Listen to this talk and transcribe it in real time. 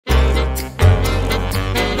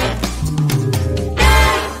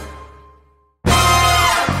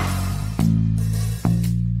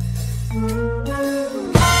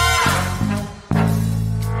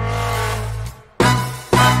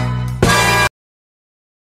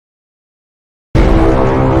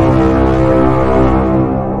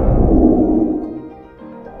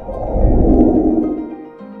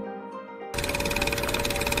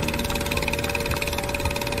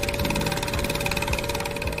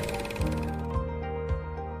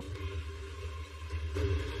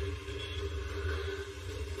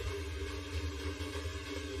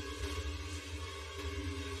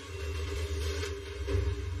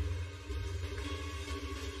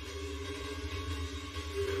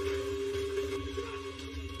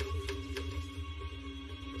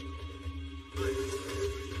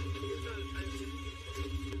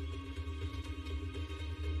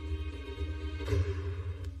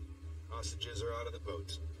hostages are out of the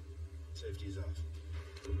boats. Safety's off.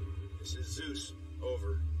 This is Zeus.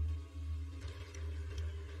 Over.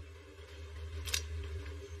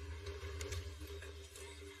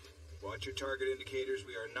 Watch your target indicators.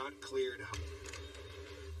 We are not cleared hot.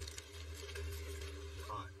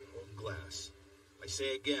 Hold glass. I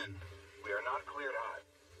say again, we are not cleared hot.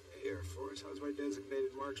 Hey, Air Force, how's my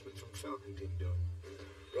designated marksman from Falcon Team doing?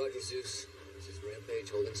 Roger, Zeus. This is Rampage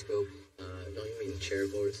holding scope. Don't you mean chair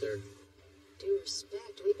board, sir? Due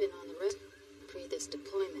respect, we've been on the rest pre this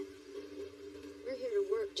deployment. We're here to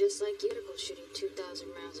work just like I𝐭'I𝐿 shooting 2,000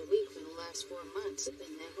 rounds a week for the last 4 months,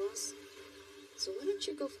 pendejos. So why don't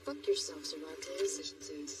you go fuck yourself, Cervantes?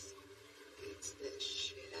 Zeus, it's the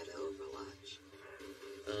shit out of Overwatch.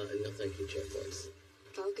 No thank you, chair boys.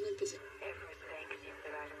 Falcon in position.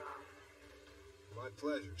 My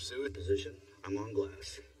pleasure. Sue. Position. I'm on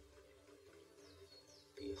glass.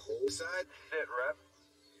 The whole Side. Sit, rep.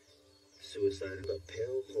 suicide of a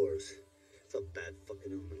pale horse. It's a bad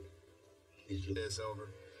fucking omen. This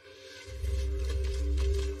over.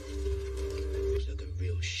 It's like a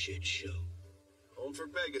real shit show. Hold for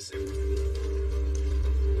Pegasus.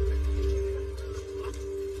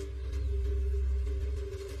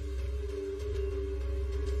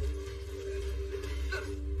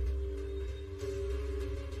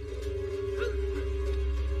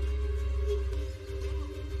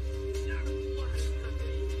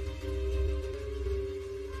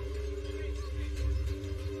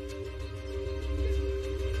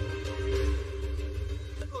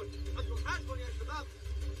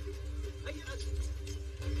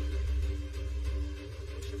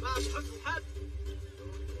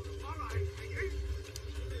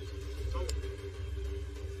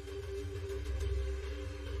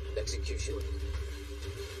 Execution.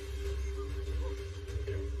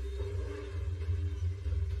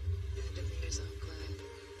 Engineers on glad.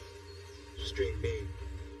 Straight B.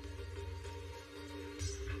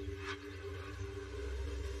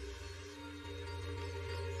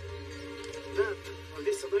 That are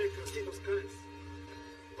this American state of guns.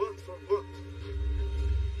 What for what?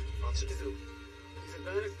 Citizen. He's a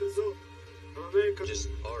director zone of America. Just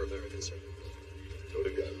our American, sir. Go to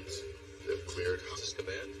guns. They're cleared. This is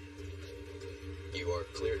command. You are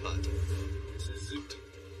cleared hot. This is Zoot.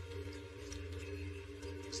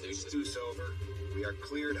 Zeus over. We are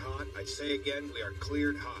cleared hot. I say again, we are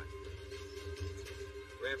cleared hot.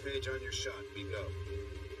 Rampage on your shot. We go.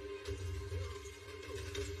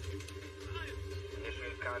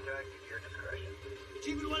 Initiate contact at your discretion.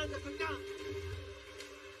 Juvenile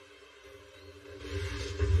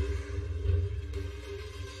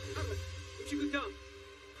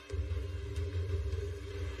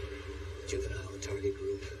target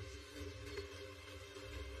group.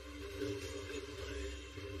 No fucking way.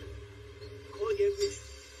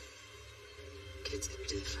 Kid's gonna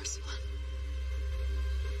do the first one.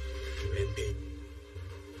 Rampage.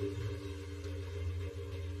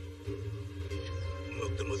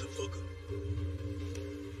 Look the motherfucker.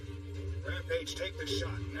 Rampage, take the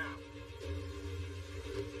shot now.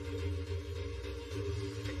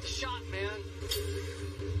 Take the shot, man.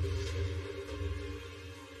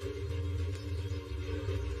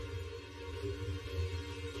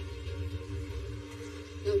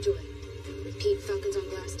 No joy. Repeat, Falcons on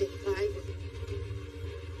glass day 5.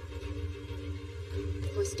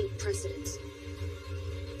 Requesting precedence.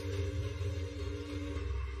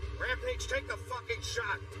 Rampage, take the fucking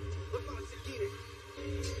shot. Look on Sekine.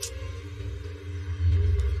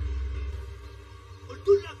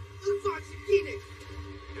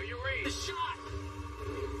 Do you read? The shot!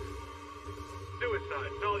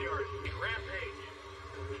 Suicide. It's all yours. Rampage.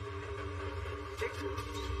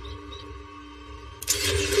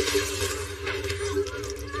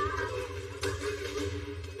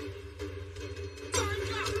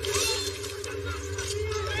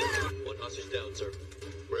 One hostage down, sir.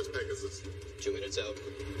 Where's Pegasus? 2 minutes out.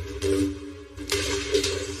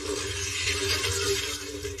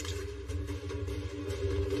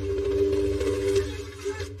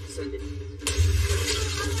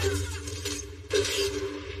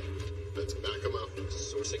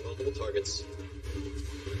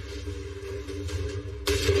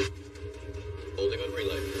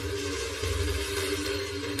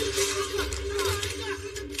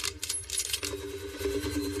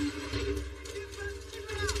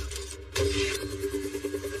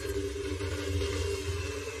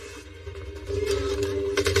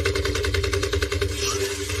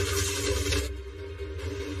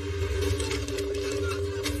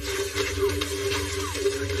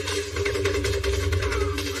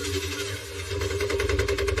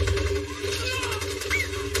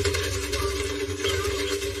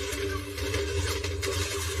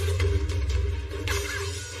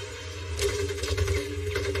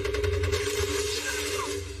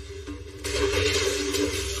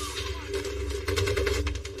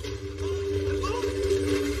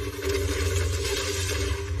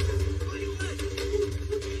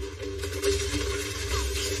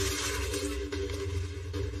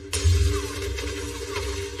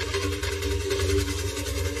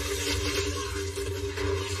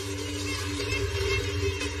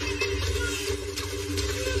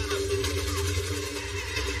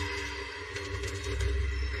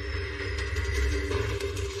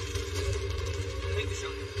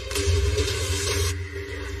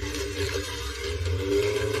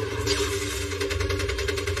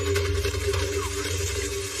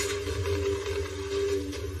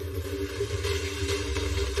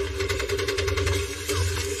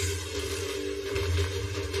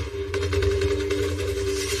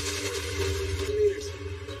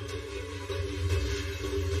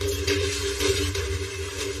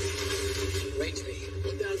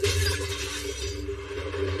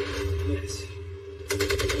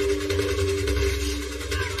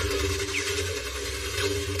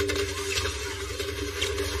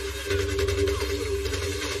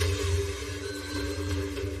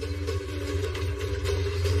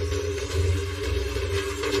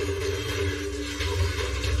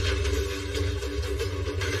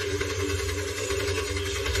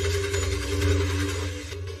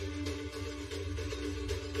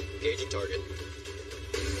 target.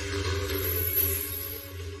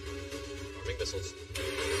 Arming missiles.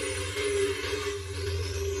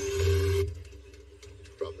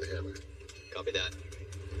 Drop the hammer. Copy that.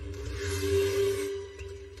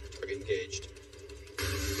 Target engaged.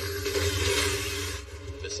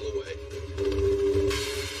 Missile away.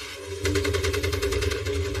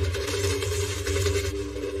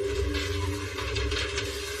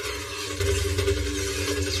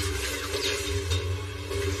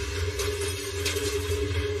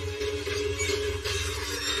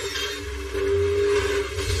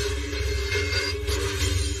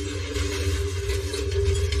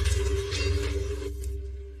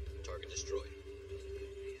 Target destroyed.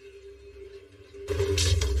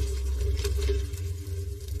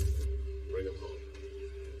 Bring him home.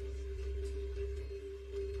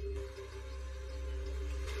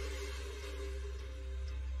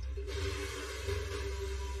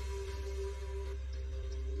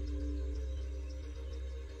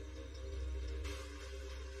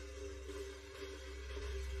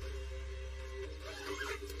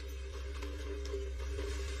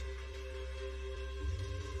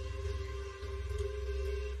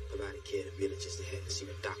 About a kid in villages that hadn't seen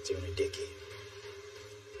a doctor in a decade.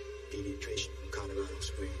 Pediatrician from Colorado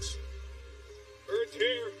Springs. Bird's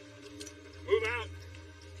here. Move out.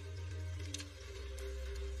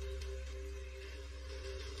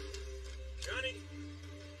 Johnny,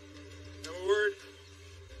 have a word?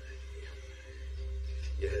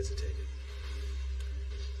 You hesitated.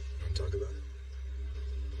 Want to talk about it?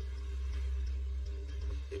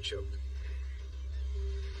 You choked.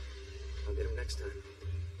 I'll get him next time.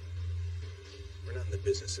 We're not in the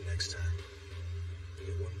business of next time. You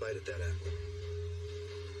get one bite at that apple.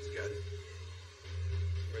 You got it?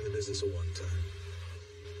 We're in the business of one time.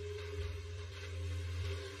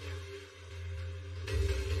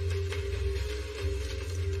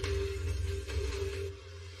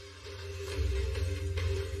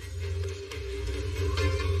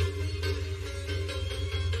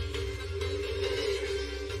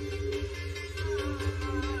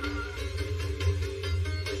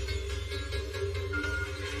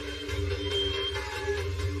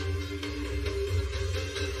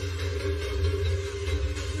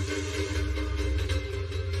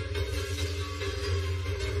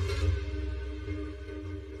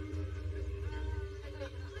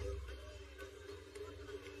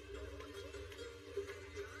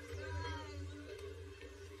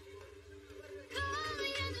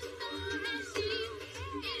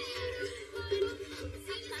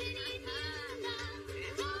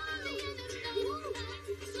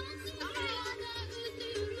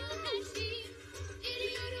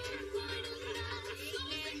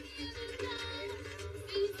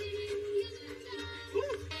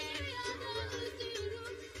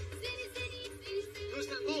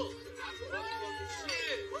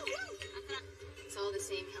 It's all the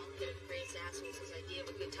same hell-pitted crazed assholes whose idea of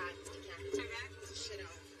a good time is to capture shit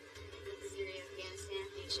out. Syria, Afghanistan,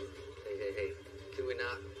 nation. Hey, can we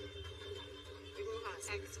not? Rojas,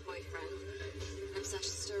 ex-boyfriend. I'm such a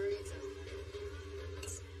story, it's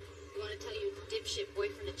you want to tell your dipshit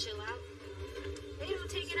boyfriend to chill out? Hey, don't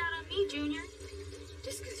take it out on me, Junior.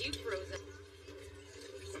 Just because you froze up.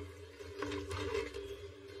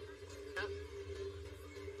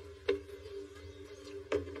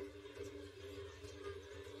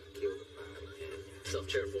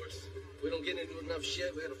 Self-chair force. We don't get into enough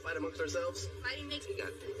shit. We gotta fight amongst ourselves. Fighting makes We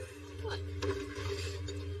gotta do that. what?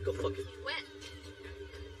 Go fuck it. When?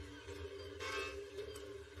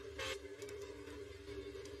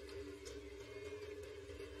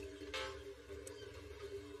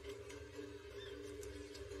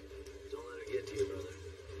 Don't let her get to you, brother.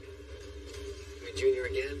 Me Junior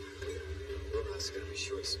again? Rojas gonna be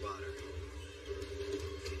sure to spot her.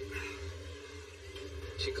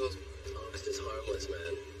 She calls August is harmless,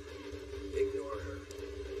 man. Ignore her.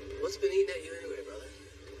 What's been eating at you anyway, brother?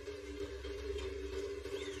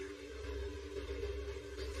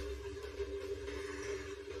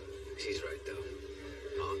 She's right, though.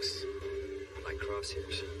 Ox, like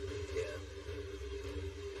crosshairs. Yeah.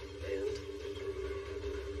 And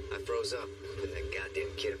I froze up with that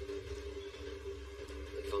goddamn kid.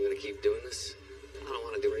 If I'm gonna keep doing this, I don't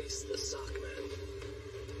want to erase the sock, man.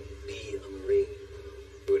 Be a Marine.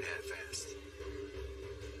 Do it half-assed.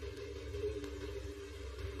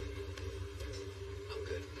 I'm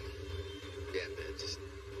good. Yeah, man, just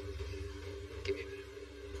give me a minute.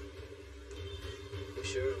 I'm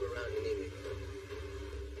sure I'm around you need me, bro.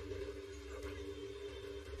 All right.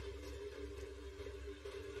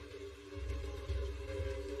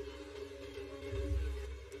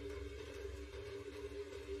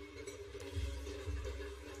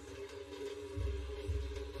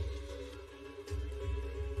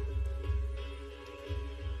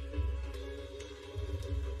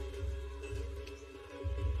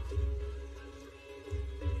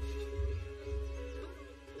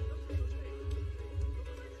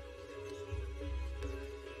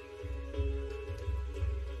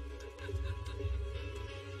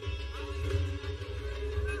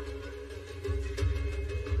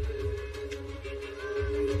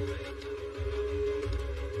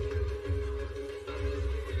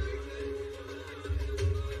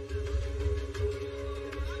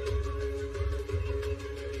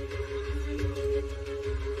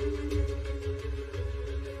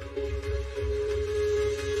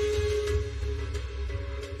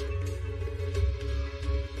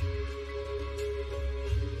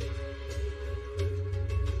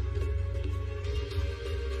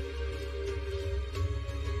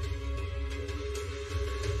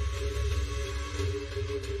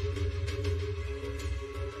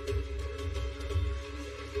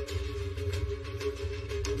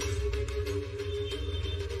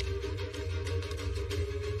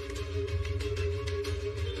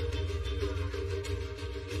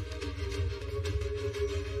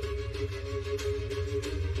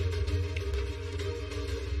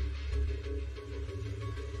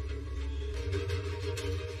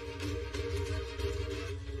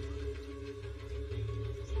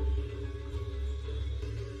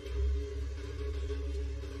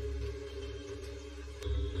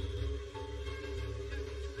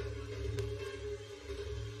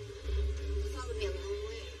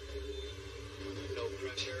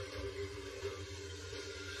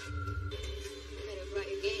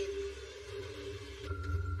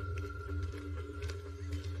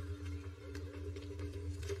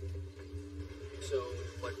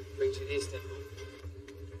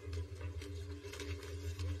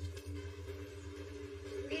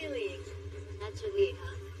 That's what we,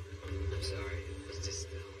 huh? I'm sorry. It's just,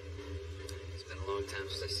 it's been a long time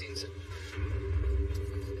since I've seen some.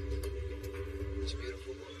 It's a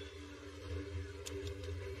beautiful woman.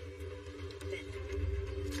 Ben.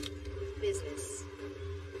 Business.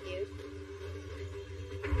 You?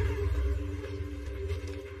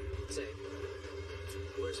 Say,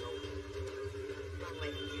 where's home? Long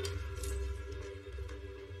way from here.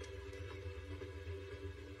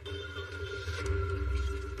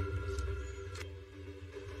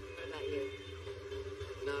 What about you?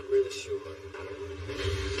 Not really sure. I don't know.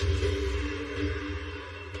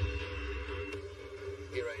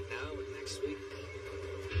 Here right now and next week.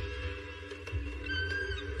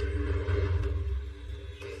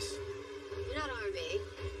 Yes. You're not Army.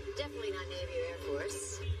 Definitely not Navy or Air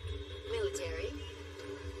Force. Military.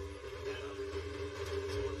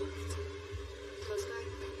 Coast Guard?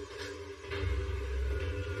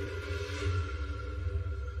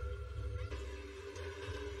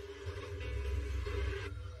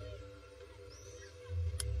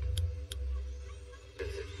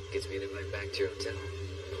 If it gets me an invite back to your hotel.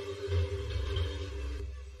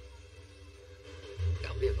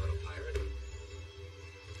 I'll be a moto pirate.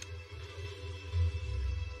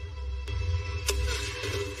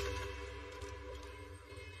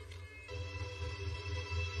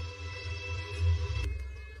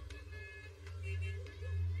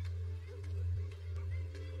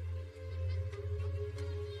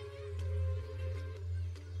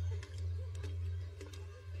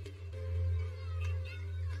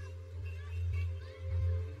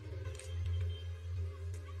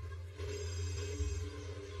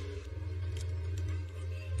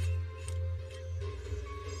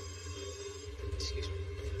 Excuse me.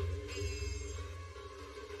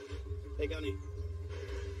 Hey, Gunny.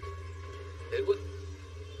 Edward?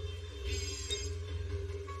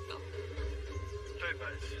 No. Straight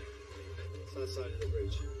base. South side of the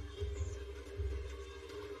bridge.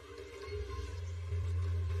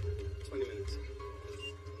 20 minutes.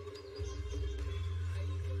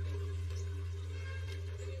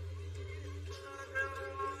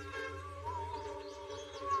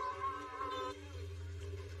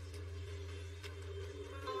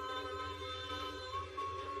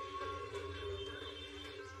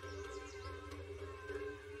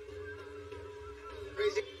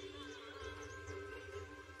 Crazy.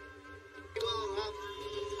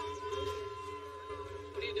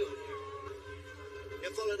 What are you doing here?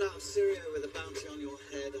 You're followed out of Syria with a bounty on your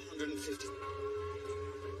head,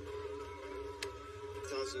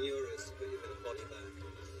 150,000 euros to put you in a body bag.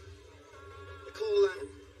 The call land.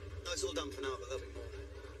 No, it's all done for now, but there'll be more.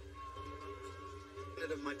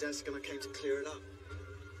 It of my desk and I came to clear it up.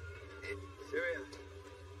 Syria.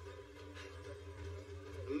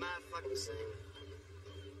 A mad fuck was saying.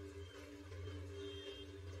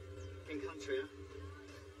 In country, huh?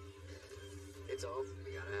 It's all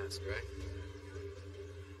we gotta ask, right?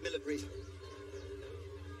 Miller brief.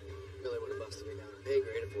 Miller would have busted me down a pay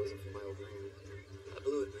grade if it wasn't for my old man. I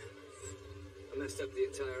blew it, man. I messed up the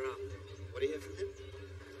entire op. What do you hear from him?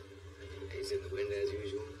 He's in the wind as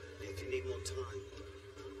usual. If you need more time.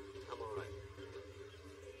 I'm all right.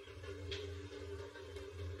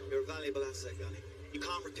 You're a valuable asset, Gunny. You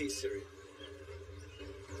can't repeat Syria.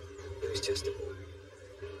 It was just a boy.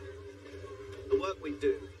 The work we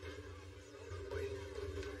do. Wait.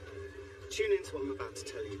 Tune into what I'm about to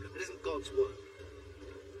tell you. It isn't God's work.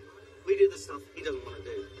 We do the stuff he doesn't want to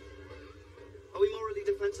do. Are we morally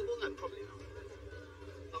defensible? No, probably not.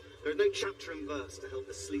 Oh, there is no chapter and verse to help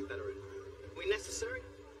us sleep better at night. Are we necessary?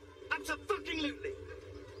 Abso-fucking-lutely!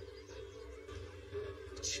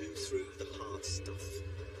 Chew through the hard stuff.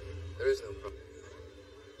 There is no problem.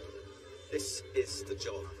 This is the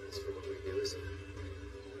job. That's for what we do, isn't it?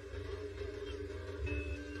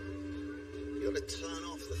 You got to turn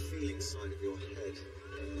off the feeling side of your head.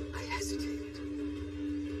 I hesitated.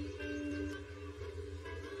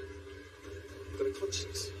 You've got a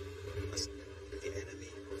conscience. That's the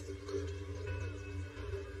enemy of the good.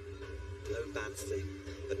 No bad thing,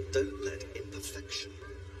 but don't let imperfection.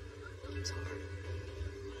 It's hard.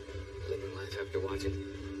 Living life after watching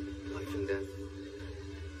life and death.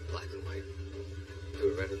 Black and white. Do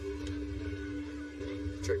it ready.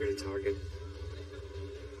 Trigger to target.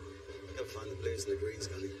 Go find the blues and the greens,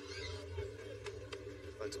 Gunny.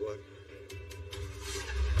 Back to work.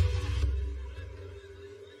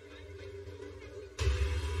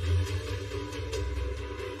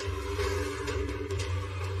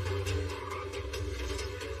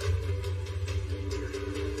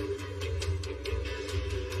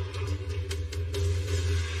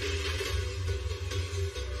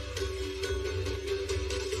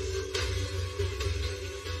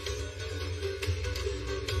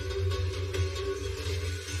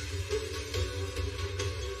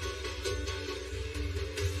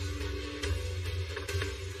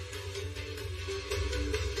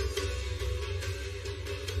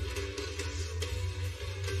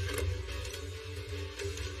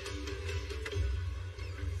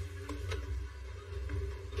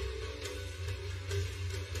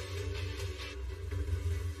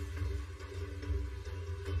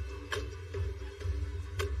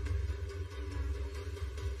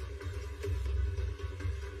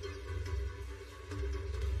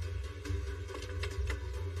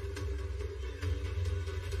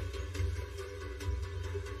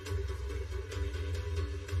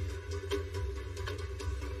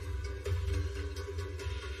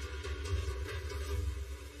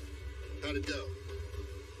 How'd it go?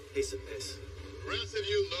 Piece of piss. The rest of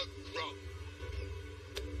you look wrong.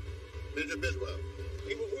 Did you bid well?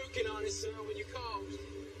 We were working on it, sir, when you called.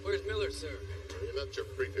 Where's Miller, sir? You're not your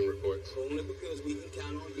briefing reports. Only because we can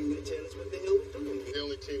count on you to tell us what the hell we're doing. The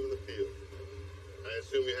only team in the field. I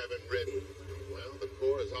assume you haven't read it. Well, the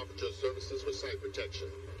Corps has offered your services for site protection.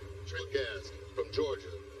 Trail gas from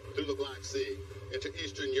Georgia through the Black Sea into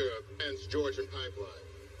Eastern Europe and Georgian pipeline,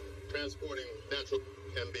 transporting natural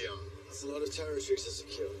and beyond. That's a lot of territories to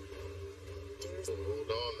secure.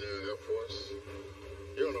 Hold on there, Air Force.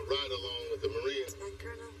 You're on a ride along with the Marines. That,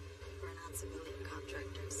 Colonel? We're not civilian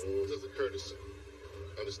contractors. Rules as a courtesy.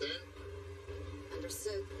 Understand?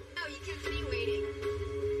 Understood. No, you kept me waiting.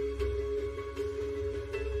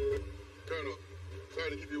 Colonel, sorry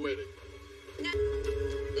to keep you waiting. No.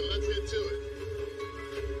 Then let's get to it.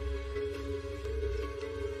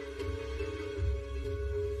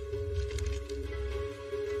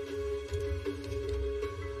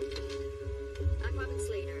 I'm Robin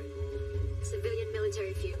Slater. Civilian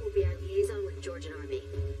military feud will be our liaison with the Georgian Army.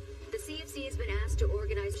 The CFC has been asked to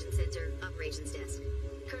organize the Center Operations Desk.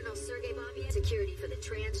 Colonel Sergei Bobiev, security for the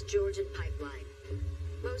Trans-Georgian Pipeline.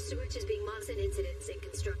 Most of which is being monitored incidents in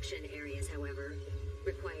construction areas, however,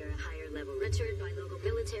 require a higher level monitored by local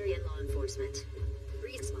military and law enforcement.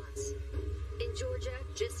 Response. In Georgia,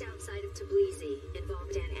 just outside of Tbilisi,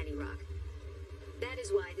 involved in Iraq. That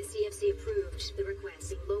is why the CFC approved the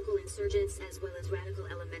request of local insurgents as well as radical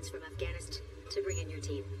elements from Afghanistan to bring in your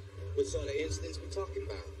team. What sort of incidents we talking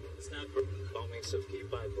about? It's not bombings of key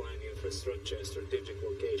pipeline infrastructure and strategic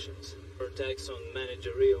locations, or attacks on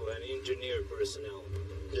managerial and engineer personnel.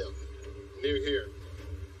 Yeah, near here.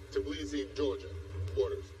 Tbilisi, Georgia.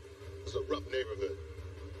 Borders. It's a rough neighborhood.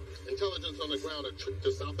 Intelligence on the ground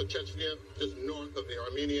to south of Chechnya, just north of the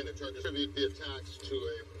Armenian and Turkish, attribute the attacks to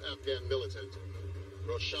an Afghan militant.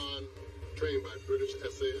 Roshan, trained by British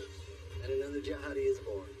SAS. And another jihadi is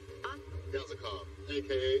born. Gazakov,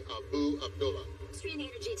 a.k.a. Abu Abdullah. Austrian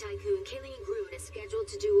energy tycoon 𝐿𝐥o is scheduled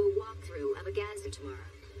to do a walkthrough of a gas tomorrow.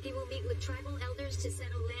 He will meet with tribal elders to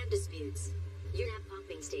settle land disputes. You're at a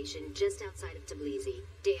pumping station just outside of Tbilisi.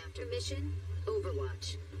 Day after mission,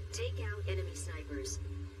 Overwatch. Take out enemy snipers.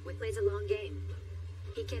 We plays a long game.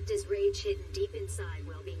 He kept his rage hidden deep inside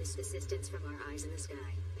while being assistance from our eyes in the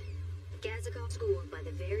sky. Gazakov schooled by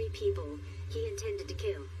the very people he intended to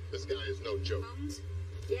kill. This guy is no joke.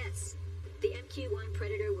 Yes. The MQ-1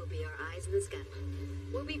 Predator will be our eyes in the sky.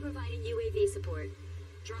 We'll be providing UAV support.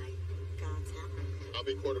 Try God's hammer. I'll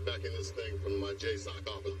be quarterbacking this thing from my JSOC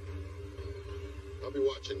office. I'll be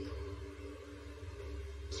watching you.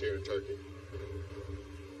 It's here in Turkey.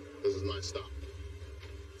 This is my stop.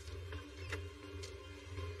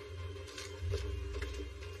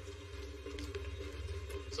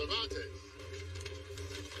 Cervantes.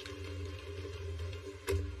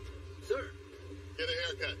 Sir. Get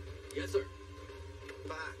a haircut. Yes, sir.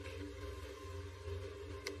 Back.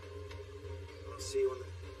 I'll see you on the...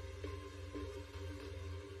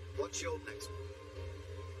 What's your next one?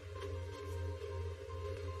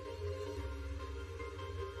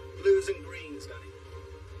 Blues and greens, Danny.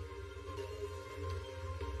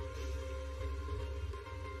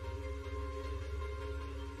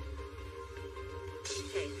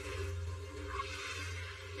 Hey.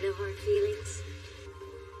 No hard feelings?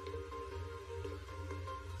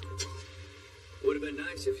 Would have been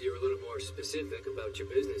nice if you were a little more specific about your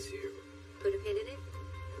business here. Put a pin in it?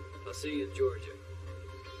 I'll see you in Georgia.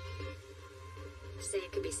 Same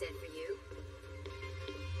could be said for you.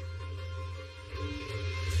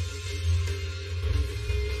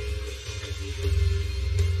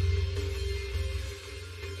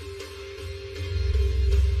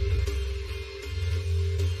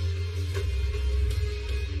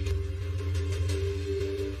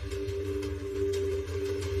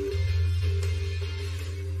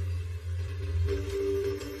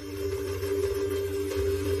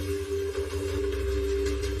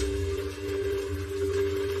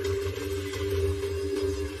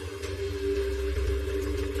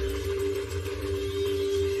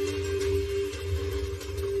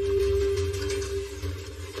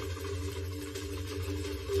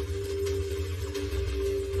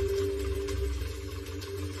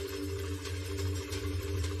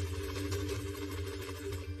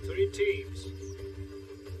 Teams.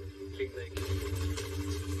 Think they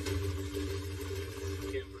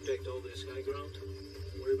can protect all this high ground?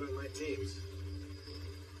 Worry about my teams.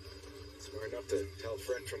 Smart enough to tell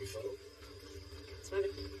friend from foe. Smart.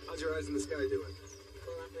 How's your eyes in the sky doing?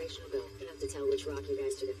 Full operational bill. Enough to tell which rock you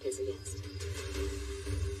guys took a piss against.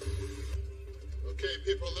 Okay,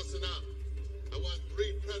 people, listen up. I want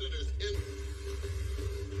 3 predators in...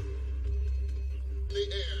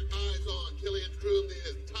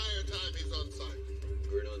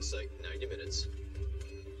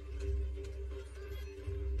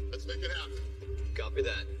 Make it happen. Copy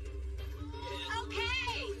that.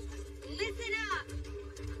 Okay, listen up.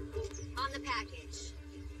 On the package,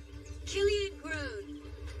 𝐿𝐥o𝐢t.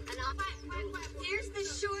 And here's the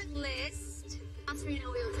short list. Austrian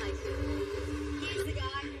oil tycoon. He's the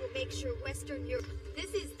guy who will make sure Western Europe.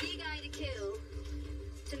 This is the guy to kill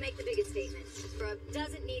to make the biggest statement. Europe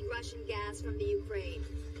doesn't need Russian gas from the Ukraine.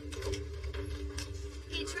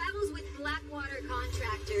 He travels with Blackwater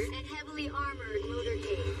contractors and heavily armored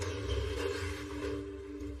motorcade.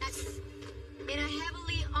 That's in a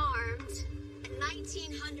heavily armed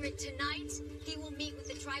 1900 tonight. He will meet with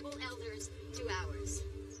the tribal elders 2 hours.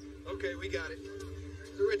 Okay, we got it.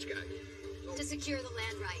 The rich guy. To secure the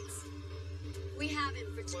land rights. We have him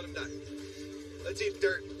for Let him die. Let's eat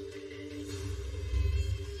dirt.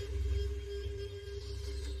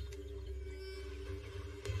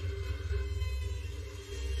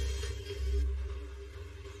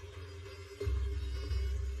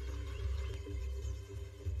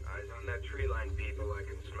 Eyes on that tree line, people. I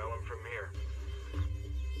can smell them from here.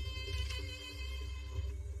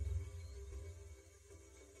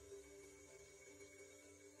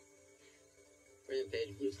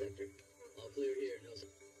 Rampage, blue sector. All clear here, no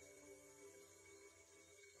signs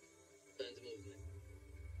of movement.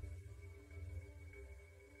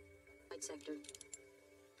 White sector.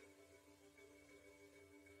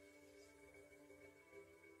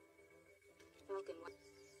 Falcon, what?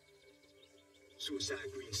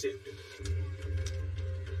 Suicide green sector.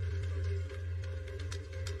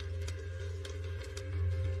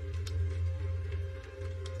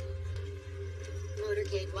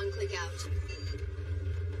 motorcade 1 click out.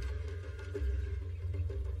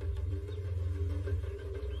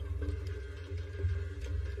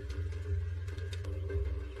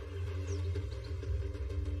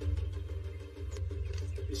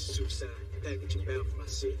 This is suicide. Packaging bound for my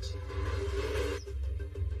 6.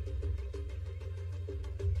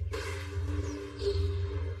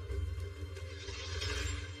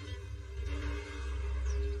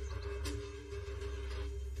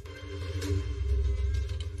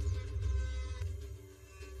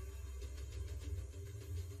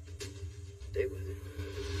 Stay with it.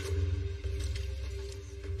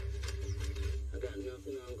 I got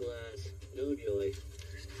nothing on glass. No joy.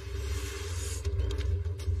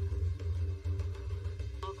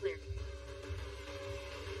 All clear.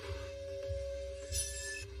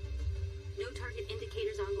 No target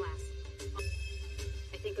indicators on glass.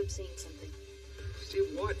 I think I'm seeing something. See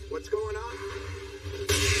what? What's going on?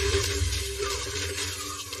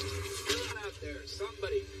 Come on out there.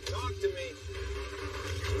 Somebody, talk to me.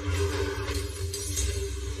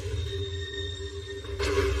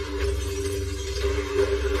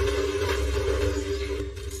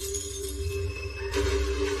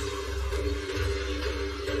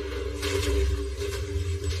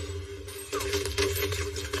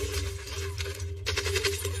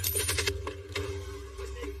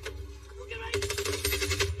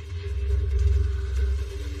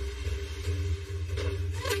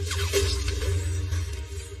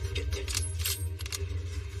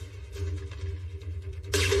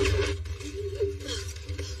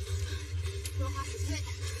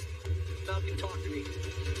 Falcon, talk to me.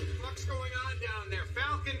 What's going on down there?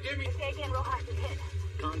 Falcon, give me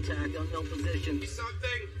Contact, unknown position.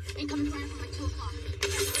 something. Incoming fire from like 2 o'clock.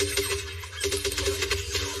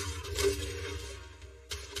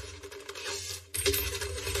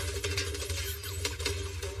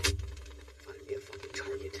 Find me a fucking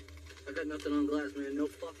target. I got nothing on glass, man. No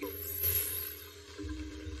fucking.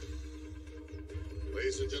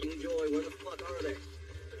 Ladies and gentlemen, Enjoy. Where the fuck are they?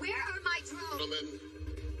 Where are my drones?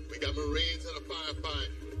 we got Marines and a firefight.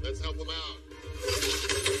 Let's help them out.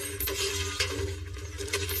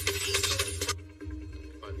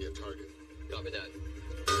 Find me a target. Copy that.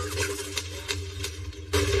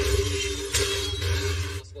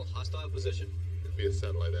 Possible hostile position. Be a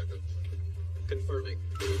satellite echo. Confirming.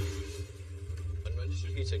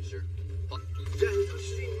 Unregistered heat signature. جاهز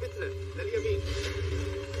 20 متر لليمين.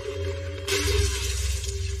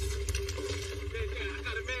 Man down. I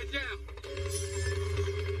got a man down.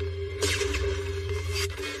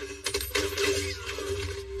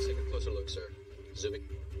 Take a closer look, sir. Zooming.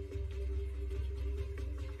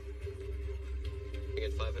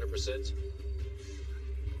 At 500%.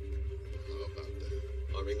 How about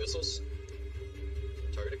that? Arming missiles.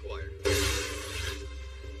 Target acquired.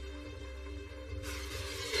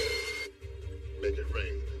 Make it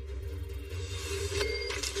rain.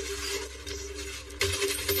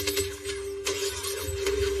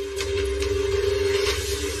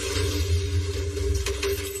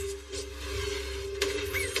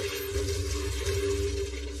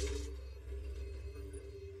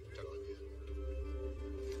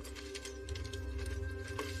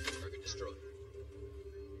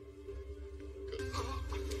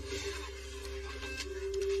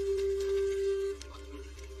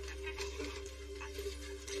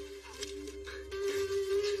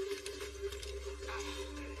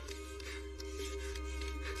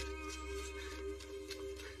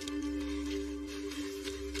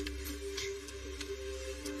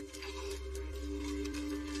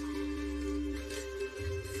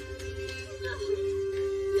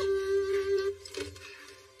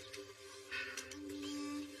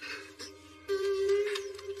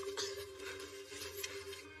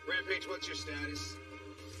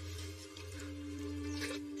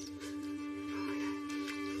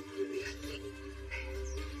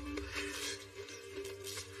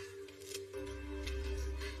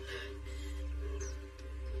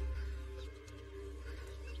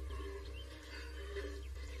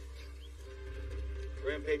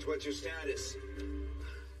 Rampage, what's your status?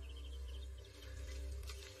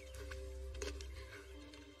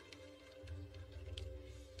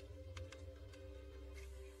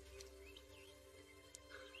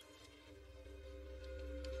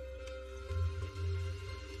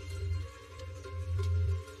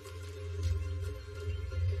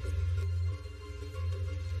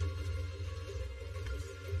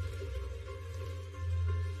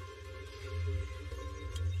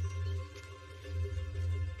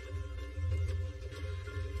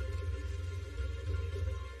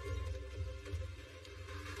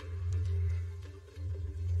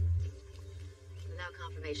 Without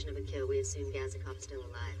confirmation of a kill, we assume 𝐭e𝐚's still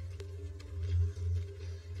alive.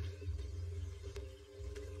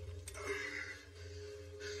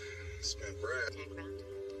 Spent breath. Tank round?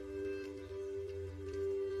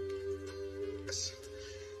 Yes.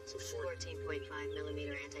 It's a 14.5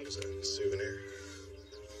 millimeter It's anti. a souvenir.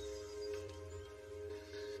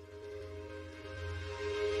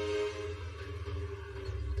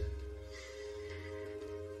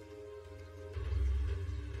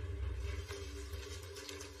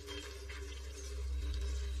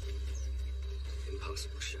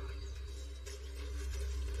 Impossible shot.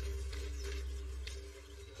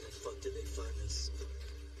 How the fuck did they find us?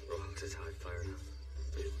 Rojas high fire.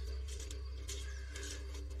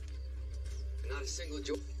 Not a single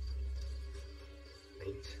Means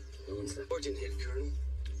no one's that Georgian hit, Colonel.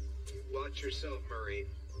 Watch yourself, Marine.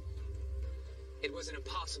 It was an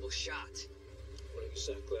impossible shot. What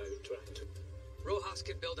exactly are you trying to Rojas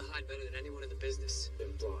could build a hide better than anyone in the business.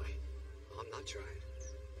 imply? I'm not trying.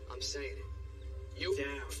 I'm saying it. You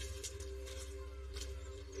down.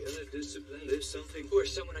 The other discipline, there's something. Or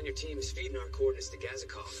someone on your team is feeding our coordinates to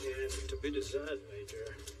𝐭e𝐴zikov. Yeah, to be decided,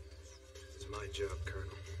 Major. It's my job, Colonel.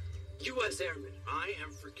 U.S. Airmen. I am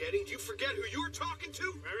forgetting. You forget who you're talking to?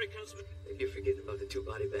 Americans, Maybe you're forgetting about the 2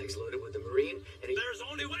 body bags loaded with the Marine, and there's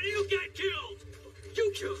only one you get killed.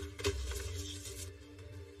 You killed him.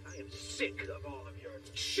 I am sick of all of your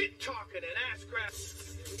shit talking and ass grab.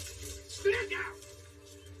 Stand down!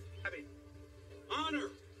 I mean, honor,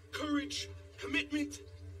 courage, commitment.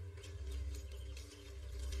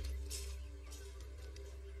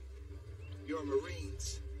 You're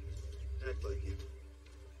Marines. Act like it.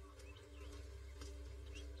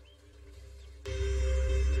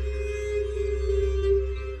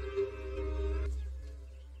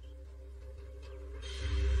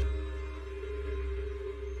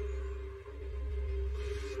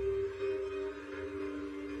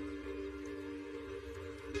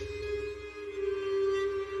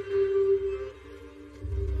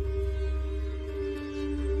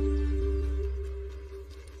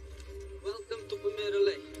 Welcome to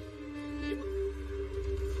p𝑒r𝑒.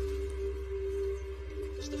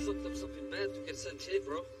 Just fucked up something bad to get sent here,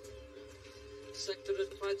 bro. Sector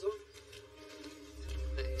occupied zone.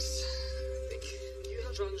 Thanks. I think You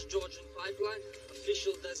have Trans-Georgian pipeline,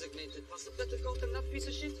 official designated. Must better go than that piece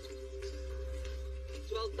of shit.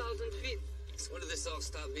 12,000 feet. So when did this all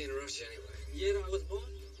stop being Russia anyway? Year I was born.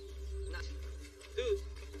 Nah. Dude,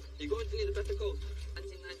 you're going to need a better coat.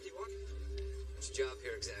 1991. What's your job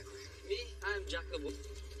here exactly? Me, I'm Jack of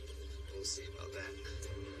We'll see about that.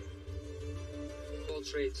 all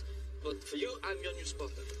trades. But for you, I'm your new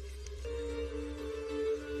spotter.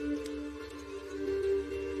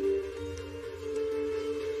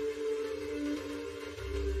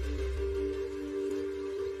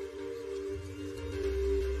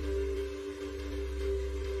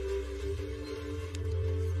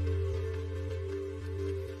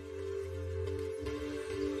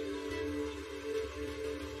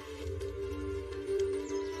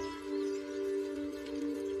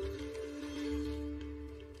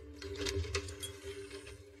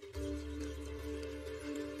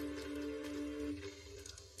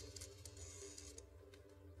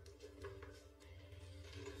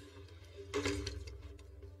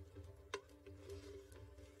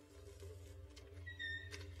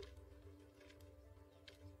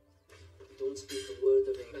 Don't speak a word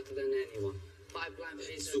of English better than anyone. Pipeline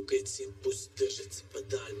face.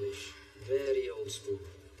 Very old school.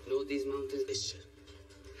 Know these mountains?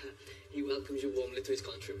 He welcomes you warmly to his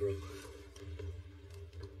country, bro.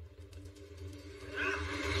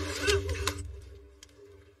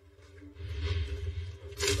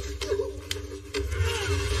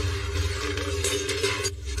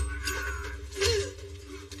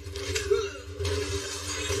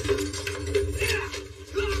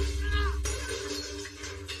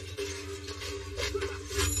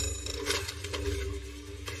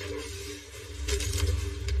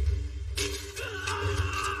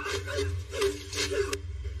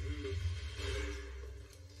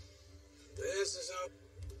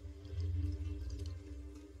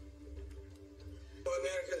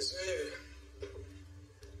 Americans live.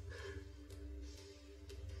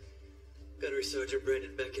 Gunnery Sergeant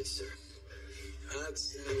Brandon Beckett, sir.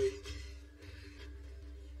 That's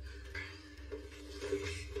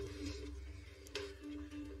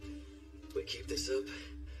We keep this up,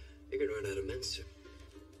 you're gonna run out of men, sir.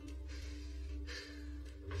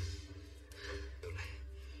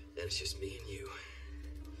 Then it's just me and you.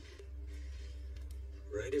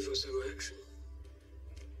 ready for some action.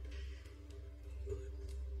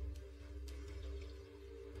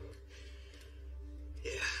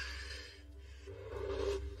 Yeah.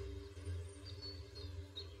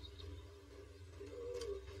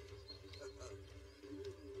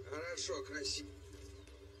 Хорошо, красиво.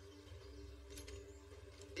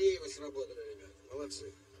 И вы сработали, ребята.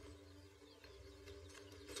 Молодцы.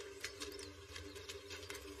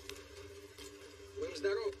 Будем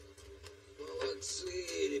здоровы.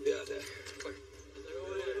 Молодцы, ребята.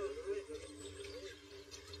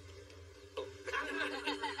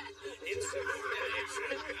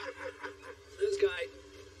 This guy,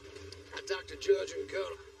 Dr. George and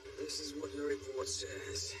Colonel. This is what the report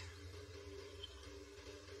says.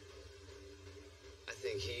 I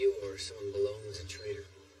think he or someone below him was a traitor.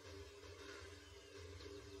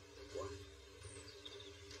 What?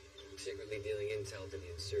 Secretly dealing intel to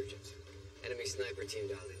the insurgents. Enemy sniper team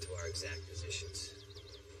dialed into our exact positions.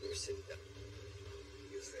 We were sitting down.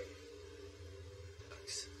 You think?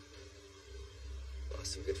 Thanks.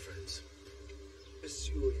 Lost some good friends.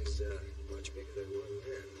 Pursuit is much bigger than one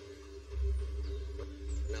man.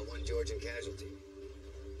 Not one Georgian casualty.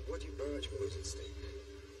 What do you urge me was at stake?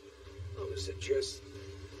 I would suggest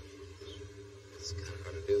It's kind of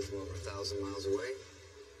hard to do from over 1,000 miles away.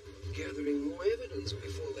 gathering more evidence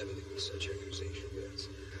before leveling such accusation, yes.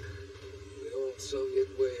 The old Soviet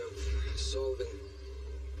way of solving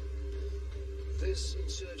this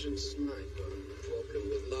insurgent sniper problem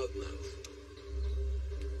with loudmouth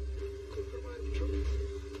could provide the truth.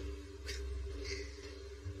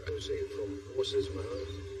 I would say from horse's mouth.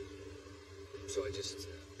 So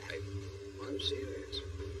I'm serious.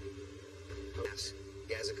 ask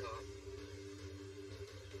𝐭e𝐴cov.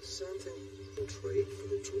 Something to trade for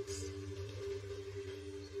the truth.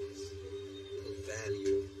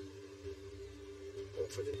 Value. Or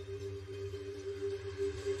for the...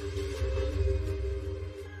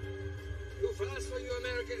 Too fast for you,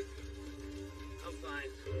 American? I'm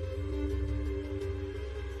fine.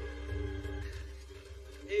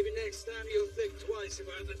 Maybe next time you'll think twice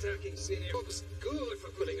about attacking senior. Looks good for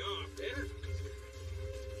pulling off, yeah?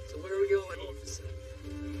 So where are we going? Officer.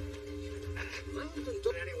 Mountain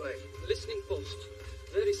top. Anyway, listening post.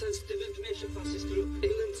 Very sensitive information passes through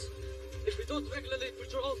England. If we don't regularly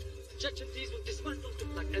patrol, Chechen-Ts will dismantle to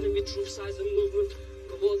like enemy troop size and movement,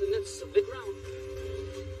 coordinates of the ground.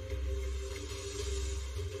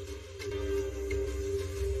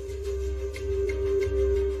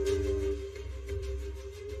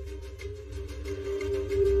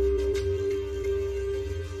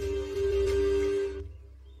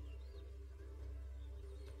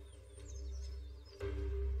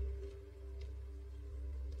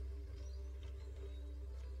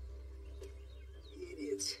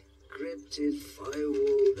 Idiots. Encrypted,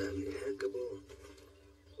 firewalled, unhackable.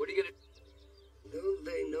 What are you gonna Don't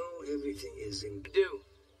they know everything is in... do?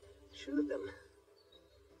 Shoot them.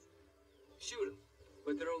 Shoot them.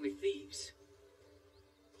 But they're only thieves.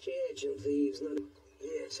 Chechen thieves, not...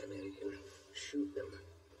 Yes, American. Shoot them.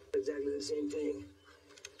 Exactly the same thing.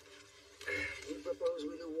 You propose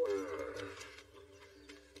we do what?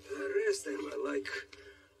 Arrest them, like...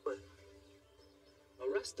 What?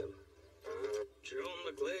 Arrest them. John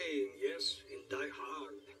McClane, yes, in Die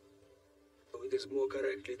Hard. So it is more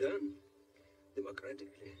correctly done.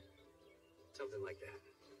 Democratically. Something like that.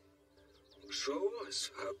 Show us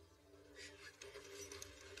how...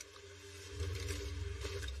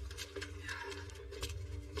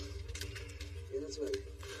 Yeah, that's right.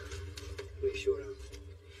 Pretty short on.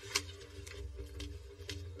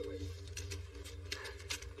 Oh, wait.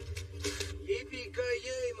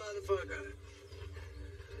 Yippee-ki-yay, motherfucker.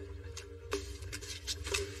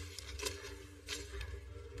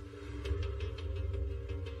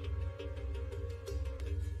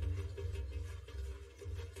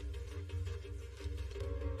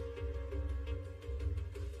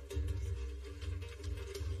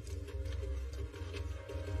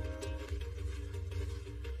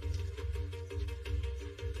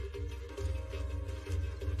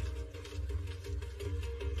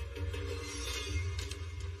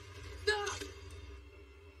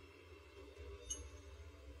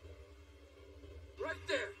 Right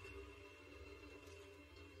there.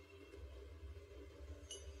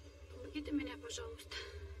 Отпустите меня, пожалуйста.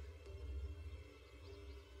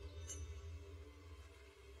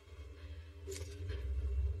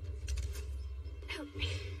 Help me,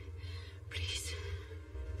 please.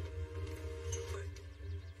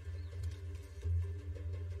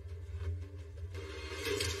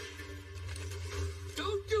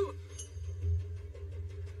 Don't do it!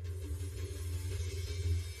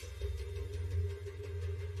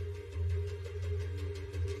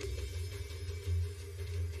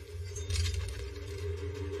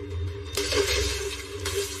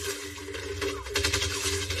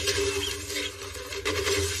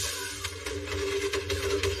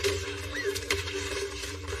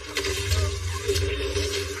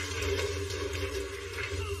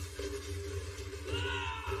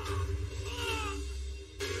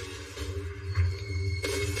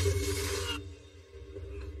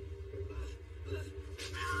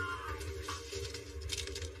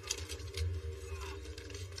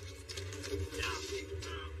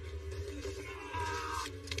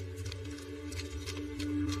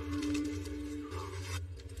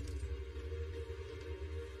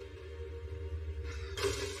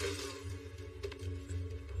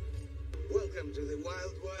 Welcome to the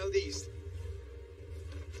wild, wild east.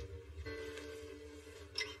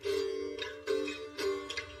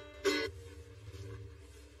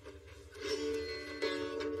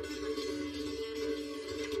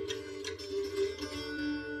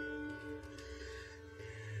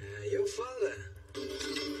 Your father,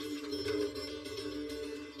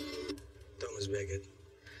 Thomas Beckett,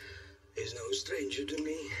 is no stranger to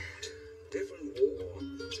me. Different war.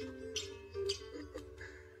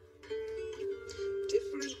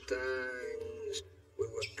 Different times. We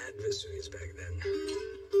were adversaries back then.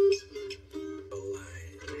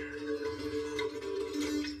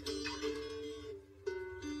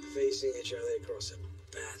 Facing each other across a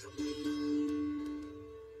battle.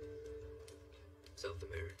 South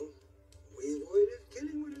America. We avoided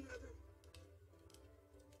killing one another.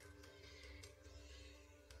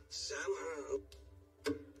 Somehow,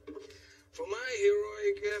 for my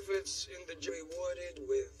heroic efforts in the rewarded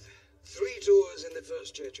with 3 tours in the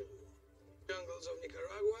first Church of War. Jungles of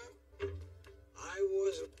Nicaragua, I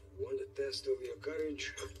won the test of your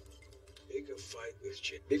courage. Pick a fight with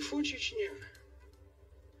Chechnya. Before Chechnya,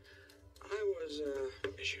 I was a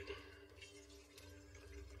mission.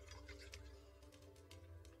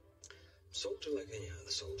 Soldier like any other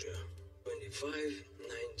soldier. 25,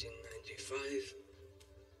 1995.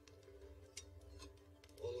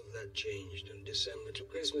 All of that changed on December to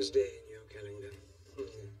Christmas Day in your calendar.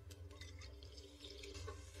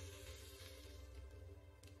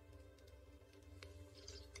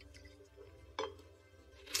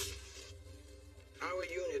 Our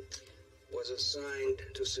unit was assigned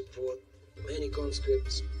to support many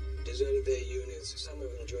conscripts, deserted their units. Some of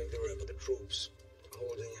them joined the rebel troops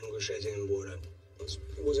holding the Ingushian border.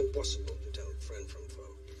 It was impossible to tell friend from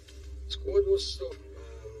foe. Squad was stopped.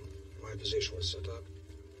 My position was set up.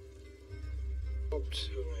 Stopped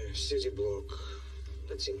a city block.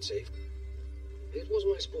 That seemed safe. It was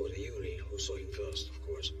my spotter, Yuri, who saw him first, of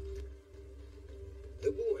course.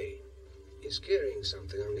 The boy is carrying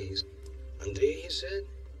something under his... Andrei, he said?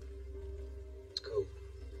 Scope.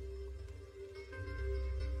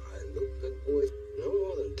 I looked at the boy, no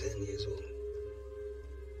more than 10 years old.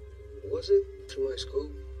 Was it through my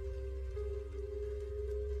scope?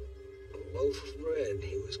 A loaf of bread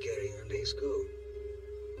he was carrying under his coat.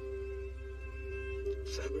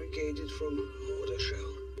 Fabricated from mortar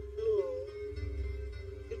shell. No,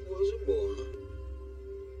 it was a bomb.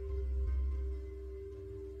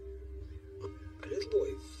 A little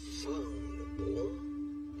boy found a bomb.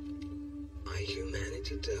 My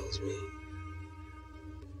humanity tells me,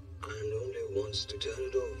 and only wants to turn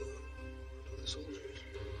it over to the soldiers.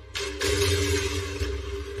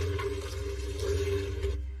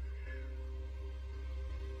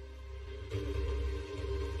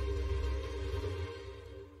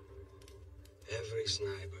 Every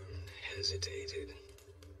sniper hesitated.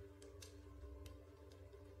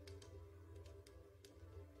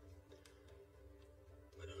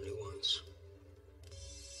 But only once.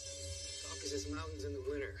 Caucasus Mountains in the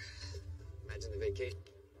winter. Imagine the vacation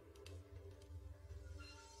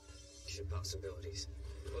possibilities.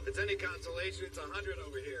 Well, if it's any consolation, it's 100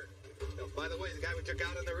 over here. Oh, by the way, the guy we took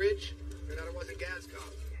out on the ridge, turned out it wasn't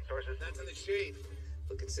Gazkov. Sources? That's in the shade.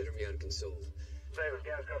 Well, consider me unconsoled. Say it was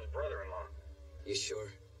Gazkov's brother-in-law. You sure?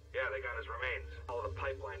 Yeah, they got his remains. Follow the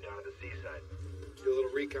pipeline down to the seaside. Do a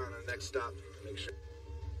little recon on the next stop. Make sure.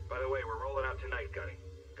 By the way, we're rolling out tonight, Gunny.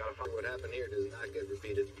 Gotta find what happened here does not get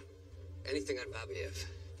repeated. Anything on Babiev?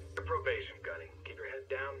 Your probation, Gunny. Keep your head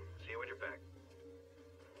down. See you when you're back.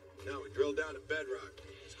 Now we drill down to bedrock.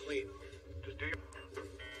 It's clean. Just do your...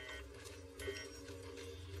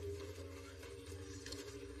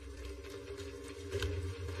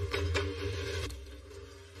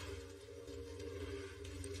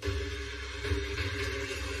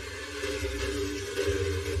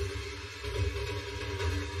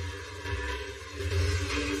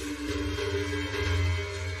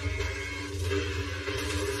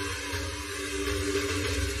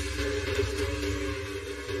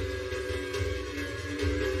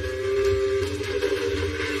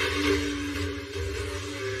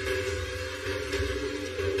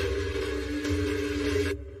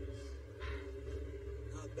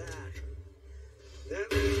 Not bad. That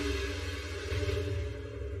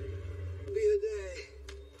will be the day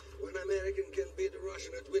when American can beat the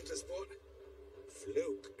Russian at winter sport.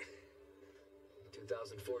 Fluke.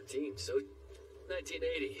 2014, so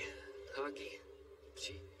 1980. Hockey.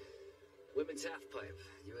 Gee. Women's halfpipe.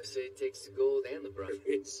 USA takes the gold and the bronze.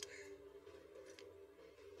 It's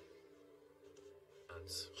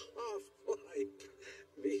half-pipe.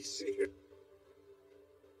 Be serious.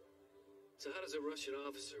 So how does a Russian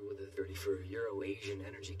officer with a 30 for Euro-Asian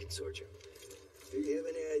Energy Consortium, Do you have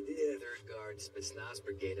any idea Third Guard, Spetsnaz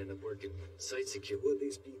Brigade end up working site security? would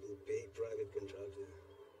these people pay private contractor?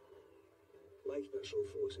 Like special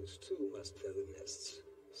forces, too must have the nests.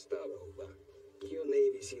 Start over. Your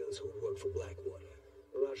Navy SEALs who work for Blackwater.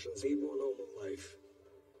 Russians lead more normal life.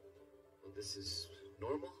 Well, this is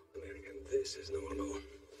normal? American, this is normal.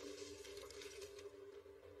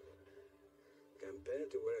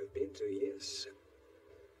 Compared to where I've been 2 years.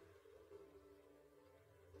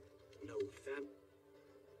 No fam.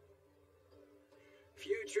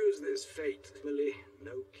 Few choose this fate, Millie.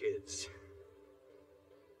 No kids.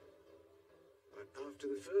 But after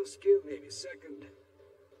the first kill, maybe second,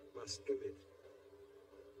 must commit.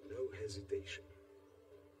 No hesitation.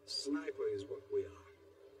 Sniper is what we are.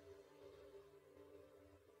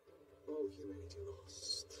 All humanity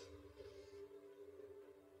lost.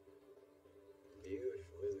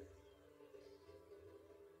 Beautiful, isn't it?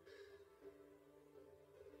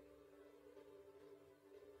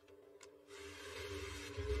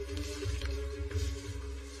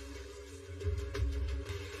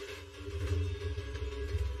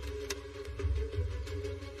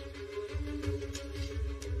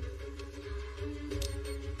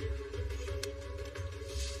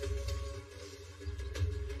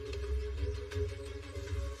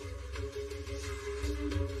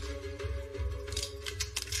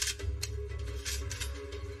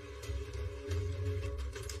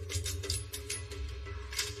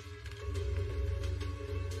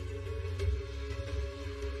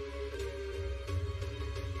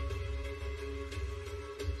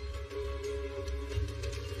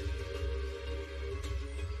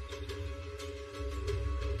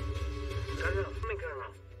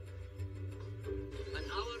 An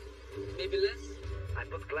hour? Maybe less? I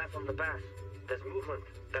put glass on the pass. There's movement.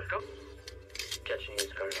 They're coming. Chechens,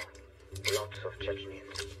 Colonel. Lots of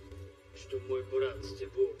Chechens. Что мой брат с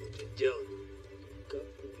тобой будет делать? Как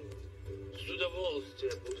убить? С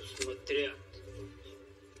удовольствием буду смотреть.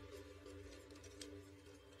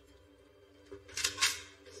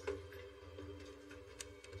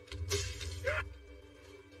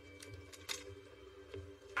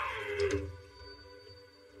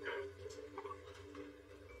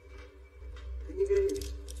 Ты не горюй.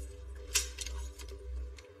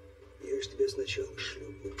 Я ж тебя сначала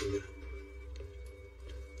шлюпну туда.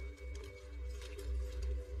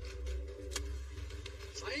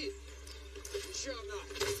 Саид! Еще одна!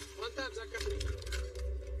 Вон там за камнем.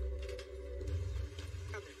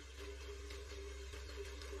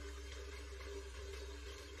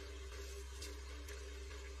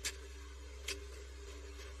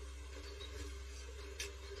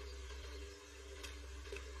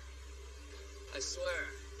 I swear.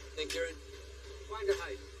 Think you're Find a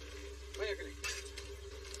hide. Поехали.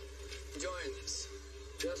 enjoying this?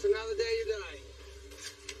 Just another day you die.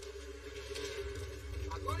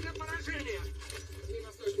 Огонь на поражение! Сними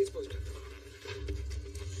восточный спуск.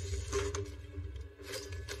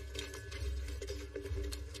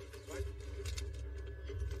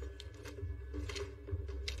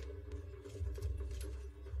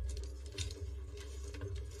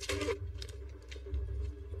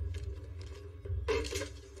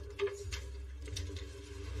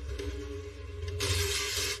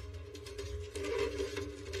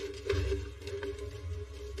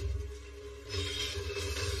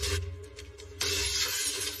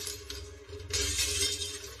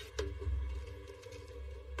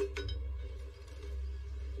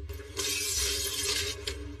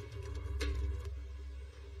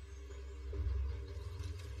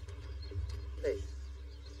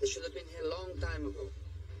 time ago.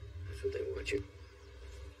 That's what they want you.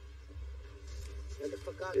 Get the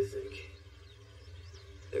fuck out. You think?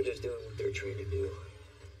 They're just doing what they're trained to do.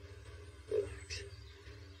 Relax.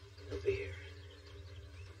 I'll be here.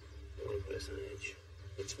 They want to put us on edge.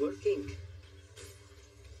 It's working.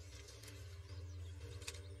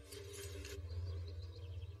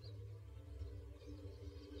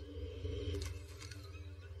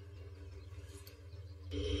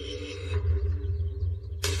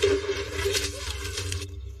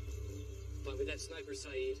 Find me that sniper,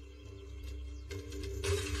 Saeed.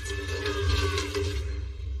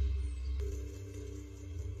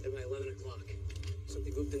 At my 11 o'clock.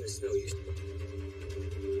 Something moved in the snow. You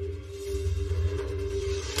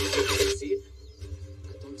see it?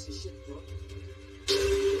 I don't see shit, bro.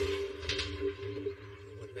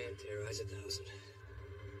 One man terrorize 1,000.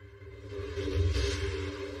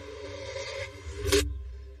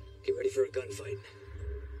 Get ready for a gunfight.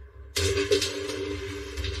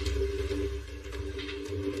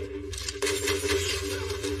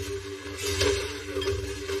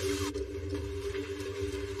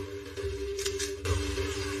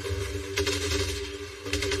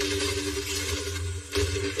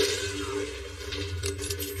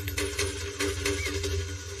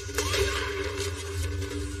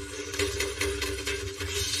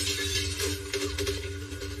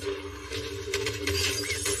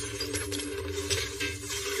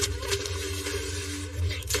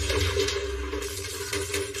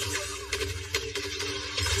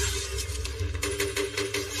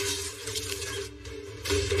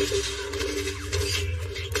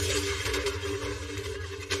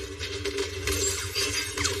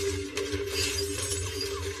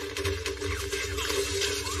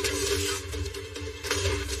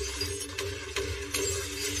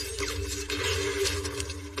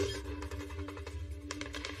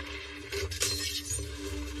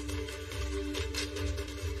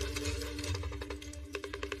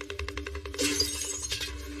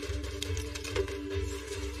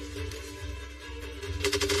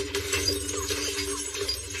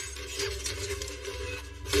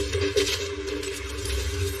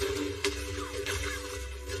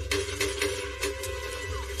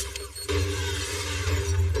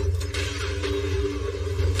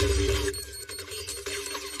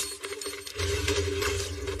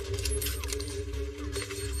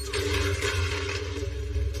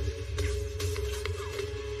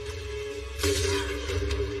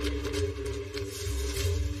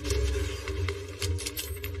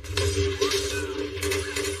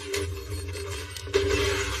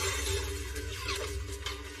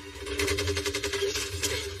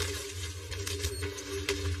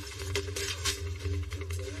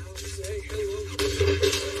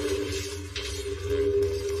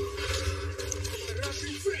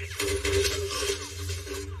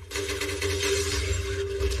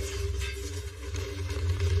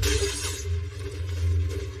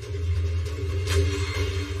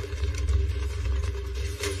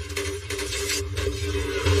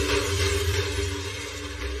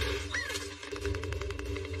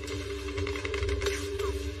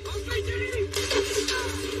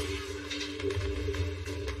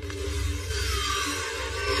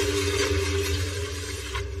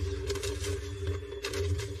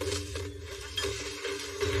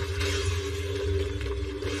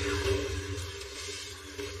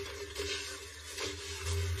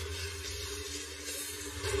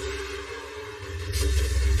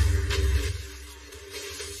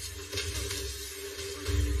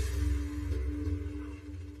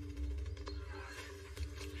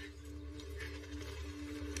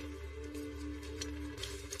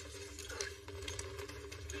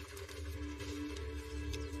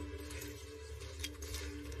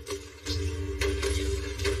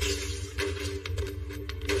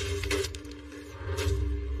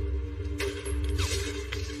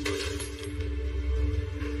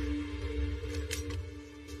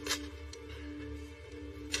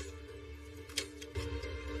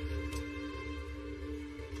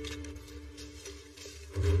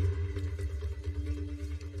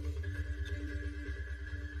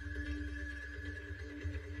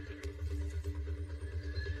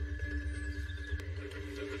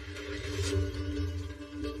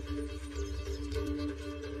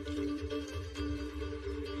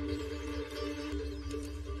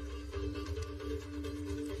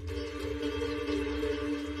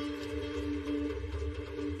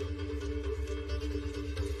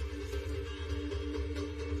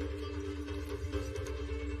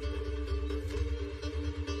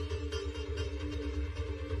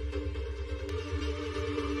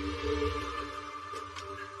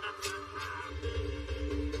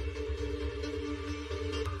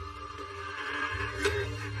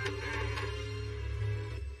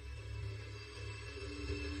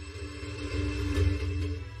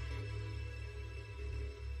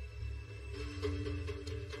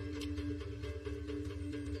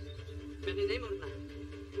 𝐿𝐴morna.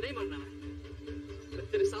 𝑒𝑡h𝑎t.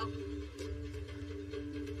 𝑠𝑐e𝑒𝑛e.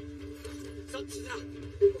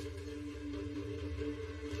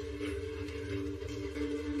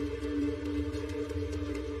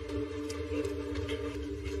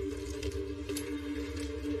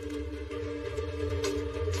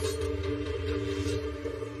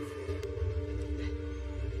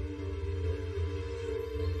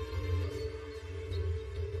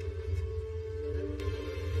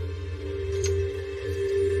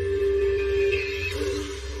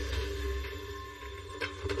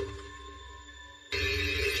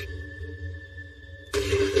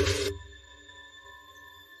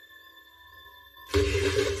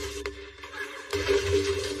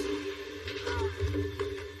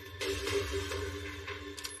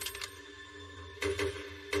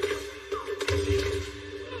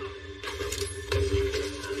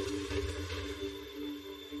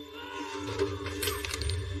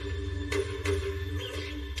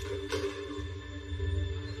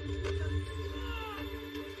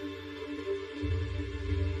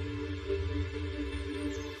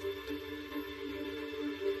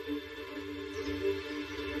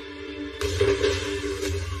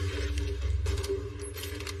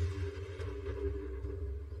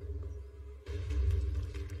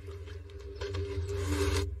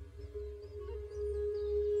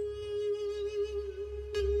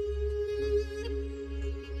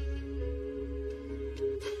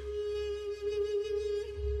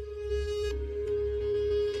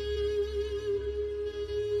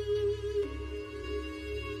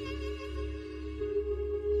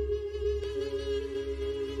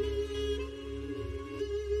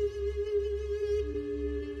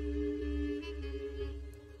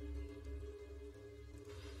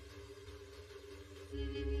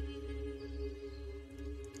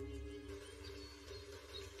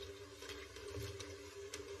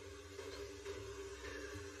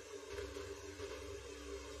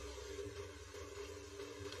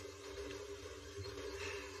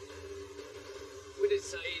 Did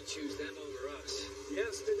Saeed choose them over us?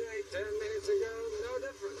 Yesterday, 10 minutes ago, no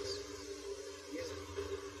difference. Yes.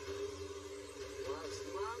 Last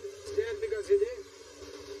month, dead because he did.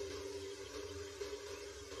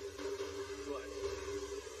 What?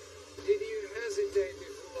 Did you hesitate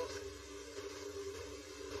before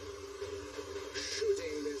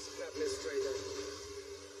shooting this administrator?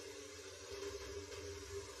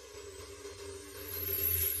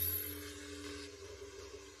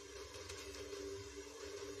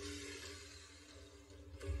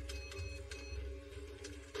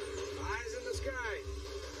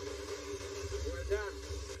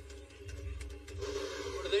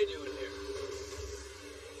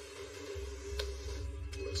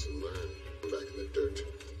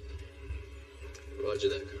 Roger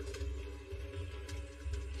that, Colonel.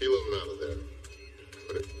 Hilo him out of there.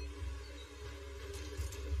 Put it.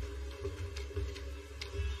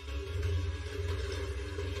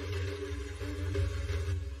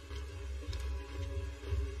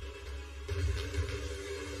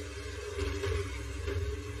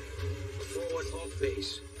 Forward off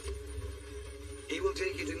base. He will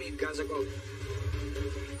take you to meet Kazakov.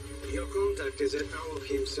 Your contact is at Aoh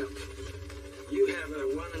himself. You have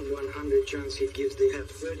a 1 in 100 chance he gives. They have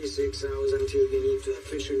 36 hours until you need to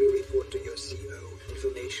officially report to your CO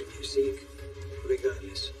information you seek.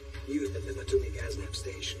 Regardless, you at the Atomic Asnap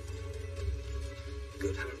station.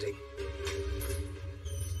 Good hunting.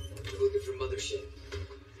 We're looking for mothership.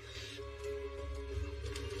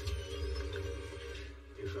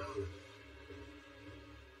 You found it?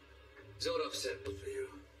 Zodov sent it for you.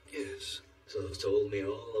 Yes. Zodov told me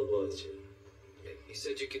all about you. He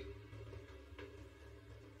said you could...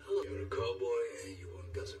 You're a cowboy and you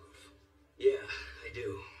want Kazakov. Yeah, I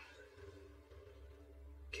do.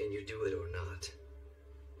 Can you do it or not?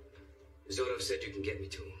 Zodov said you can get me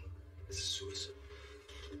to him. It's a suicide.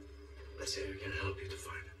 Let's say I can help you to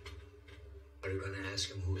find him. Are you gonna ask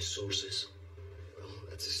him who his source is? Well,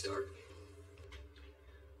 that's a start.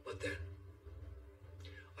 What then?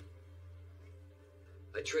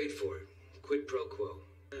 I trade for it. Quid pro quo.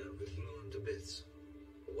 Yeah, we blew him to bits.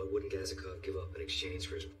 What wouldn't 𝐭e𝐤o give up in exchange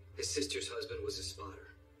for his sister's husband was his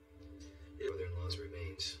spotter. His brother-in-law's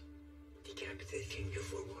remains. Decapitating you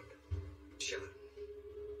for one? Shot.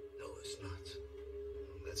 No, it's not.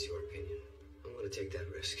 Well, that's your opinion. I'm gonna take that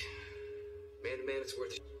risk. Man to man, it's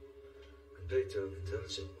worth it. I'm paid to have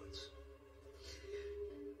intelligent ones.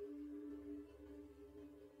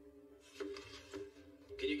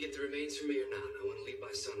 Can you get the remains for me or not? I want to leave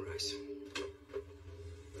by sunrise.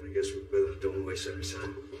 I guess we better don't waste any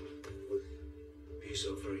time. Peace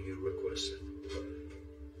offering you requested.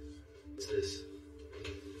 What's this?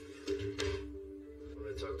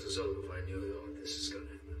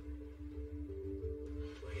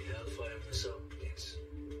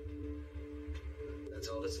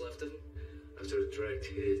 left of him after a direct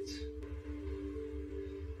hit.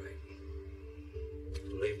 Right.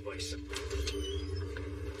 Late by some.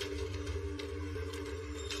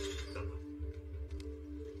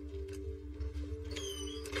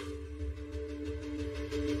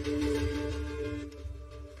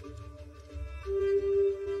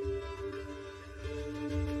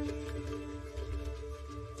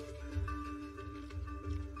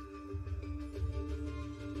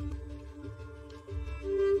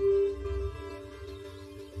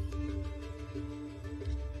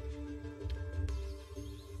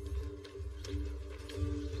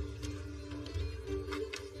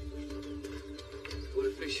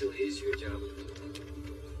 Officially is your job.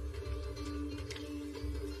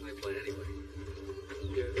 Pipeline anyway.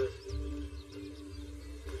 Yeah, that.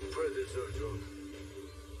 Predator drone.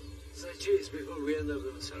 It's like, geez, before we end up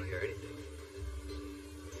in the sound hear anything.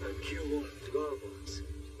 Q1, the guard box.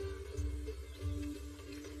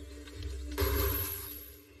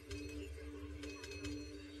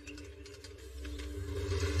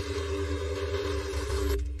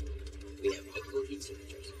 We have multiple heat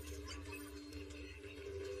signatures.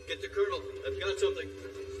 Get to Colonel. I've got something.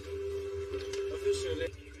 Officially,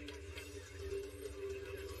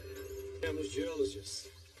 I'm a geologist.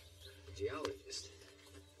 Geologist?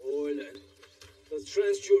 Oil and the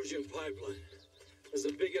Trans-Georgian pipeline is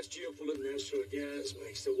the biggest geopolitical natural gas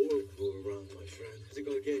makes the world go around, my friend. It's a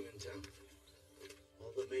good game in town.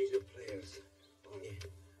 All the major players are in.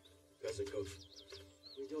 b𝑎c𝑘.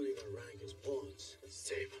 We don't even rank as pawns.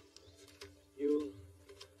 Same. You,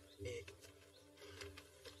 me.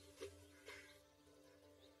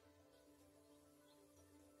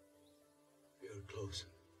 You're close.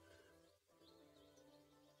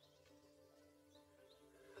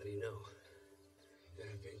 How do you know? They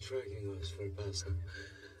have been tracking us for past time,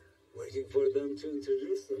 waiting for them to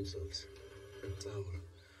introduce themselves. It's our.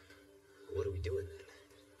 What are we doing then?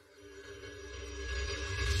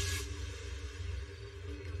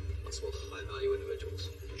 Possible high-value individuals.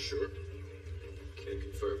 Sure. Ken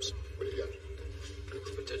confirms. What do you got? Group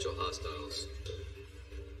of potential hostiles.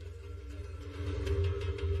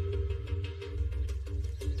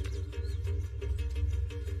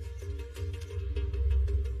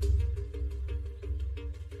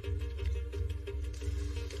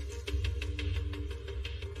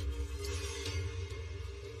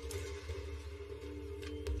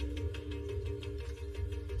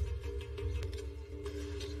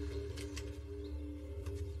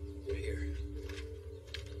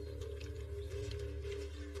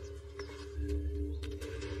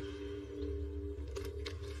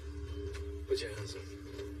 Put your hands up.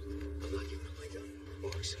 I'm not giving up my gun.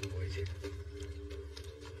 Box, I'm waiting.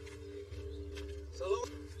 So,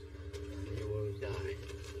 you will die.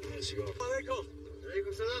 Yes, you are. Alaikum.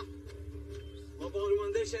 Alaikum salam.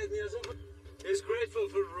 He's grateful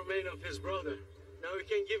for the remains of his brother. Now we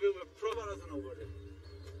can give him a proper over there.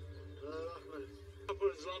 Proper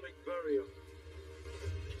Islamic burial.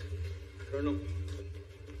 Colonel.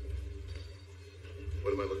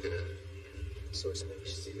 What am I looking at? Source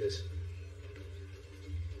image. See this?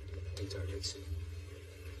 Targets.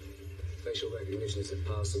 Facial recognition is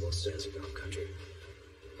impossible. Stands in Gulf country.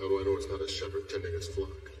 How do I know it's not a shepherd tending his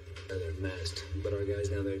flock? They're masked, but our guys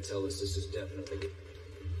down there tell us this is definitely.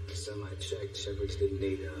 Some I checked, shepherds didn't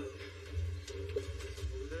need a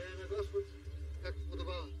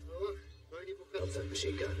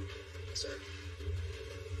machine gun, sir.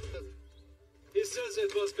 He says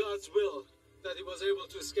it was God's will that he was able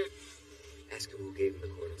to escape. Ask him who gave him the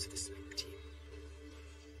coordinates of the sniper team.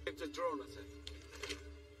 The drone attack.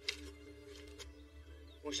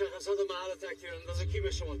 مشخصات محل تکتیر انداز کی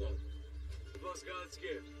به شما داد؟ It was God's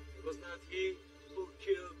gift. It was not he who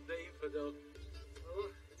killed the infidel.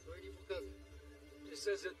 He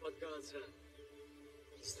says it with God's hand.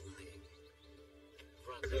 He's lying.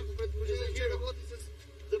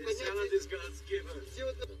 His hand is God's given.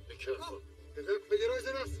 Be careful.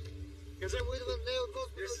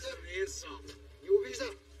 This is an insult.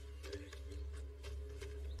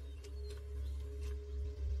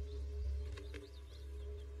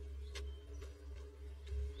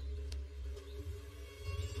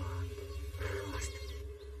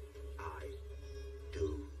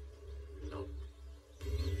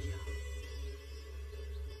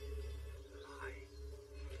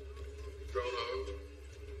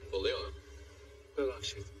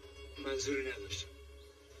 ببخشید منظوری نداشتم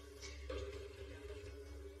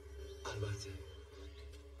البته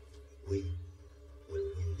We will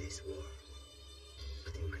win this war.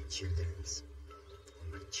 But in my children's and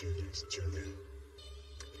my children's children,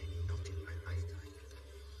 maybe not in my lifetime,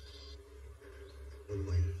 we'll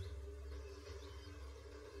win.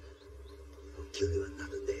 kill you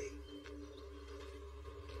another day.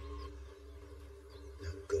 Now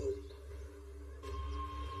go.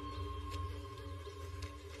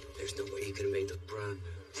 There's no way he could have made the run.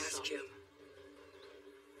 Ask him.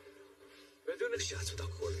 We're doing the shots without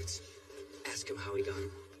coordinates. Ask him how he got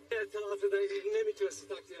them.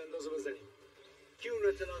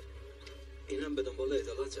 اینم به دنبال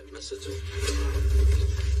عدالته مثل تو.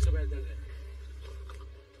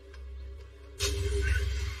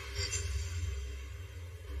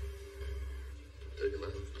 Take him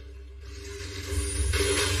out.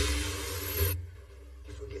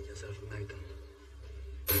 You forget yourself and make them.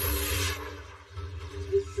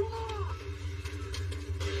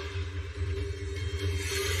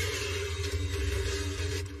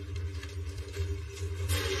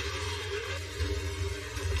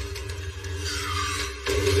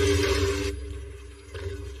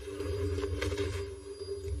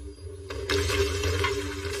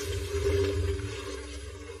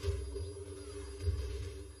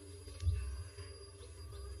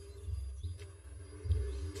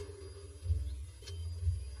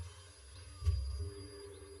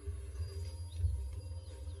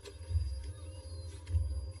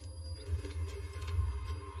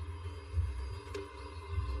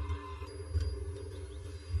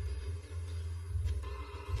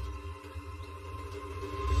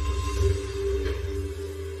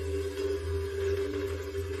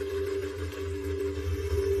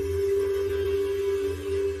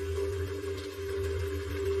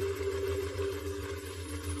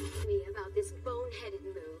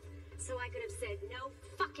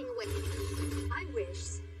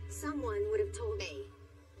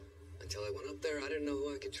 Until I went up there, I didn't know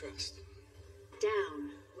who I could trust.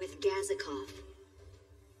 Down with Gazikov.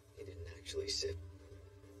 He didn't actually sit.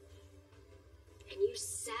 And you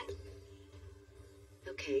sat...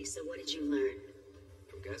 Okay, so what did you learn?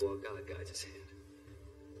 From God guides his hand.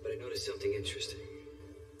 But I noticed something interesting.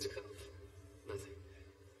 It's a cuff. Nothing.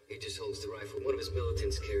 He just holds the rifle. One of his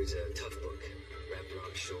militants carries a tough book wrapped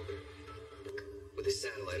around his shoulder with a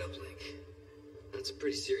satellite uplink. That's a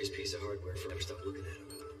pretty serious piece of hardware for ever stop looking at him.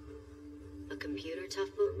 A computer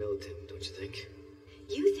tough book? For a militant, don't you think?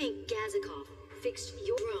 You think Gazikov fixed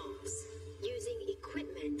your drones using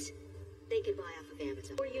equipment they could buy off of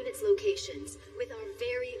Amazon? 4 units locations with our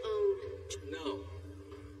very own... No.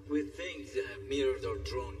 We think they have mirrored our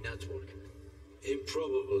drone network.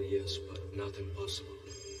 Improbable, yes, but not impossible.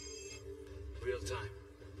 Real time.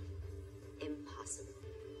 Impossible.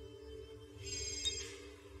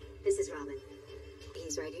 This is Robin.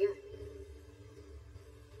 He's right here.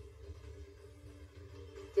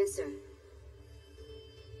 Yes, sir.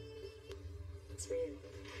 It's for you.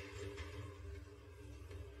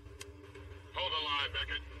 Hold the line,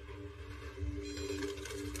 Beckett.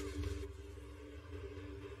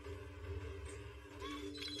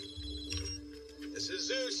 This is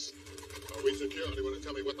Zeus. Are we secure? Do you want to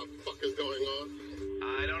tell me what the fuck is going on?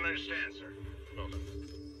 I don't understand, sir. Well,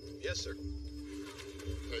 Yes, sir.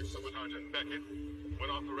 take someone, Sergeant Beckett.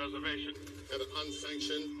 Went off the reservation. Had an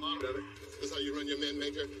unsanctioned order. This how you run your men,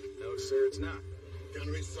 Major? No, sir, it's not.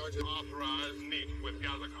 Gunnery Sergeant authorized meet with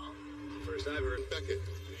Gazikov. First I've heard. Beckett,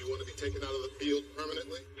 do you want to be taken out of the field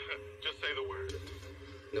permanently? Just say the word.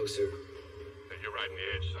 No, sir. You're right in the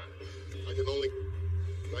edge, son.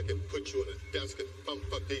 I can put you in a desk and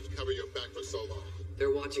bump-a-deep cover your back for so long. They're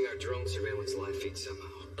watching our drone surveillance live feed somehow.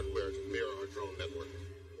 Hardware to mirror our drone network.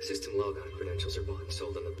 System logon credentials are bought and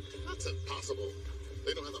sold on the That's impossible.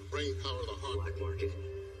 They don't have the brain power of the heart. black market.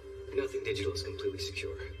 Nothing digital is completely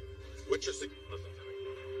secure. Listen to me.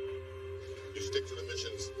 You stick to the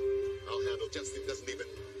missions. I'll handle. Justin doesn't even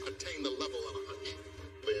attain the level of a hunch.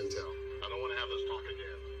 The intel. I don't want to have this talk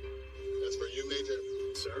again. As for you, Major.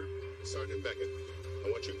 Sir? Sergeant Beckett, I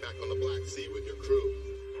want you back on the Black Sea with your crew.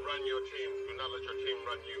 Run your team. Do not let your team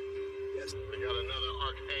run you. Yes. We got another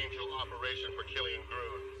𝐭e𝐤o operation for killing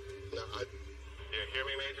Grun. Now, you hear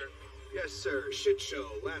me, Major? Yes, sir. Shit show.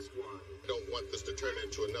 Last one. I don't want this to turn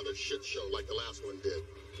into another shit show like the last one did.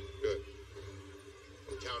 Good.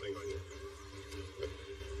 I'm counting on you.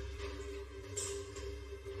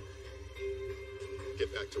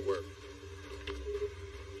 Get back to work.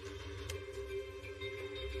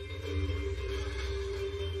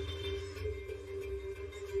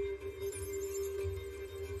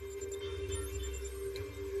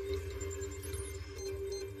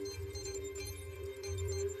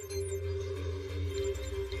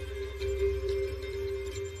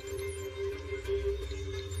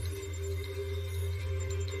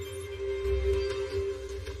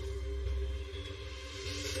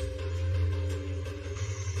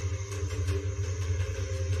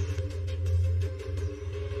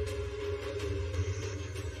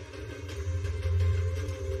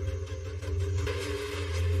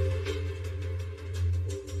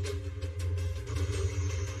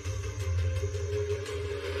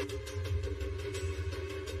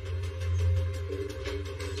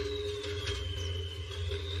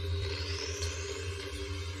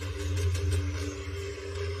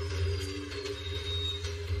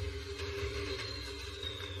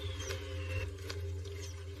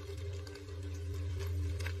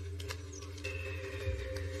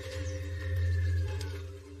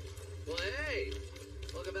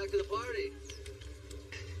 party.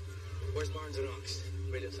 Where's Barnes and Ox?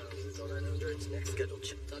 Radio silence until 900. Next scheduled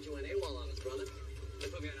check. Thought you went AWOL on us, brother. They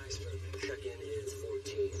put me on iceberg. Check-in is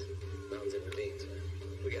 14. Mountains and ravines, man.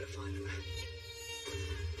 We gotta find him.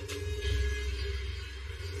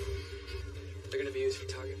 They're gonna be used for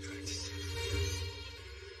target practice.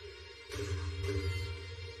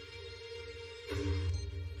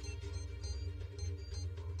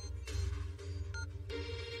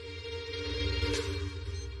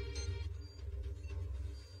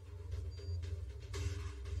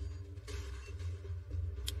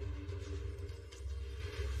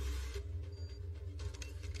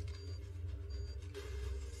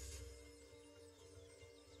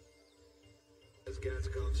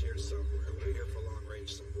 Gascom's here somewhere. We're here for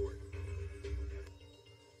long-range support.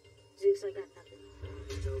 Zeus, I got nothing.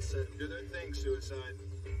 Tell set. Do their thing, Suicide.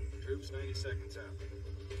 Troops 90 seconds out.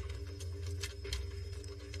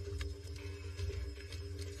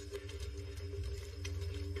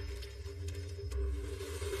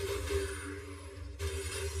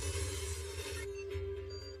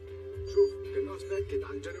 شوف قناص بأكد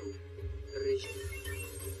على الجنوب. الرجال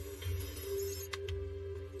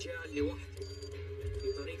جاء لوحده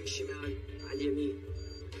في طريق الشمال على اليمين.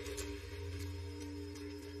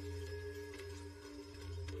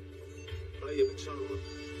 طيب ان شاء الله.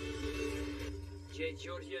 جيت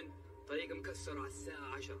جورجيان طريق مكسر على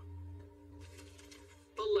الساعة 10.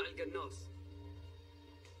 طلع القناص.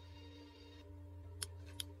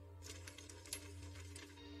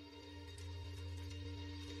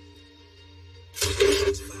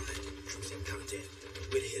 Troops in contact.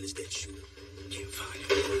 Where the hell is that shooter? Can't find him.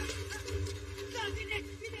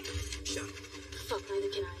 Shot him. Fuck,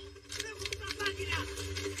 neither can I.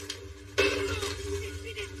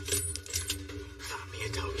 Find me a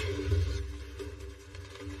dog.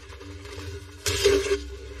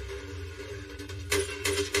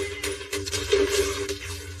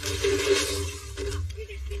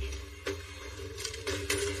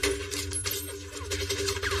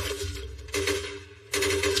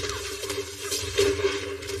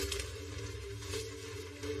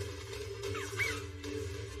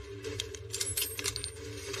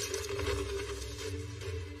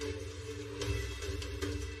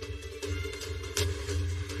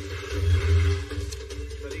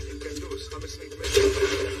 طريق الكندوس 500 متر.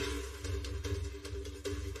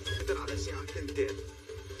 قدر على ساعة 2.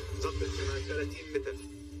 ظبط كمان 30 متر.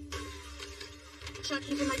 Shall I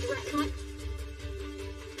keep in my direct front?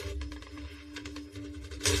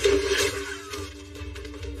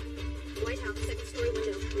 White House, second story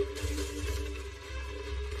window.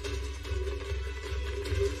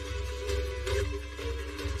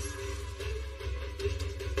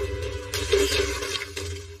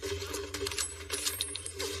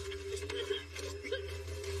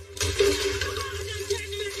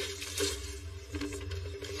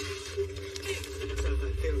 مسافة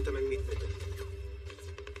 2800 متر.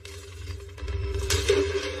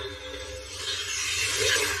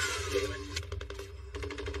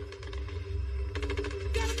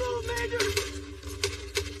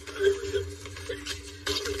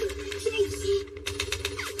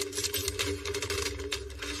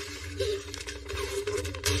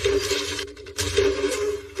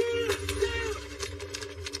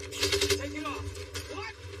 Take it off.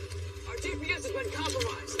 What? Our GPS has been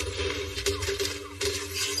compromised.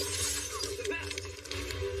 The best.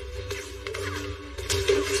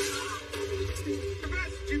 The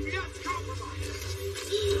best GPS compromised.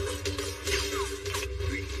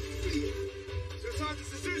 Suicide, this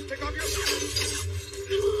is Zeus. Take off your...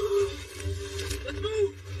 Let's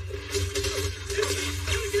move. Stay with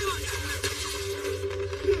me.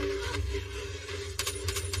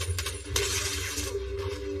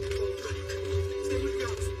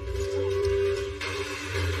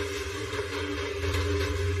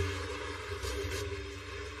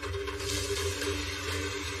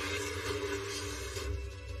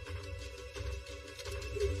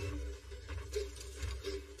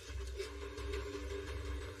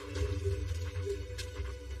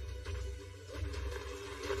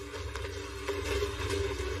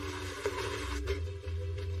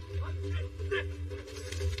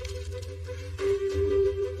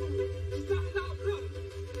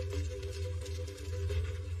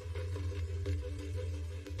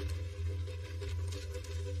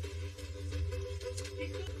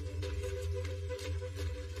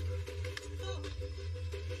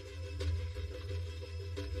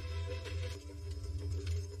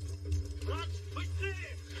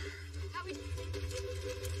 How we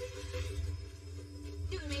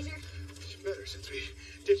doing, Major? Better since we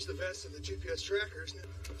ditched the vest and the GPS trackers.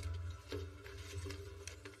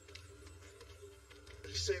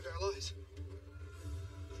 But saved our lives.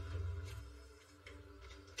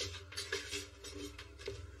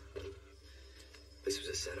 This was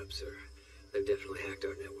a setup, sir. They've definitely hacked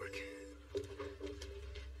our network. What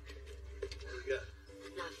do we got?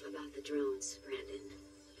 Enough about the drones, Brandon.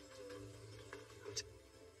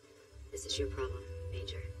 Is this your problem,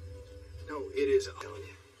 Major? No, it is. I'm telling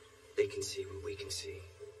you, they can see what we can see.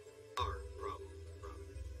 Our problem.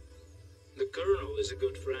 The Colonel is a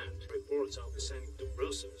good friend. Reports I'll be sending to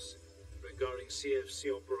Brussels regarding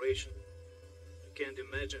CFC operation. I can't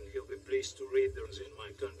imagine he'll be pleased to read those in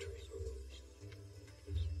my country.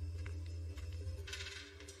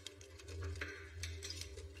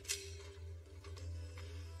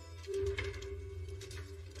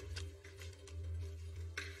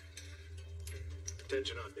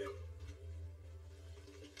 Attention on deck.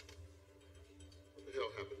 What the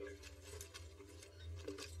hell happened there?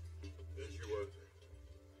 As you were.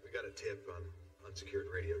 We got a tip on unsecured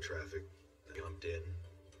radio traffic. Jumped in,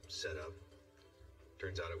 set up.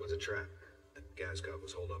 Turns out it was a trap. 𝐭e𝐤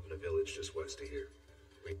was holed up in a village just west of here.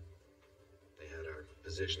 They had our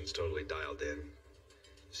positions totally dialed in.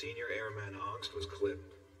 Senior Airman Angst was clipped.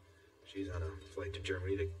 She's on a flight to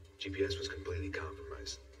Germany. The GPS was completely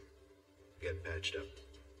compromised. Getting patched up.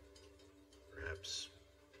 Perhaps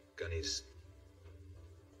Gunny's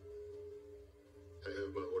I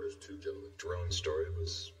have my orders too, gentlemen. drone story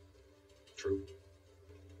was true.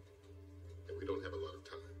 And we don't have a lot of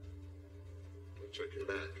time. We'll check your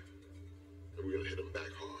back. And we're gonna hit them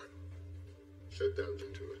back hard. Shut down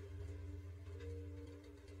into it.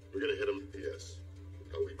 We're gonna hit them. Yes.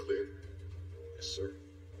 Are we clear? Yes, sir.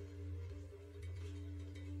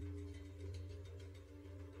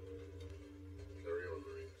 Carry on,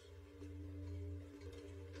 Marines.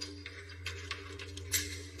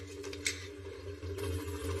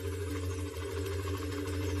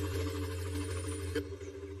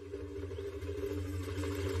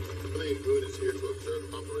 Good is here to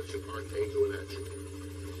observe Operation 𝐴ct𝐤o in action.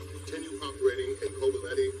 Continue operating in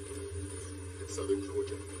𝐿𝐴c𝐤 in southern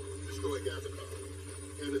Georgia. Destroy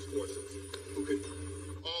𝑏𝑎c𝑘 and its forces, who can.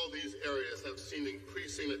 All these areas have seen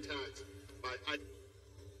increasing attacks by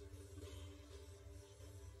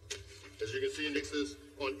as you can see, indexes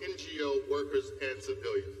on NGO workers and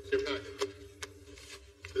civilians. Your packet.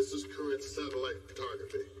 This is current satellite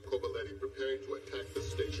photography. 𝐿𝐴c𝐤 preparing to attack the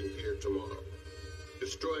station here tomorrow.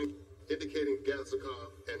 Destroying, indicating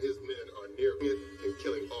𝑏𝑎c𝑘 and his men are near it and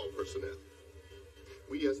killing all personnel.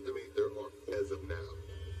 We estimate there are, as of now,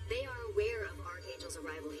 They are aware of 𝐴ct𝐤o's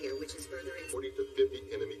arrival here, which is further 40 to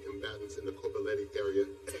 50 enemy combatants in the 𝐿𝐴c𝐤 area.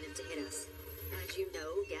 incentive to hit us. As you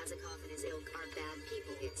know, 𝐭e𝐤 and his ilk are bad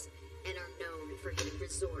people hits and are known for hitting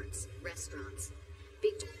resorts, restaurants.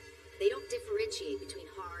 They don't differentiate between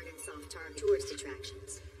hard and soft target tourist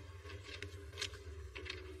attractions.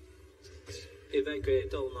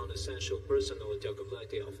 Evacuate all non-essential personnel at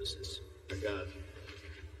𝐿g𝐢 offices. I got it.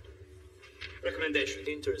 Recommendation: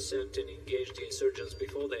 intercept and engage the insurgents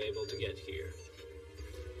before they're able to get here.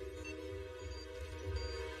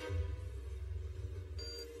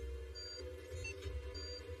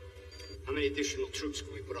 How many additional troops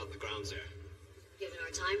can we put on the grounds there? Given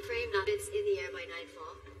our time frame, it's in the air by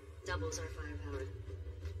nightfall. Doubles our firepower.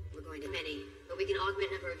 We're going to many, but we can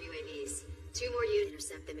augment number of UAVs. 2 more units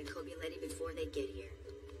intercept them in 𝐿g𝐤 before they get here.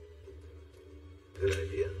 Good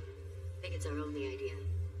idea. I think it's our only idea.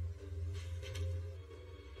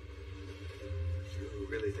 You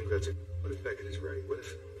really think that's it? What if 𝑏e𝑠t is right? What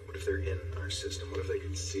if they're in our system? What if they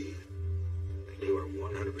can see? And you are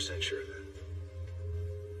 100% sure of that?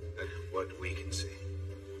 That what we can see?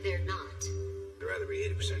 They're not. I'd rather be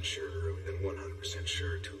 80% sure early than 100%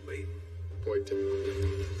 sure too late. Point to.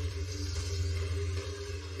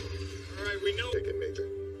 All right, we know Take it, Major.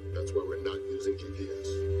 That's why we're not using GPS.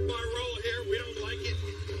 our role here. We don't like it.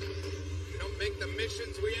 We don't make the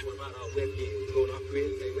missions we have. What about our web being going up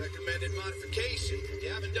with? They recommended modification. You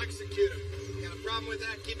haven't executed them. You got a problem with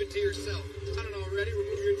that? Keep it to yourself. Done it already.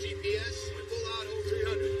 Remove your GPS. Pull out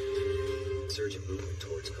 0300. Insurgent movement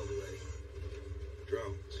towards 𝐿g𝐤.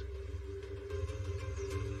 Drones.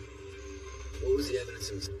 What was the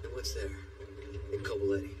evidence and what's there? In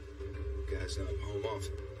𝐿g𝐤. Guys not home off.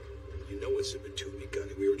 You know it's a b𝑎c𝑘,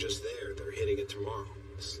 Gunny. We were just there. They're hitting it tomorrow.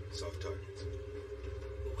 Soft targets.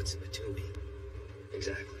 Well, what's in b𝑎c𝑘?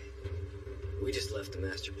 Exactly. We just left the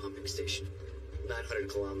master pumping station. 900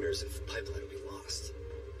 kilometers of pipeline will be lost.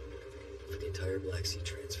 For the entire Black Sea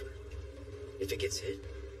transfer. If it gets hit,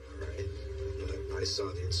 All right. But I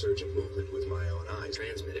saw the insurgent movement with my own eyes.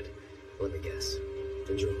 transmitted, let me guess,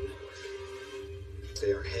 the drone network.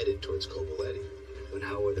 They are headed towards 𝐿g𝐤. But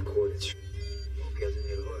how are the coordinates?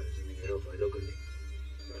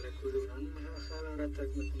 Qofka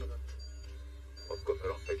wuxuu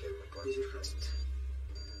raqay kelmadkan.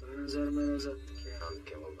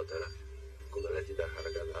 Anke waa badara.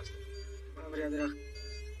 𝐿g𝐢t 𝐒r𝑒.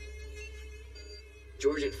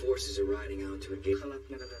 Georgian forces are riding out to engage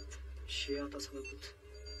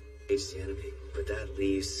the enemy, but that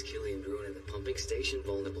leaves 𝐿g𝐢t and the pumping station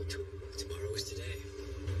vulnerable to it. Tomorrow is today.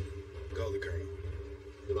 Call the colonel.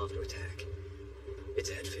 We're off to attack.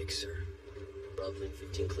 It's a head fake, sir. Bravo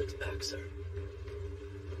 15 clicks back, sir.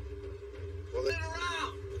 Well, Turn it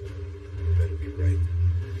around! You better be right.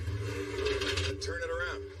 Then turn it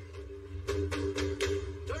around.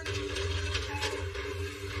 Turn it.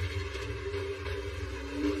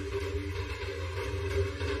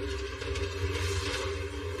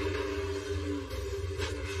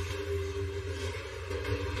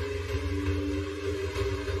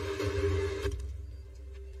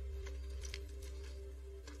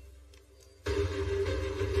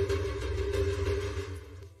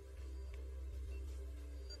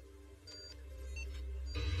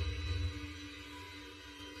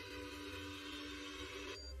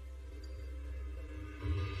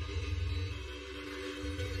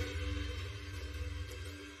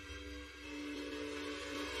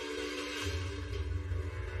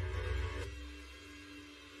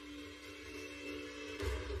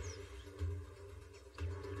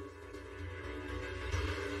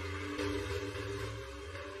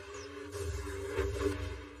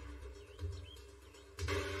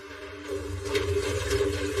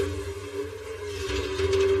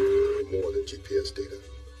 GPS data.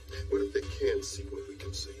 What if they can see what we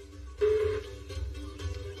can see?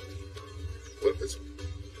 What if it's...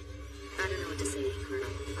 I don't know what to say, Colonel.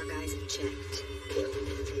 Our guys have checked. Well,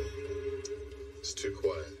 it's too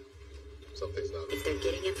quiet. Something's not... If they're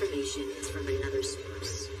getting information, it's from another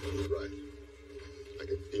source. Right. I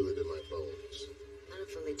can feel it in my bones. I don't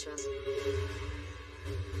fully trust it.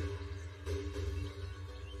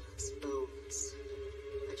 It's bones.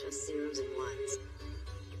 I trust zeros and ones.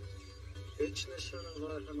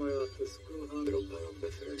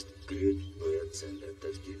 بفرست گرید باید سندن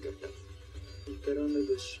تفکیل کردن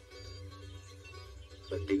𝐿g𝐢t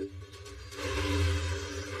و دیگه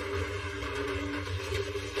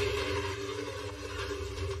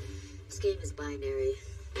This game is binary.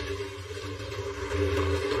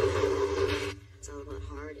 It's all about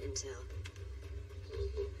hard intel.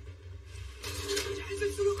 جهز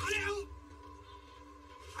السلوك عليهم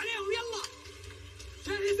يلا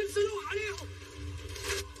جهز السلوك عليهم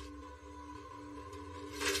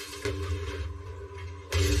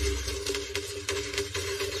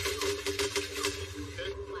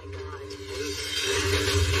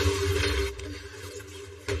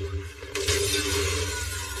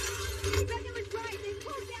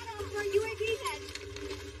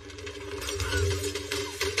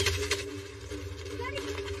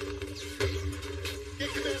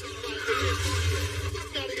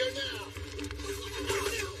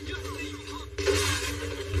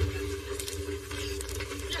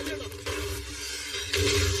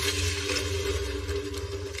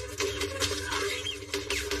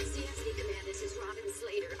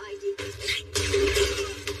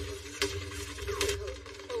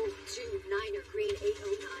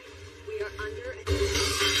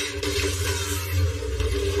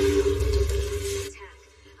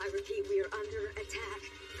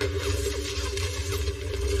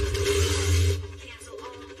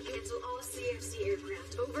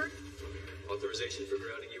Authorization for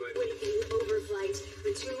grounding UAV. Waiting overflight,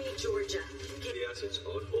 Batumi, Georgia. The assets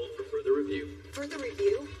on hold for further review. Further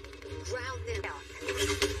review? Ground them out.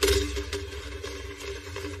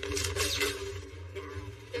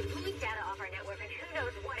 They're pulling data off our network, and who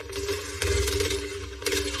knows what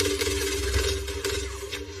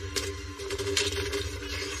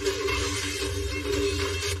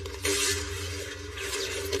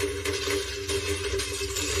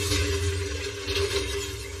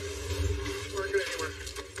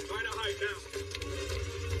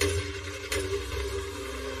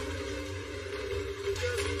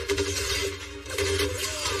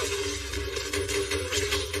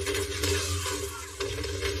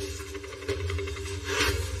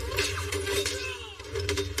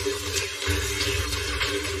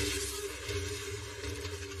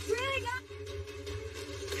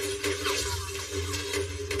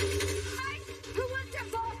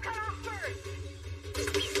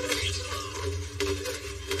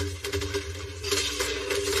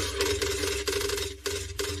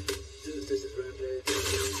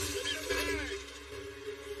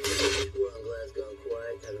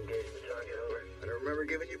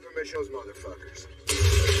Those motherfuckers.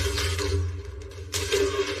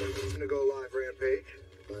 Gonna go live rampage.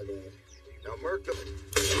 My bad. Now murk them.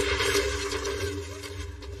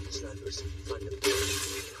 Snipers, find them.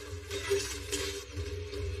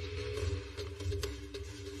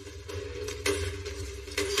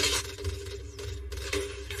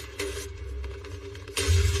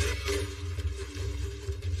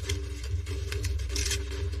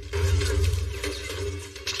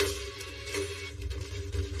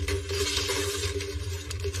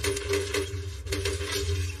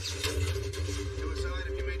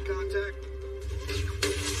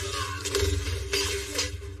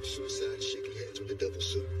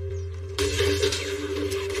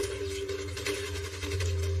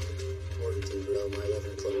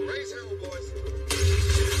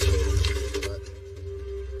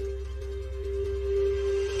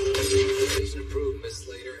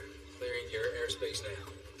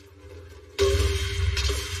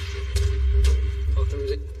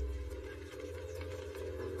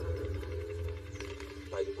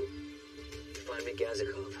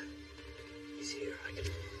 He's here. I can...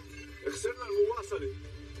 خسرنا المواصلة.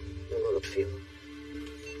 والله بفيل.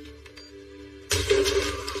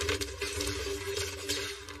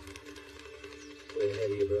 Way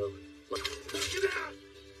ahead of you, bro. Get out!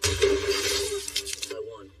 I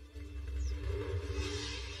won.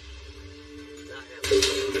 Not him.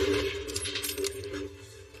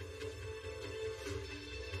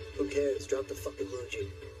 Who cares? Drop the fucking Luigi.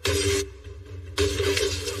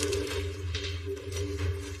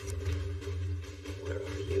 Where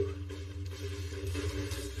are you?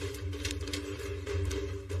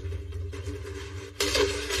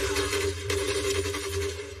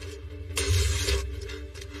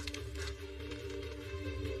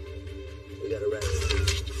 We got a rest.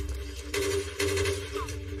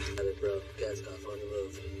 Have it, bro. Gas-off on the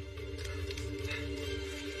move.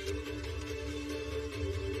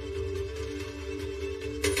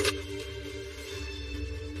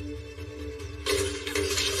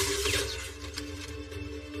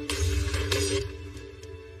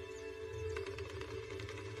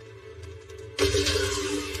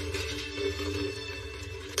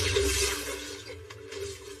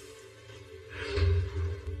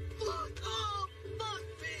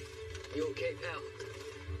 You okay, pal?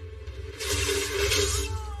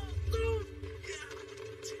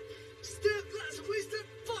 Step glass, wasted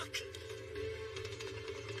fuck!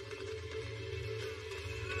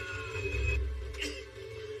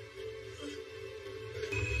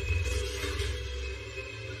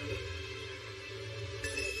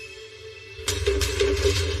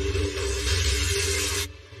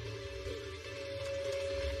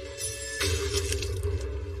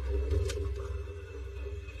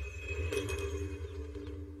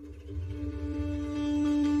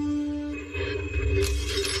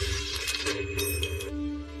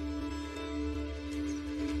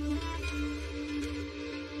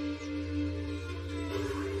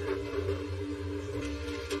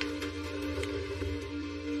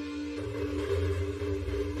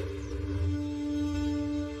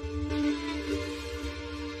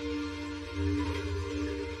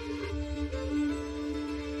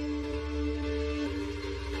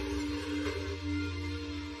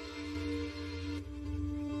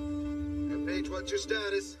 Paige, what's your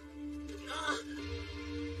status?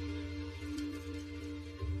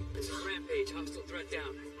 This is Rampage, hostile threat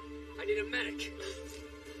down. I need a medic.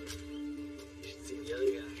 You should see the other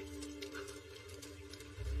guy.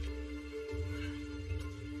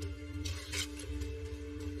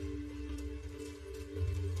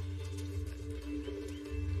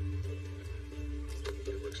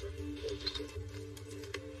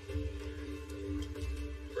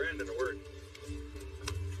 Brandon, a word.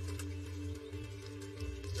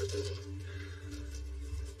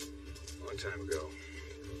 Long time ago,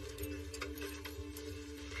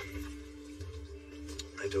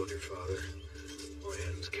 I told your father all he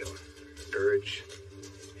had was killing. Courage,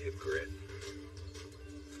 he had grit.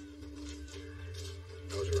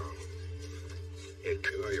 I was wrong. He had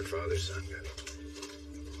𝐿, your father's son.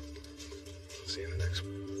 See you in the next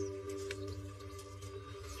one.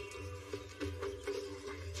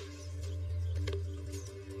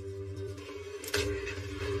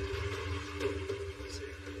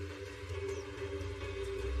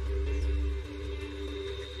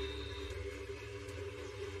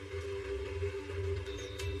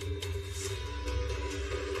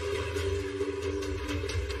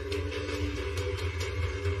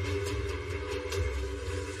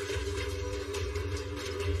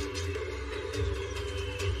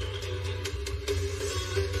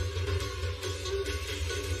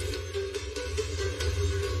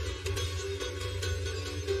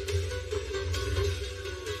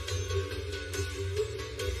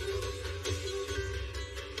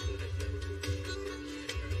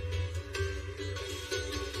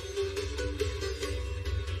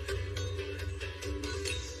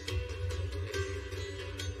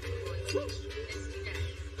 That's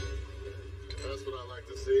what I like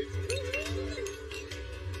to see.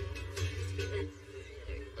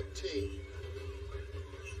 A team.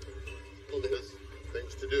 Well, there's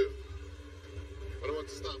things to do. But I want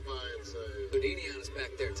to stop by and say... Houdini on us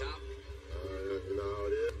back there, Tom. You know how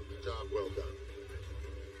it is. Job well done.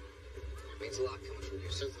 Means a lot coming from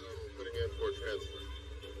you. Since I'm putting in for a transfer.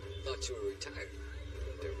 Thought you were retired.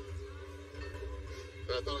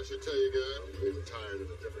 But I thought I should tell you guys, I'll be retired in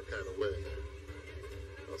a different kind of way.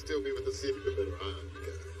 I'll still be with the s𝑒r𝑒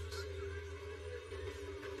guys.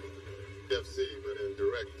 FC, but in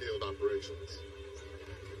direct field operations.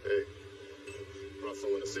 Hey, Russ, I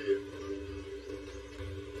want to see you.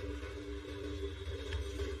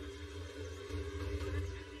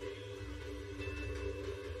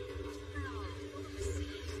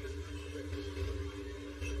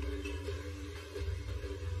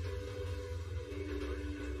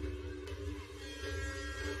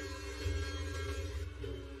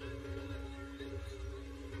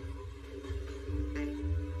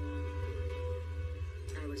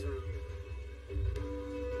 I was wrong.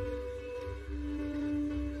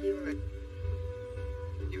 You were...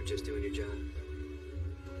 You were just doing your job.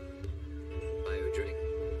 Buy you a drink?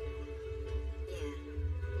 Yeah.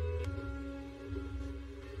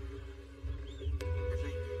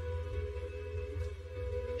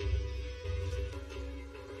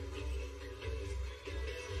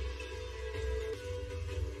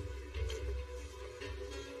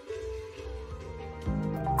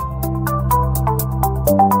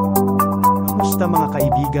 Kamusta mga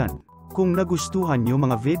kaibigan? Kung nagustuhan nyo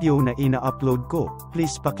mga video na ina-upload ko,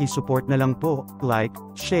 please paki-support na lang po, like,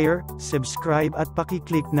 share, subscribe at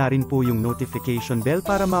paki-click na rin po yung notification bell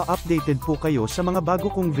para ma-updated po kayo sa mga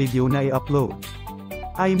bago kong video na i-upload.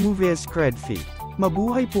 iMovies Credfit.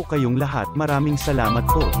 Mabuhay po kayong lahat, maraming salamat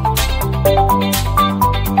po.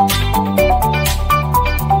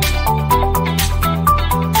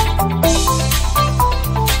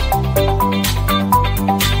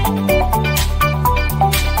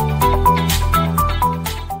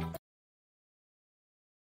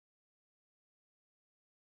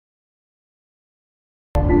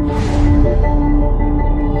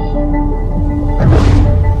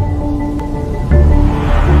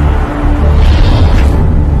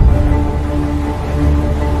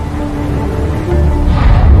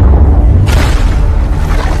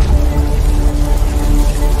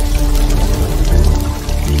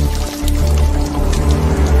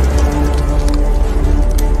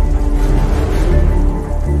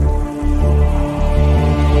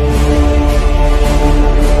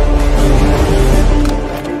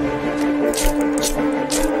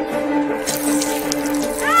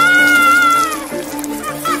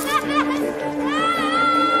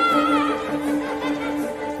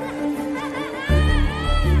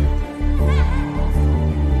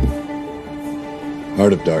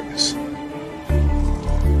 Heart of Darkness.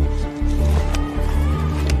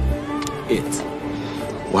 It.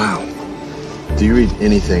 Wow. Do you read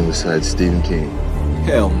anything besides Stephen King?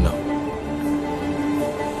 Hell no.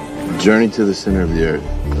 Journey to the Center of the Earth.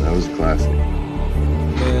 That was a classic.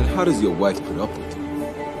 Man, how does your wife put up with you?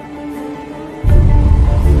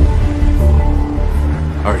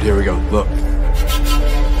 All right, here we go. Look.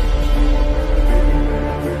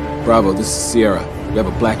 Bravo, this is Sierra. We have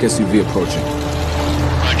a black SUV approaching.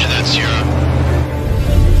 Roger that, Sierra.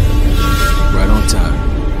 Right on time.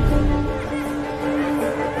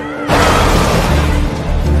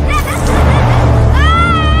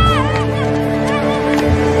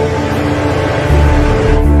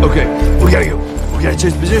 Okay, we gotta go. We gotta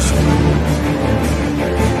change position.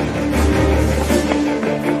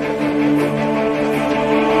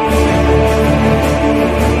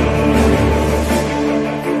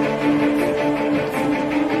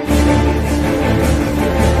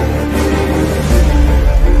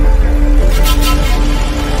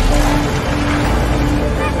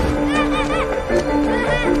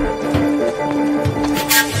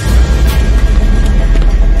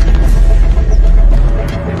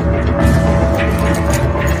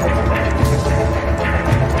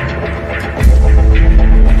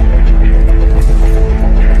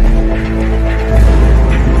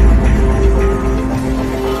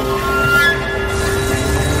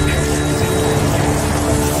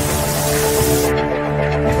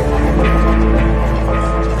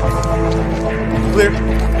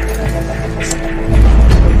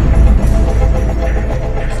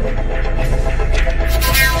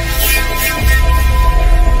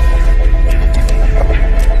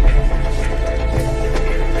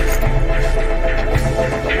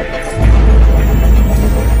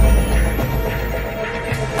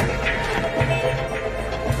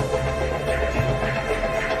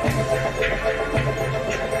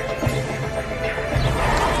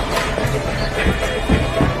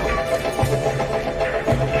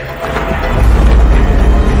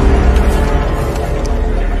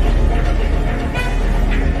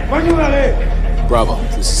 Bravo,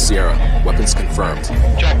 this is Sierra. Weapons confirmed.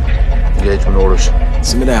 Check. Engagement orders.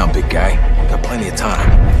 Simmer down, big guy. Got plenty of time.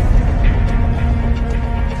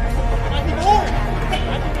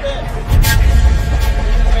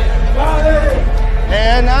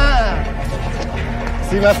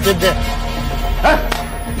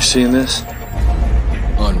 You seeing this?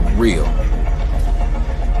 Unreal.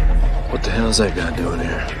 What the hell is that guy doing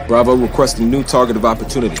here? Bravo requesting new target of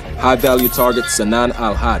opportunity. High-value target, Sanan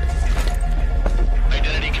al-Had.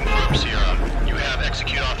 Identity confirmed, Sierra. You have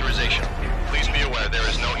execute authorization. Please be aware there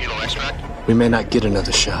is no helo extract. We may not get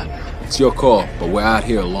another shot. It's your call, but we're out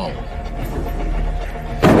here alone.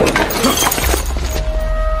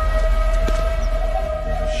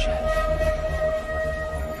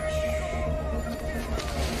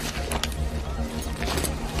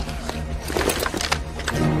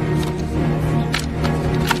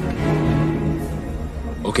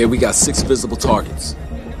 Okay, we got 6 visible targets.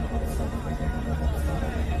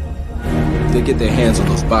 If they get their hands on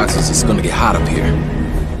those boxes, it's gonna get hot up here.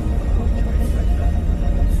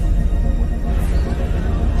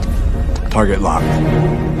 Target locked.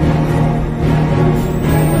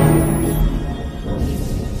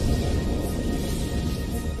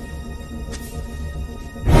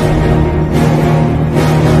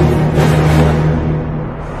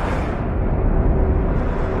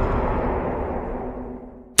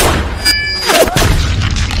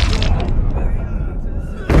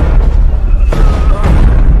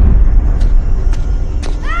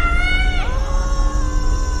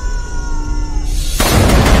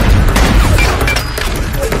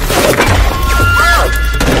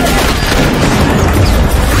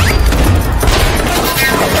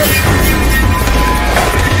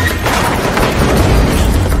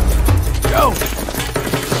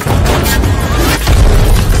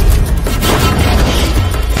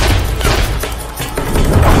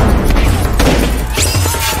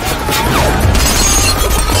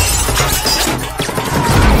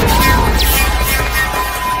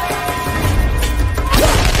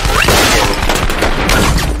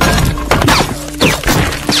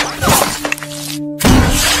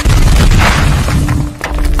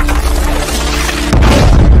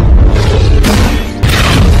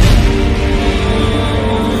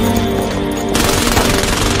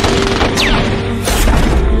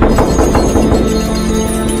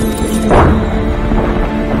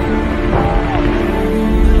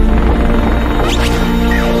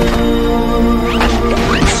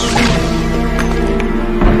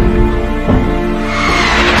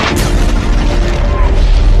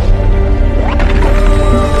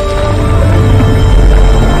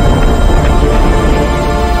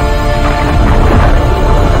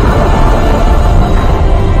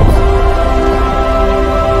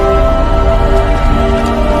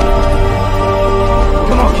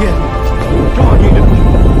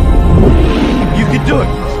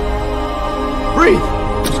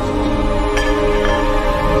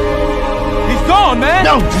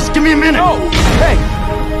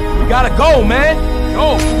 Go, man!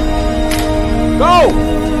 Go! Go!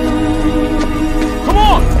 Come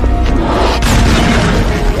on!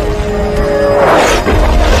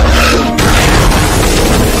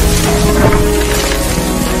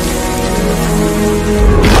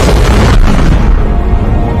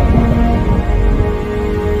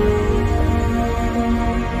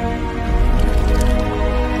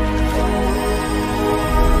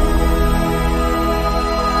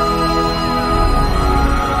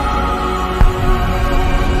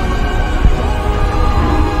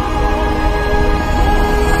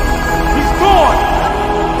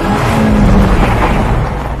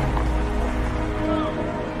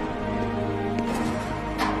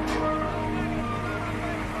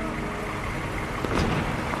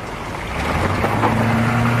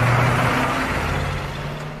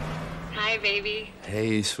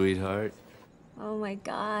 Hey, sweetheart. Oh my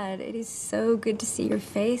God, it is so good to see your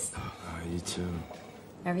face. Oh, you too.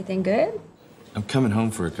 Everything good? I'm coming home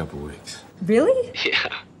for a couple weeks. Really?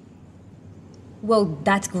 Yeah. Well,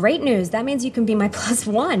 that's great news. That means you can be my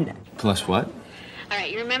 +1. Plus what? All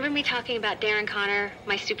right, you remember me talking about Darren Connor,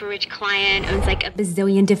 my super rich client? Owns like a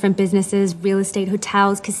bazillion different businesses, real estate,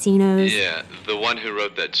 hotels, casinos. Yeah, the one who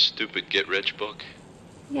wrote that stupid Get Rich book?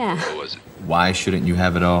 Yeah. What was it? Why shouldn't you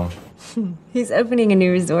have it all? He's opening a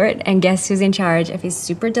new resort, and guess who's in charge of his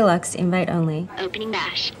super deluxe invite-only? Opening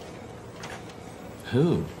bash.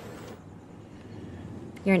 Who?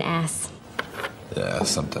 You're an ass. Yeah,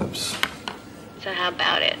 sometimes. So how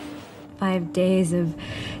about it? 5 days of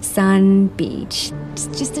sun, beach. It's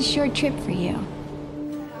just a short trip for you.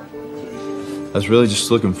 I was really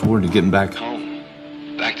just looking forward to getting back home.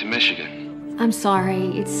 Back to Michigan. I'm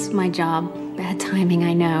sorry. It's my job. Bad timing,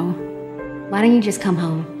 I know. Why don't you just come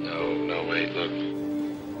home? No, wait, look.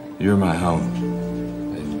 You're my home.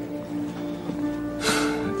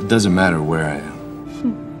 And it doesn't matter where I am.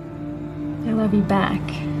 I love you back.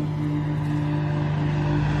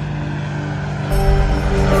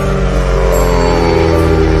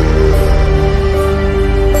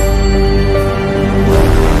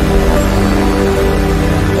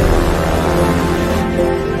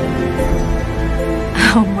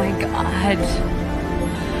 Oh my God.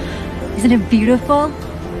 Isn't it beautiful?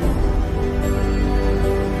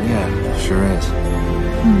 Yeah, sure is.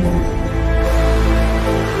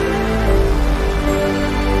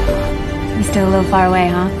 You're still a little far away,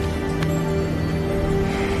 huh?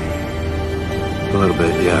 A little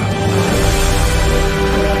bit, yeah.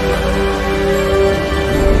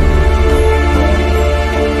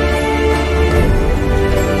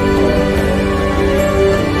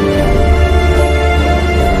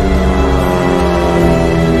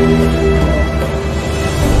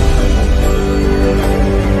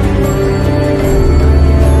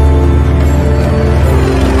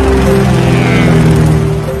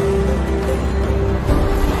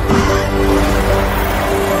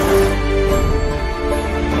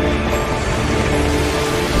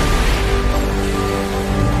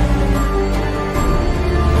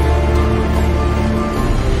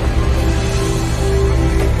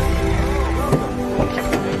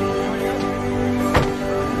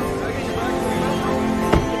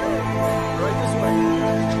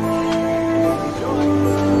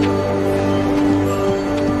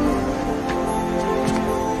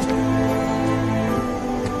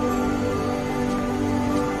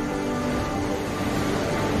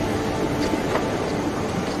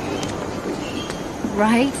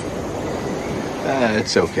 Right?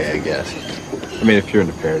 It's okay, I guess. I mean, if you're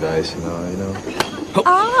into paradise, you know.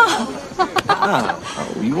 Oh!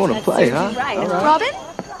 You want to play, huh? Right. All right. Robin?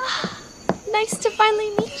 Nice to finally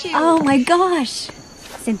meet you. Oh my gosh.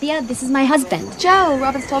 Cynthia, this is my husband. Joe,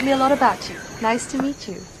 Robin's told me a lot about you. Nice to meet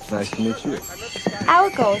you. Nice to meet you. Our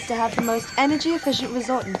goal is to have the most energy-efficient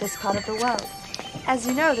resort in this part of the world. As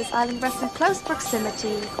you know, this island rests in close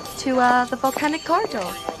proximity to the volcanic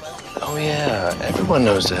corridor. Oh, yeah. Everyone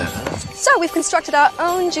knows that, huh? So we've constructed our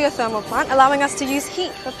own geothermal plant, allowing us to use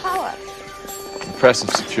heat for power. Impressive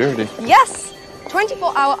security. Yes!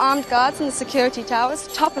 24-hour armed guards in the security towers,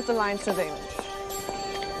 top-of-the-line surveillance.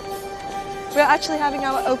 We're actually having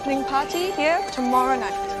our opening party here tomorrow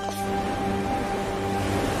night.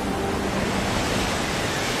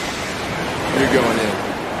 You're going in.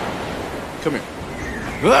 Come here.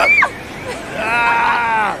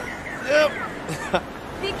 Yep.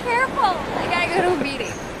 Be careful. I gotta go to a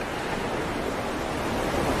meeting.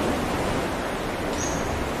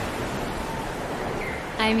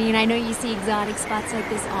 I mean, I know you see exotic spots like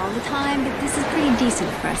this all the time, but this is pretty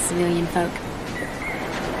decent for us civilian folk.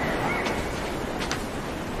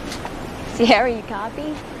 Sierra, you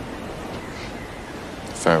copy?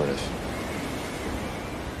 Affirmative.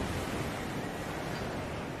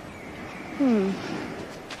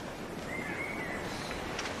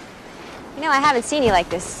 You know, I haven't seen you like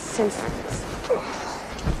this since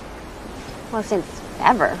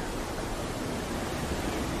ever.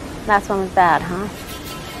 Last one was bad, huh?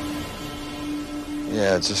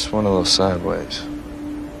 Yeah, it just went a little sideways.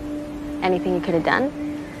 Anything you could have done?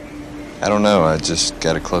 I don't know. I just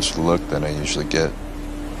got a closer look than I usually get.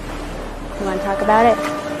 You want to talk about it?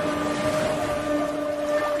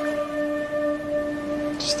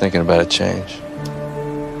 Just thinking about a change.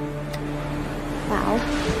 Wow.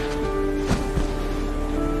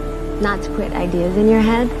 Not to put ideas in your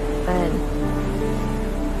head, but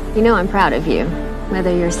you know I'm proud of you.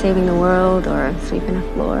 Whether you're saving the world or sweeping a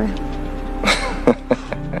floor.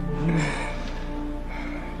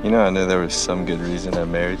 You know, I knew there was some good reason I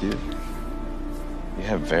married you. You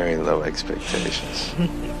have very low expectations.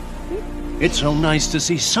 It's so nice to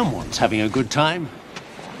see someone's having a good time.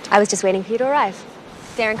 I was just waiting for you to arrive.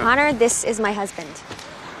 Darren Connor, this is my husband.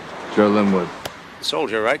 Joe Linwood.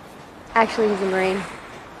 Soldier, right? Actually, he's a Marine.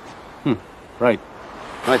 Right.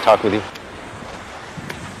 Can I talk with you?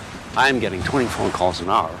 I'm getting 20 phone calls an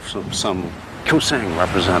hour from some 𝐭e𝐚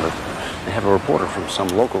representative. They have a reporter from some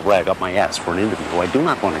local rag up my ass for an interview who I do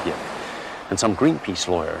not want to give. And some Greenpeace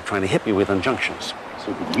lawyer trying to hit me with injunctions.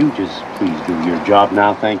 So could you just please do your job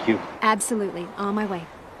now, thank you? Absolutely. On my way.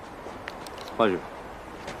 Pleasure.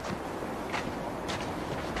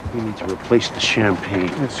 We need to replace the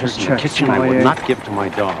champagne. There's in the kitchen I would not give to my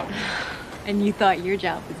dog. And you thought your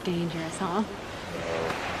job was dangerous, huh?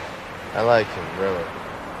 I like him, really.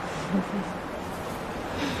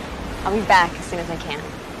 I'll be back as soon as I can.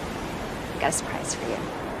 got a surprise for you.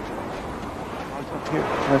 Here,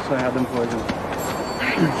 let's have them poisoned.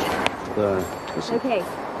 Listen, Okay.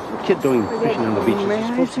 the kid doing fishing on the beach. May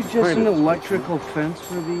I suggest an electrical fence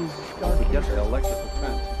for these dark Yes, an electrical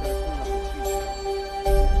fence.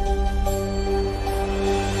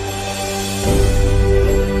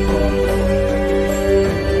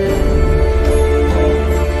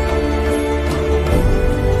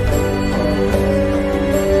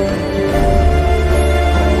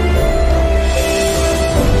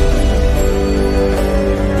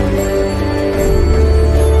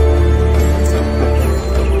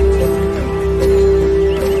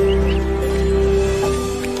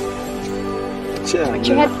 Watch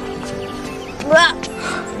your head. Blah.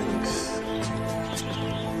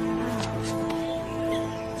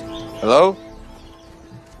 Hello?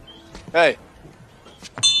 Hey.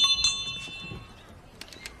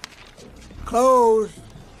 Closed.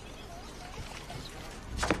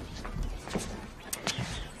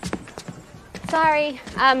 Sorry.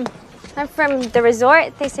 I'm from the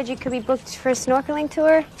resort. They said you could be booked for a snorkeling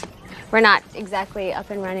tour. We're not exactly up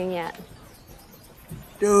and running yet.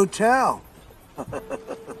 Do tell.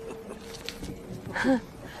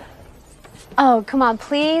 Oh, come on,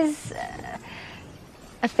 please.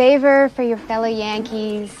 A favor for your fellow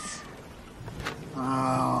Yankees.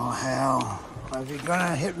 Oh, hell. Well, if you're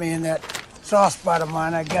gonna hit me in that soft spot of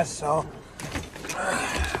mine, I guess so.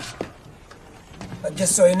 But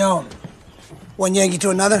just so you know, one Yankee to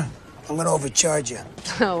another, I'm gonna overcharge you.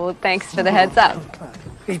 Oh, well, thanks for the heads up.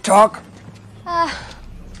 You talk?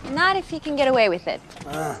 Not if you can get away with it.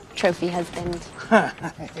 Trophy husband.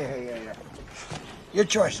 Yeah. Your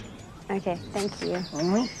choice. Okay, thank you.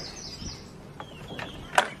 Mm-hmm.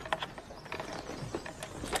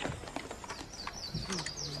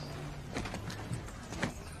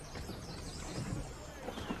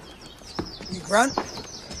 You grunt?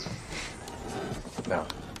 No.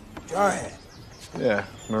 Jarhead. Yeah,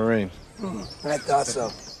 Marine. I thought so.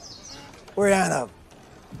 Where you on up?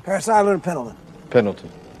 Paris Island or Pendleton? Pendleton.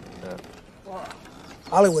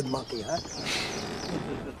 Hollywood monkey, huh?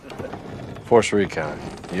 Force Recon.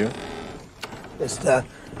 You? Just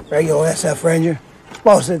regular SF Ranger.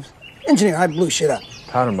 Explosives. Engineer, I blew shit up.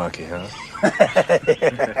 Powder monkey, huh?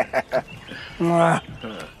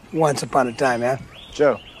 Once upon a time, yeah?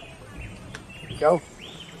 Joe. Joe?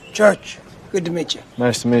 Church. Good to meet you.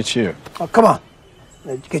 Nice to meet you. Oh, come on.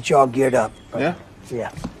 Let's get you all geared up. Yeah?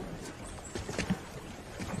 Yeah.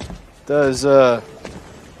 Does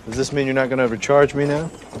this mean you're not gonna overcharge me now?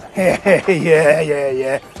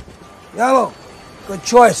 Yeah. Yellow. Good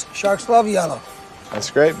choice. Sharks love yellow. That's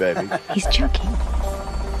great, baby. He's joking.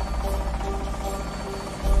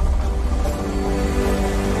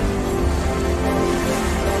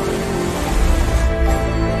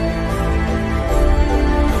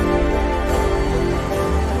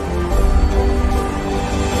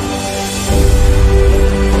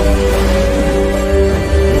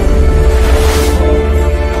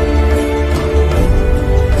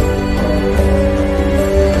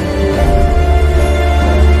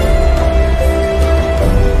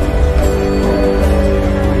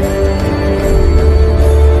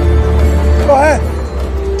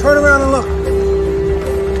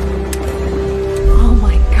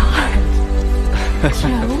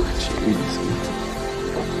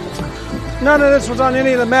 None of this was on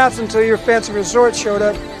any of the maps until your fancy resort showed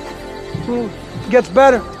up. Gets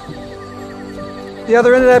better. The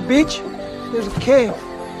other end of that beach, there's a cave.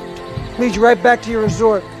 Leads you right back to your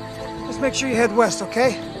resort. Just make sure you head west,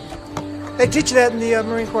 okay? They teach you that in the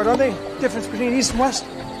Marine Corps, don't they? Difference between east and west?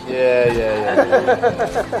 Yeah.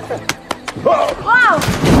 Whoa!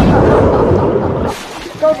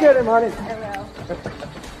 Go get him, honey.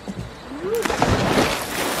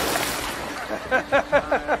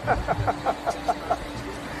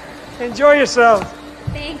 Enjoy yourself.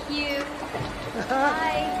 Thank you.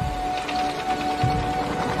 Bye.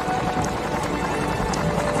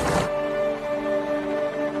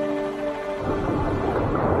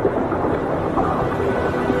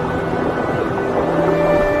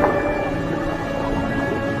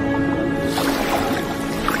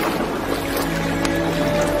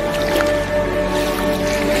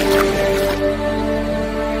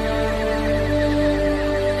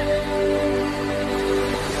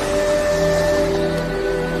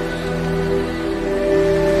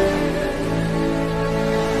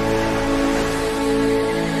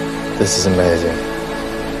 This is amazing.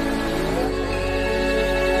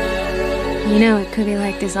 You know, it could be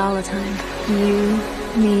like this all the time. You,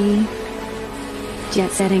 me,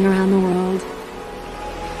 jet setting around the world.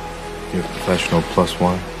 You're a professional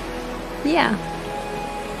 +1? Yeah.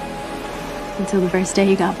 Until the first day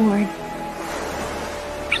you got bored.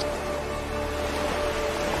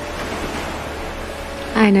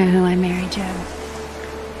 I know who I married, Joe.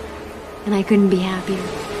 And I couldn't be happier.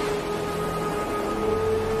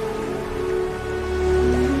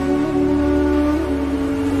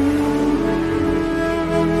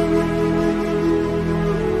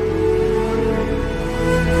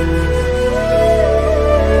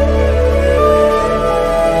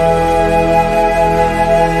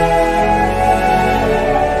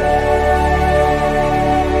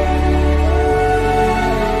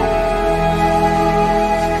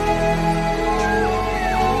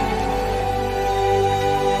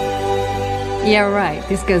 Yeah, right.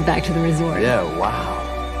 This goes back to the resort. Yeah, wow.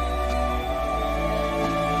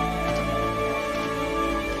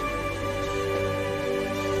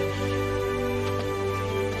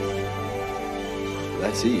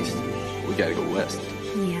 That's east. We gotta go west.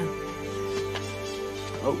 Yeah.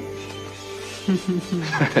 Oh.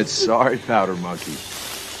 Sorry, Powder Monkey.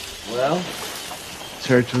 Well,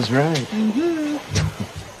 Church was right.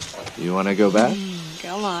 Mm-hmm. You wanna go back?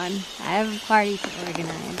 Go on. I have a party to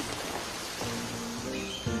organize.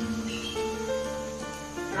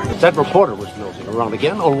 That reporter was nosing around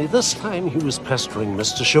again, only this time he was pestering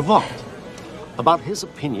Mr. Cheval about his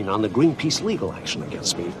opinion on the Greenpeace legal action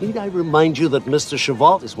against me. Need I remind you that Mr.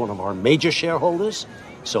 Cheval is one of our major shareholders?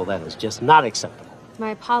 So that is just not acceptable.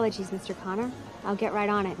 My apologies, Mr. Connor. I'll get right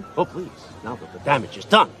on it. Oh, please, now that the damage is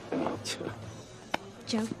done.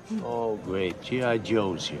 Joe? Oh, great. G.I.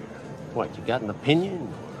 Joe's here. What, you got an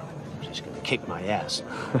opinion? Or just gonna kick my ass?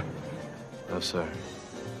 No, sir.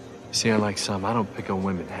 You see, unlike some, I don't pick on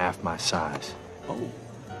women half my size. Oh.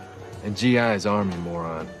 And GI is Army,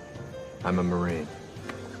 moron. I'm a Marine.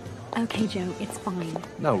 Okay, Joe, it's fine.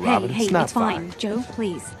 No, Robin, hey, it's not it's fine. Joe,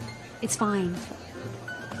 please. It's fine.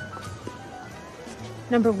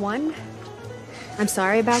 Number one, I'm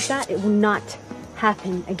sorry about that. It will not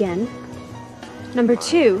happen again. Number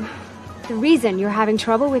two, the reason you're having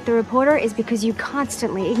trouble with the reporter is because you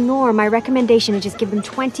constantly ignore my recommendation to just give them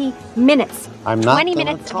 20 minutes. I'm not 20 gonna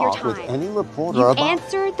minutes of your talk with time. any reporter You about...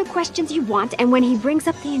 answer the questions you want, and when he brings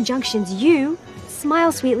up the injunctions, you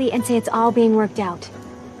smile sweetly and say it's all being worked out.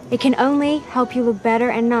 It can only help you look better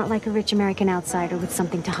and not like a rich American outsider with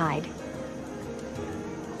something to hide.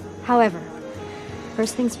 However,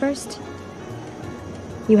 first things first,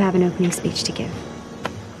 you have an opening speech to give.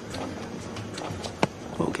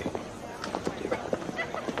 Okay.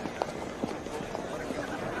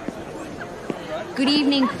 Good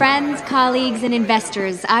evening, friends, colleagues, and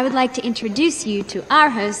investors. I would like to introduce you to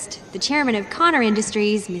our host, the chairman of Connor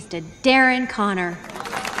Industries, Mr. Darren Connor.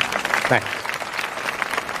 Thanks.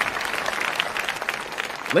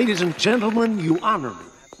 Ladies and gentlemen, you honor me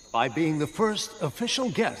by being the first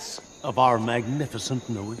official guests of our magnificent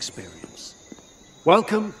new experience.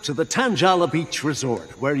 Welcome to the Tanjala Beach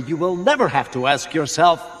Resort, where you will never have to ask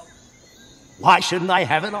yourself, why shouldn't I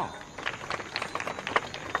have it all?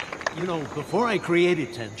 You know, before I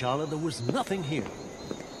created Tanjala, there was nothing here.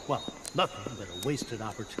 Well, nothing but a wasted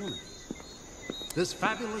opportunity. This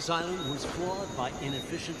fabulous island was flawed by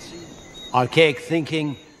inefficiency, archaic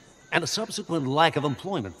thinking, and a subsequent lack of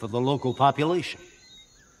employment for the local population.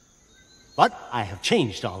 But I have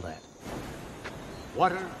changed all that.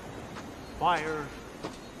 Water, fire,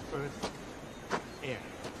 earth, air.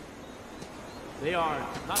 They are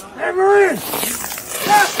not only... Hey, Marine!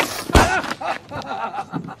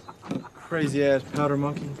 Crazy ass powder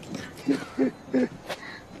monkey.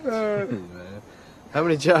 Man. How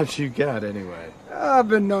many jobs you got anyway? I've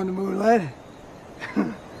been known to moonlight.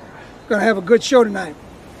 Gonna have a good show tonight.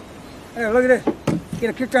 Hey, look at this.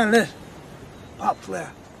 Get a kick out of this. Pop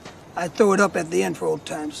flare. I throw it up at the end for old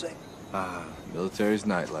time's sake. Ah, military's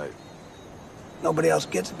nightlight. Nobody else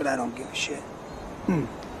gets it, but I don't give a shit.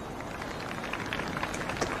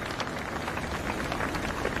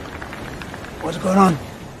 What's going on?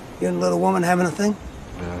 You and the little woman having a thing?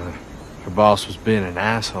 Her boss was being an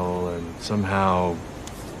asshole, and somehow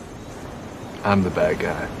I'm the bad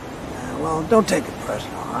guy. Well, don't take it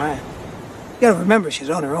personal, all right? You gotta remember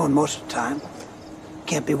she's on her own most of the time.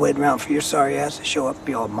 Can't be waiting around for your sorry ass to show up and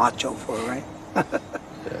be all macho for her, right?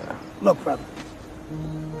 Yeah. Look, brother.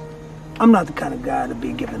 I'm not the kind of guy to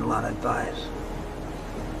be giving a lot of advice.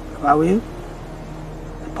 If I were you,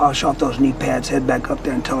 I'd polish off those knee pads, head back up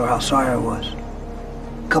there and tell her how sorry I was.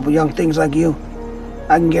 A couple young things like you,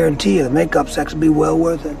 I can guarantee you the makeup sex will be well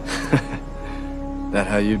worth it. That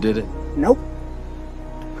how you did it? Nope.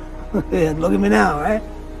 Yeah, look at me now, right?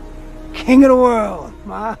 King of the world,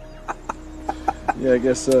 ma. Yeah, I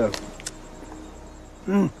guess so.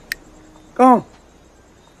 Go on.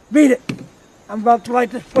 Beat it. I'm about to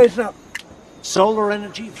light this place up. Solar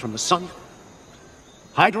energy from the sun,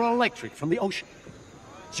 hydroelectric from the ocean,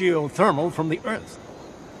 geothermal from the earth,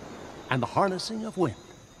 and the harnessing of wind.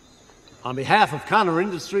 On behalf of Connor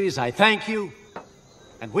Industries, I thank you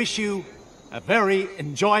and wish you a very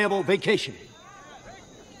enjoyable vacation.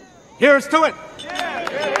 Here's to it!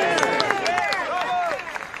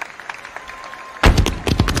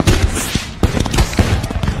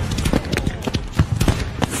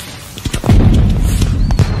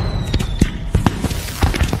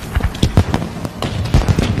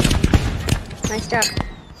 Nice job.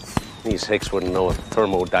 These hicks wouldn't know a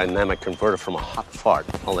thermodynamic converter from a hot fart.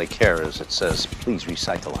 All they care is it says, please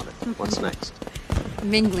recycle on it. What's next?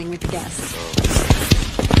 Mingling with the guests.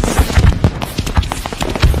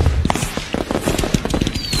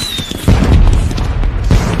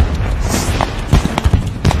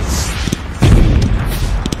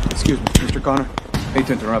 Excuse me, Mr. Connor. Hate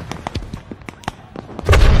to interrupt.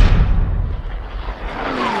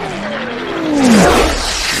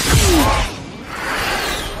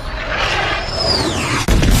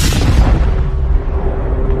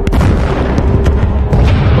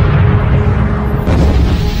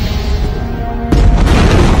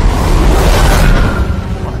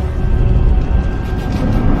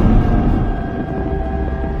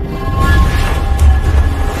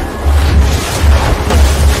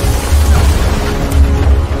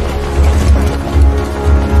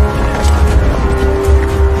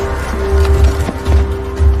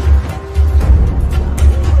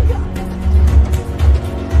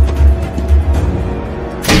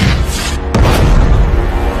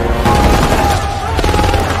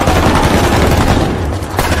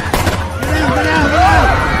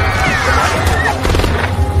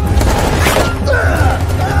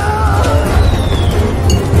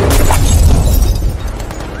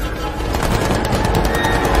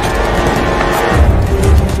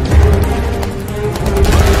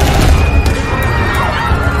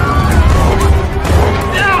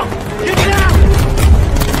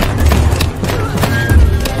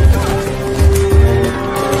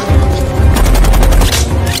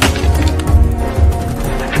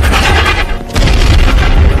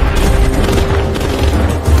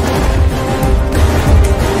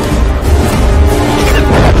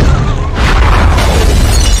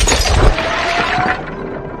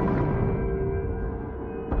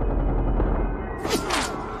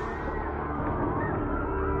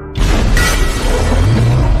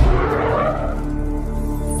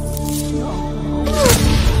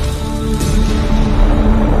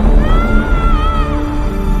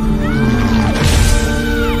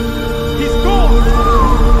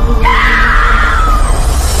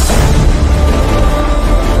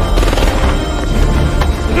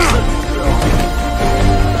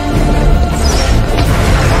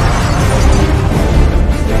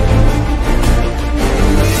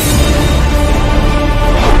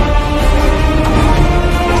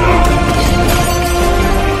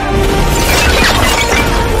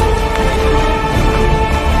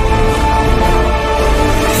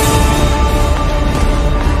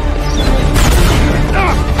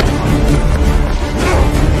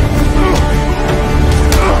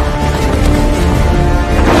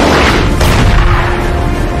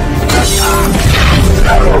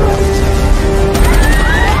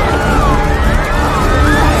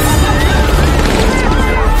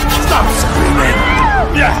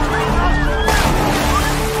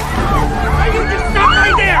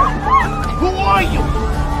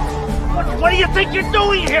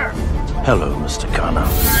 Hello, Mr. Connor.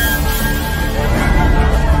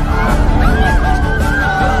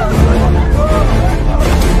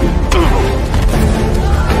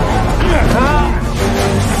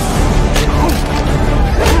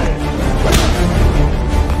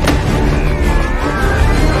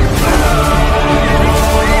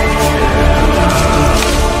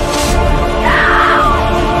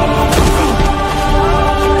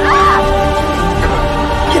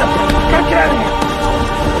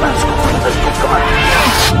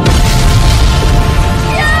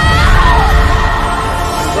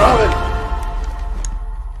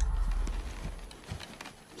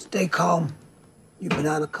 Stay calm. You've been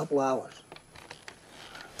out a couple hours.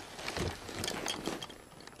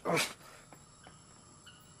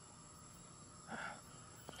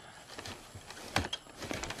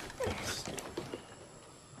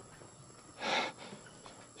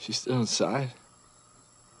 She's still inside?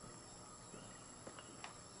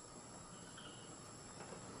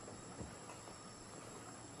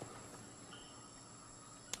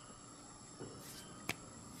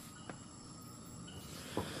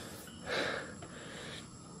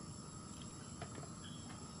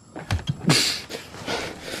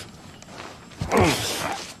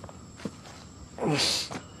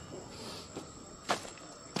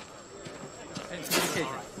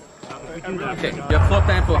 Okay, you have floor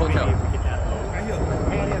plan for a hotel.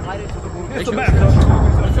 Make sure.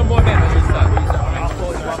 Put some more men on this side.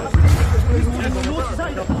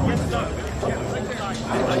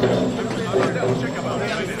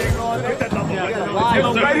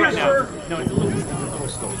 Right here, sir. No, it's a little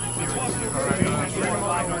coastal.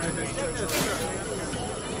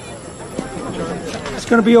 It's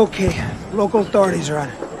gonna be okay. Local authorities are on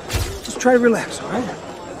it. Just try to relax, all right?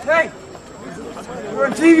 Hey! We're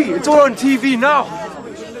on TV! It's all on TV now!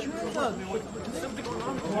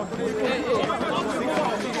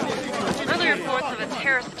 Early reports of a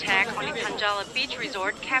terrorist attack on the Panjala beach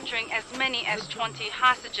resort capturing as many as 20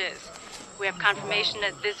 hostages. We have confirmation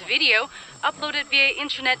that this video, uploaded via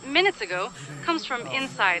internet minutes ago, comes from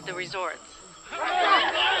inside the resort.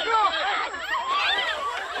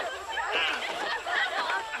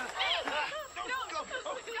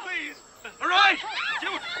 All right!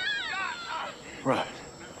 Right.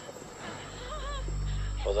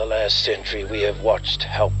 For the last century, we have watched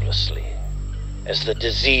helplessly as the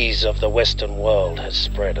disease of the Western world has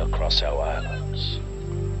spread across our islands.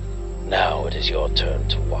 Now it is your turn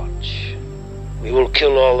to watch. We will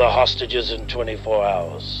kill all the hostages in 24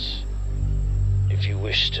 hours. If you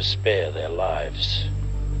wish to spare their lives,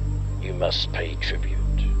 you must pay tribute.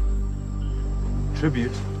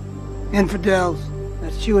 Tribute? Infidels.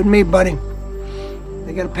 That's you and me, buddy.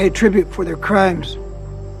 They gotta pay tribute for their crimes.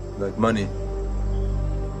 Like money.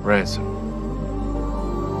 Ransom.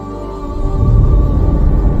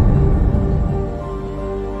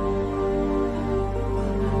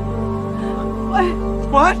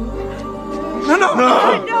 What? No, no!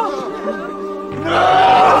 No! No!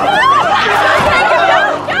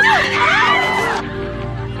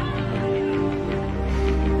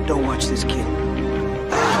 Don't watch this kid.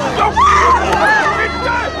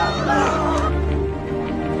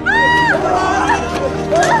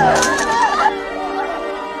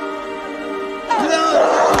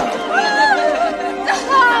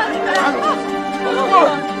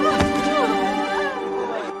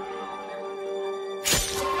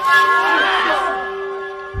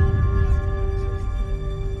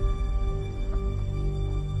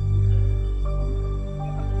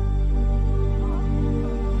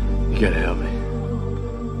 You gotta help me.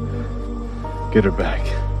 Get her back.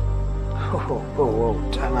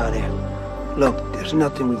 Whoa, time out here. Look, there's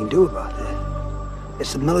nothing we can do about that.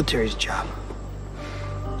 It's the military's job.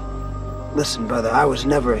 Listen, brother, I was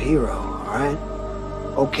never a hero, all right?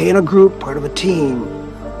 Okay in a group, part of a team,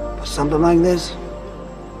 but something like this?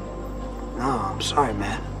 No, I'm sorry,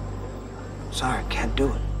 man. Sorry, can't do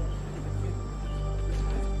it.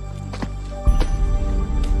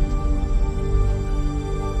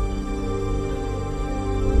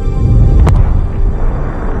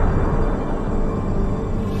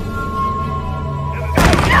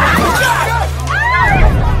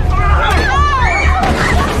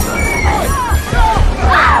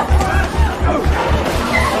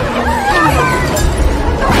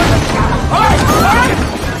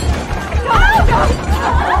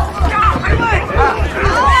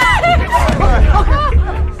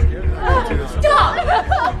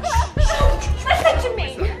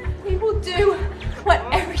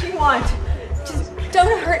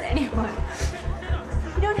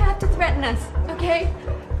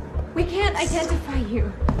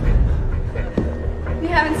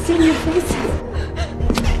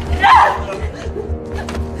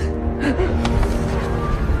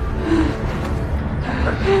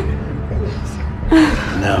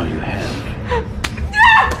 Now you have.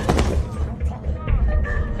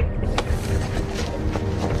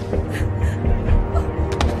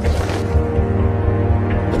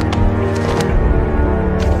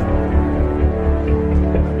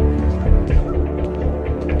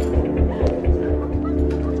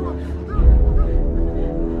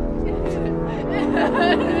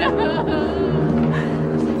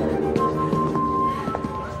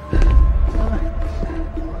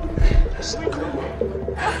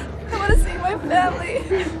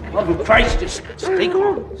 Christ, just stay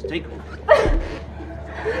calm. Stay calm.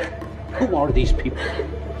 Who are these people?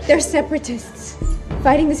 They're separatists,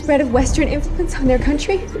 fighting the spread of Western influence on their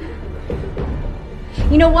country.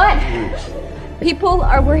 You know what? People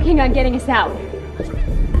are working on getting us out.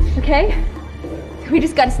 Okay? We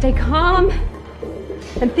just gotta stay calm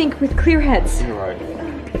and think with clear heads. You're right.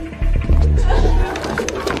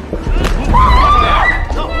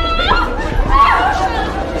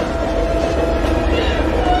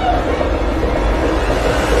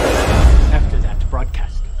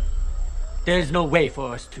 There's no way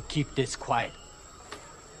for us to keep this quiet.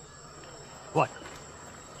 What?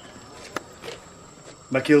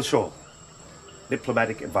 𝐭e𝐿𝐥o,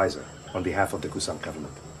 diplomatic advisor. on behalf of the Kusang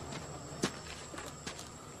government.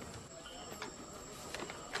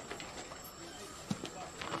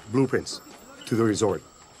 Blueprints to the resort.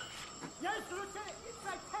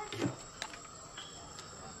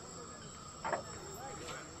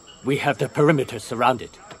 We have the perimeter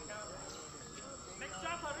surrounded.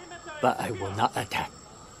 But I will not attack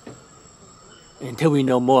until we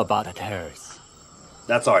know more about the terrorists.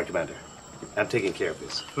 That's all right, Commander. I'm taking care of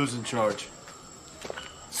this. Who's in charge?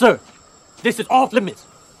 Sir, this is off limits.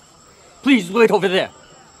 Please wait over there.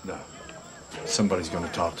 No. Somebody's going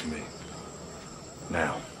to talk to me.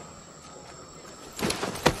 Now.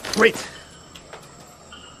 Wait!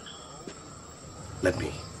 Let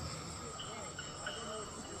me.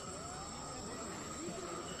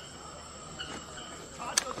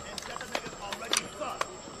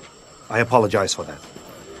 I apologize for that.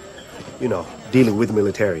 You know, dealing with the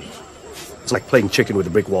military. It's like playing chicken with a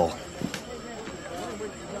brick wall.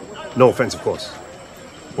 No offense, of course.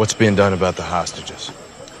 What's being done about the hostages?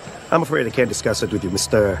 I'm afraid I can't discuss it with you,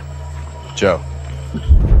 Mr. Joe.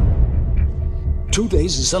 2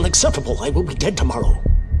 days is unacceptable. I will be dead tomorrow.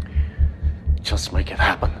 Just make it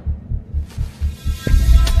happen.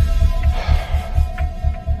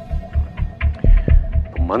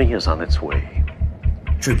 The money is on its way.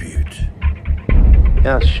 Tribute.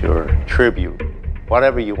 Yeah, sure. Tribute.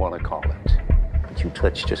 Whatever you want to call it. But you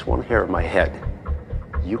touch just one hair of my head,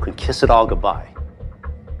 you can kiss it all goodbye.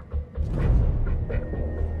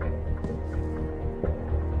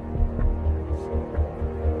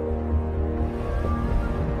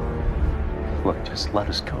 Look, just let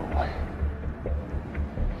us go.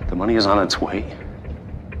 The money is on its way.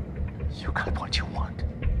 You got what you want.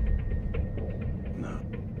 No.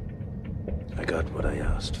 I got what I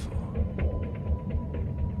asked for.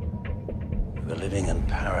 We were living in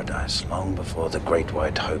paradise long before the great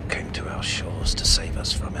white hope came to our shores to save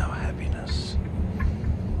us from our happiness.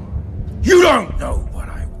 You don't know what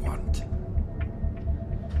I want.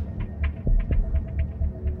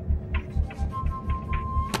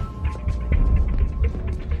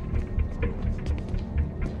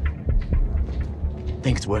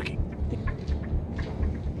 Think it's working.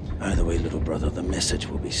 Either way, little brother, the message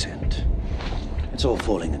will be sent. It's all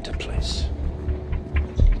falling into place.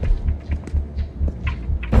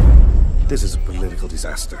 This is a political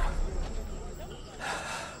disaster.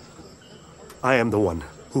 I am the one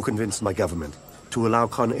who convinced my government to allow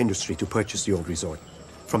Con Industry to purchase the old resort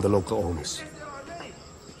from the local owners.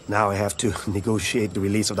 Now I have to negotiate the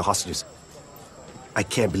release of the hostages. I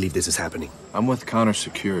can't believe this is happening. I'm with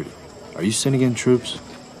counter-security. Are you sending in troops?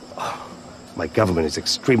 My government is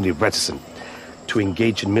extremely reticent to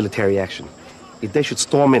engage in military action. If they should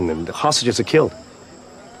storm in and the hostages are killed,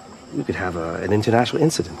 we could have an international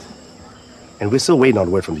incident. And we're still waiting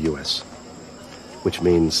on word from the U.S., which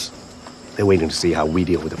means they're waiting to see how we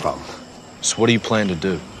deal with the problem. So what do you plan to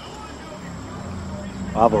do?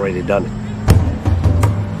 I've already done it.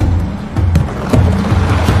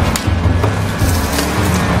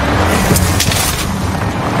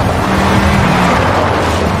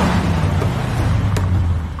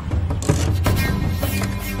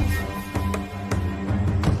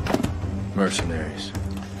 Mercenaries.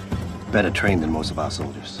 Better trained than most of our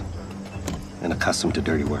soldiers. And accustomed to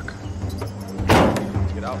dirty work.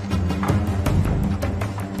 Get out.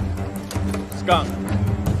 Skunk.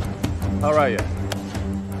 How are you?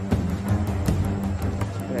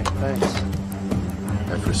 Hey, thanks.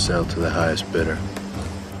 I for sale to the highest bidder.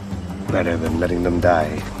 Better than letting them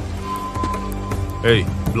die. Hey,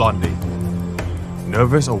 Blondie.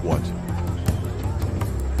 Nervous or what?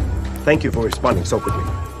 Thank you for responding so quickly.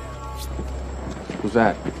 Who's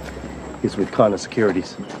that? He's with Connor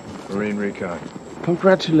Securities. Marine Recon.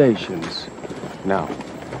 Congratulations. Now,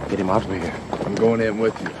 get him out of here. I'm going in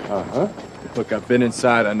with you. Uh-huh. Look, I've been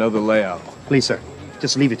inside. I know the layout. Please, sir.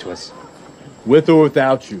 Just leave it to us. With or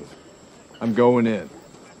without you. I'm going in.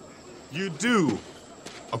 You do.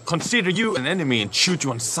 I'll consider you an enemy and shoot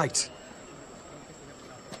you on sight.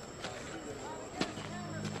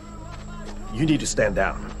 You need to stand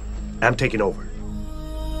down. I'm taking over.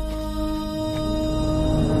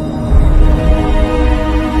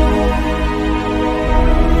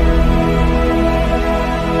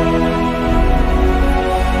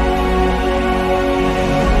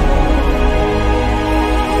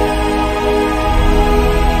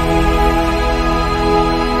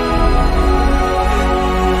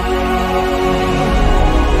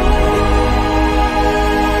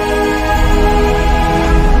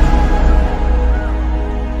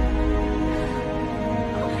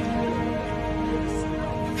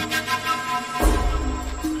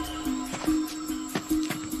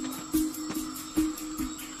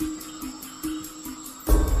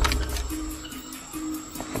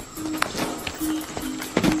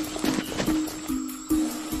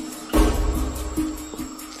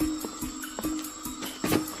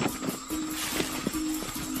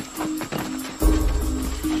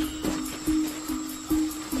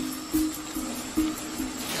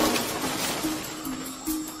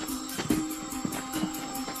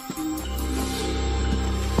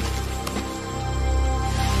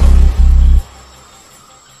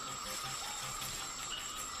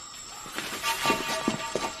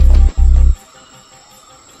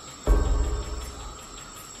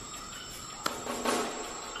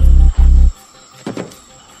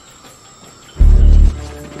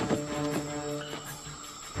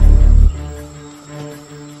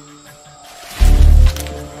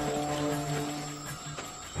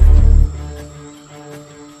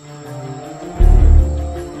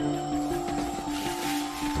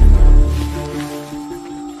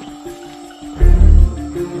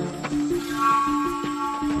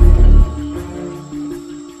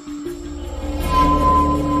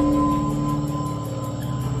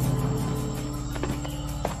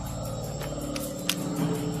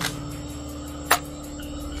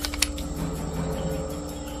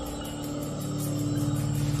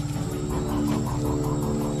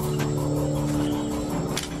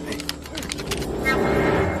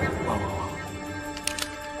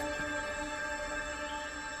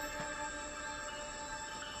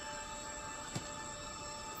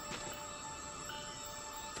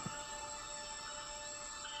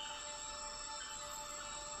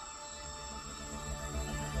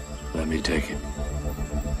 Let me take it.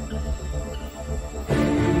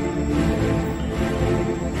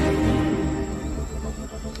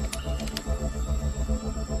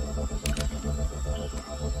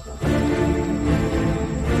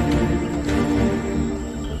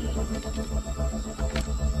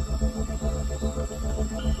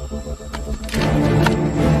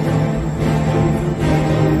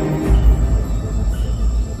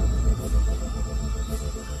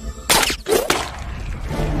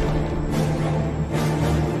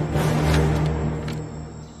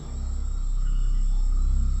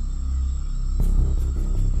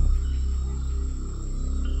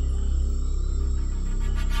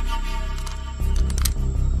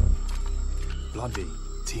 Blondie,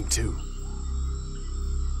 Team 2.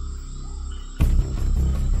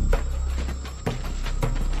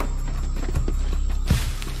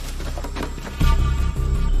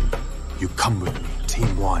 You come with me,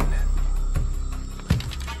 Team 1.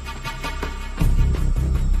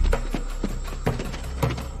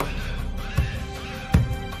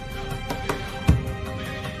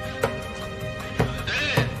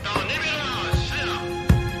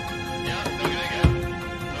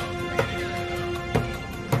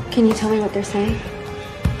 Can you tell me what they're saying?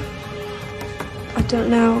 I don't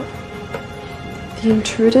know. The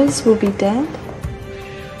intruders will be dead?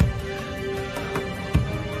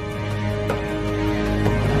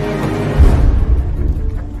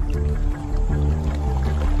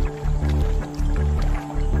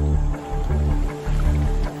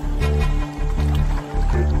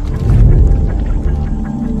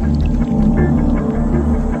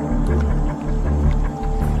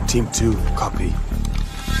 Team 2, copy.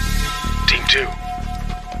 Team 2.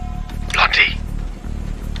 Blondie.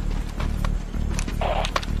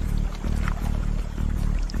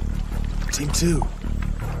 Team 2.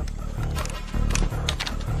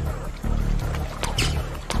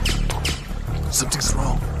 Something's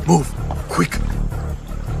wrong. Move, quick.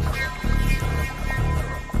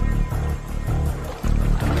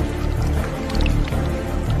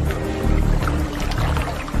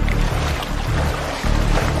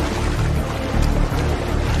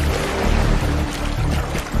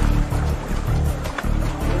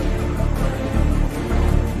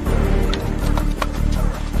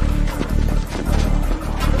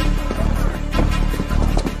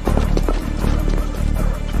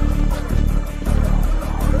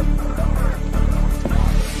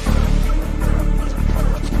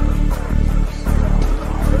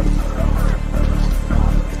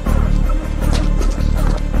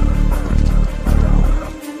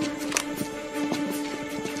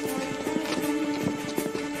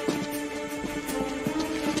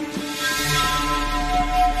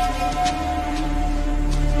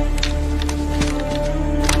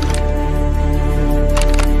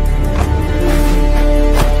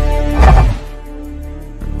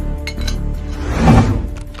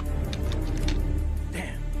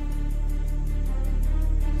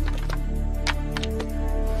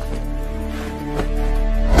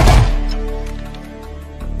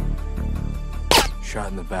 Shot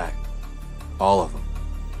in the back. All of them.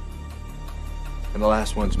 And the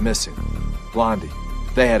last one's missing. Blondie.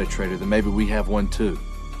 If they had a traitor, then maybe we have one too.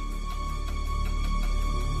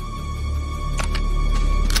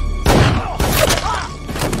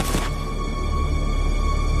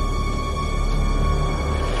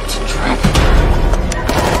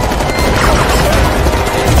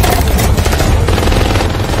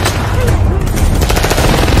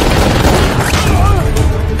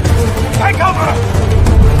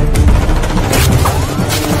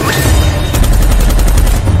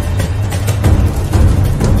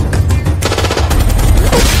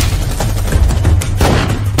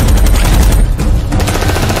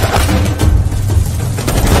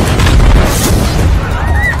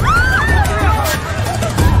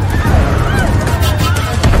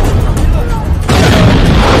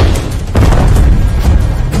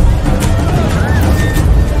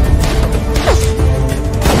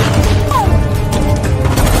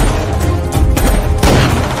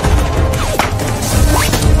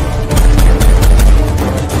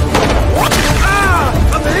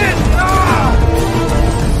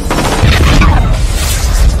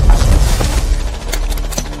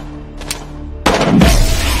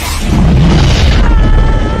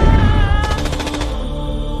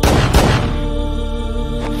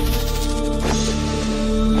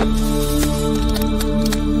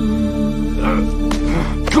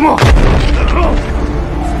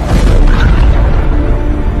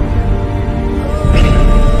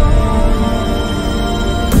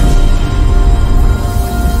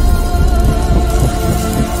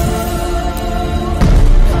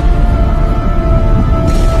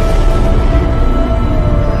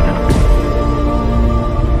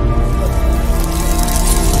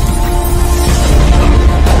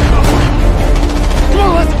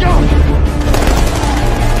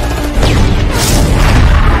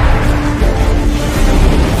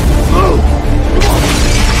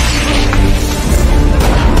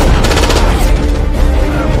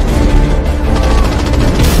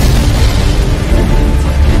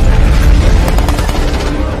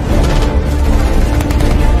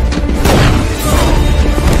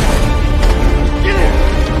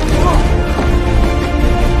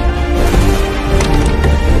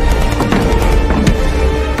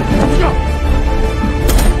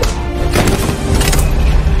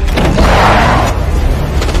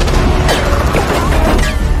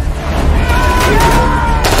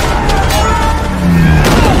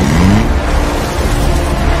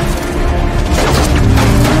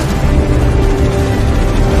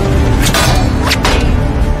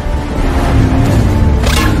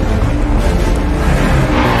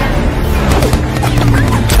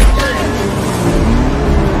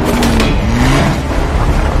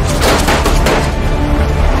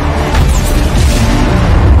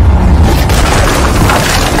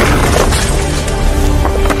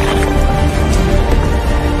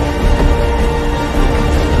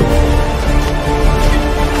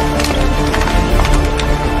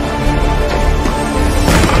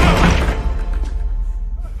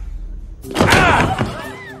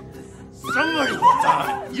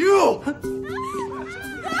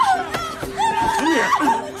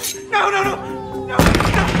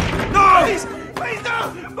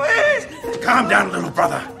 Calm down, little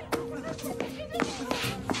brother.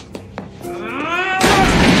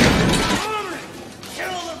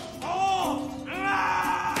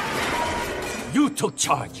 You took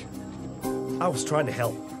charge. I was trying to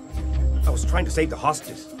help. I was trying to save the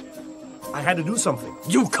hostages. I had to do something.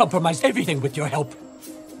 You compromised everything with your help.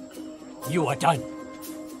 You are done.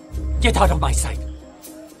 Get out of my sight.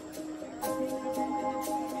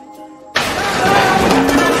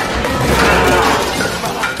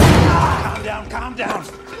 Calm down.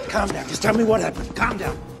 Calm down. Just tell me what happened. Calm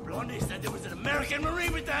down. Blondie said there was an American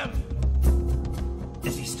Marine with them.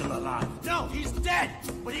 Is he still alive? No, he's dead.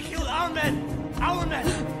 But he killed our men. Our men.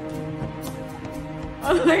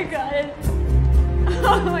 Oh my god.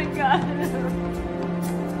 Oh my god.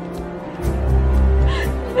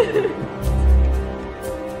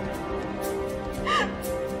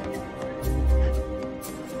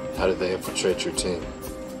 How did they infiltrate your team?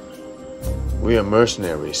 We are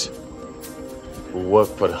mercenaries who work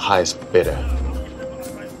for the highest bidder.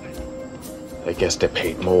 I guess they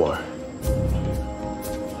paid more.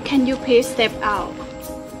 Can you please step out?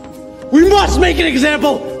 We must make an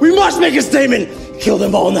example! We must make a statement! Kill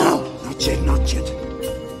them all now! Not yet, not yet.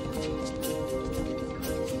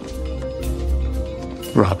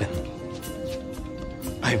 Robin,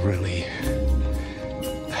 I'm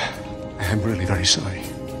really very sorry.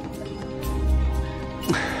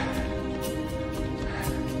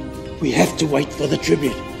 We have to wait for the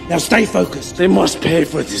tribute. Now stay focused. They must pay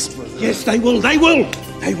for this, brother. Yes, they will, they will!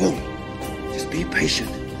 They will. Just be patient.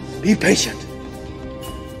 Be patient.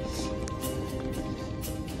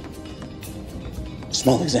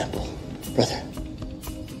 Small example, brother.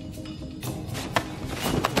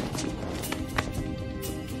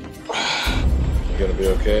 You gonna be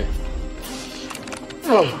okay?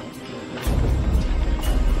 Oh.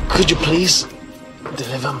 Could you please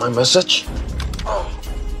deliver my message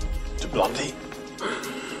to Blondie?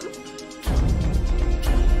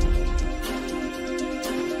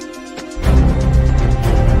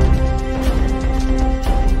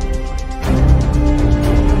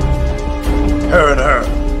 Her and her.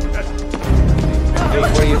 Hey,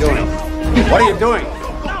 what are you doing? What are you doing?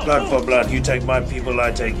 Blood for blood. You take my people,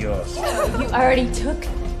 I take yours. You already took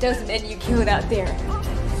those men you killed out there.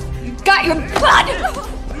 You got your blood!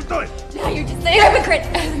 Now you're just a hypocrite.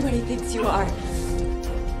 Everybody thinks you are.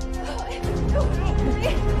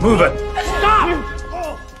 Move it.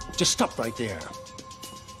 Stop! Just stop right there.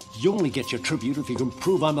 You only get your tribute if you can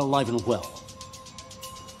prove I'm alive and well.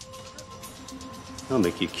 I'll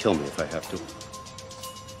make you kill me if I have to.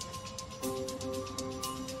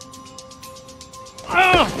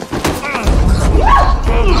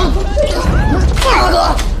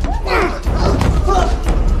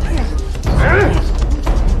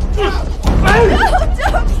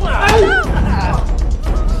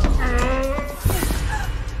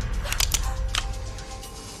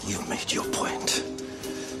 You've made your point.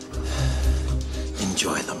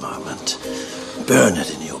 Enjoy the moment. Burn it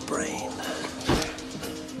in your brain.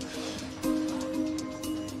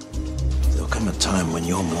 There'll come a time when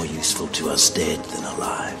you're more useful to us dead than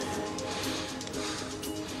alive.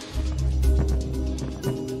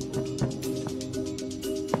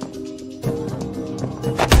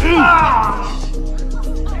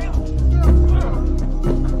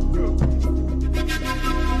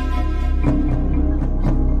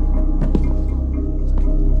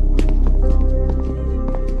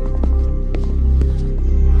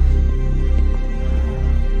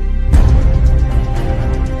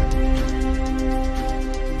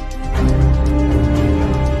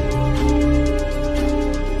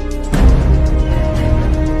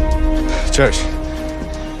 Church,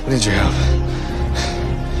 I need your help.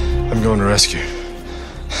 I'm going to rescue.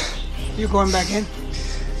 You going back in?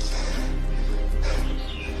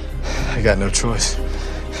 I got no choice.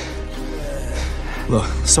 Look,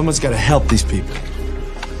 someone's got to help these people.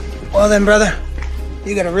 Well then, brother,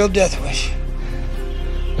 you got a real death wish.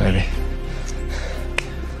 Maybe.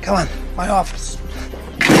 Come on, my office.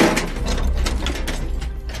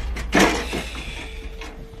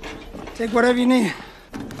 Take whatever you need.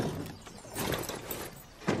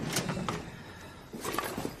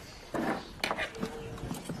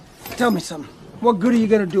 Tell me something. What good are you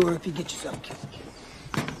gonna do her if you get yourself killed?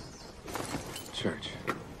 Church,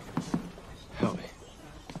 help me.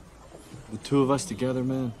 The two of us together,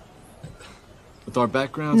 man. With our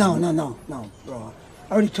backgrounds. No, bro.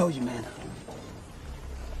 I already told you, man.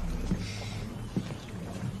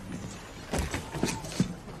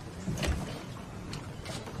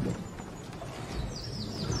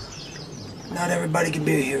 Not everybody can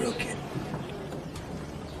be a hero, kid.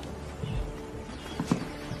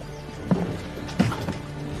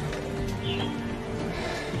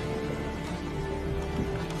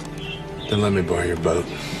 Then let me borrow your boat.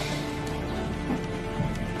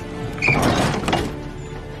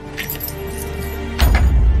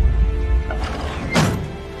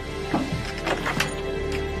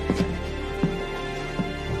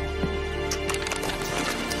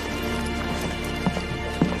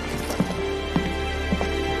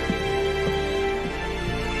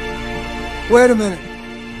 Wait a minute.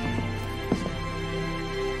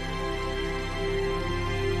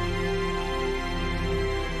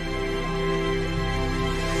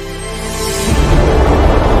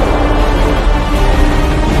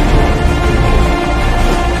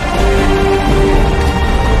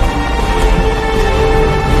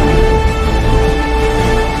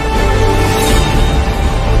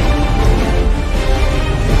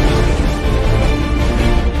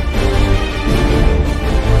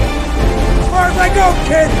 As far as I go,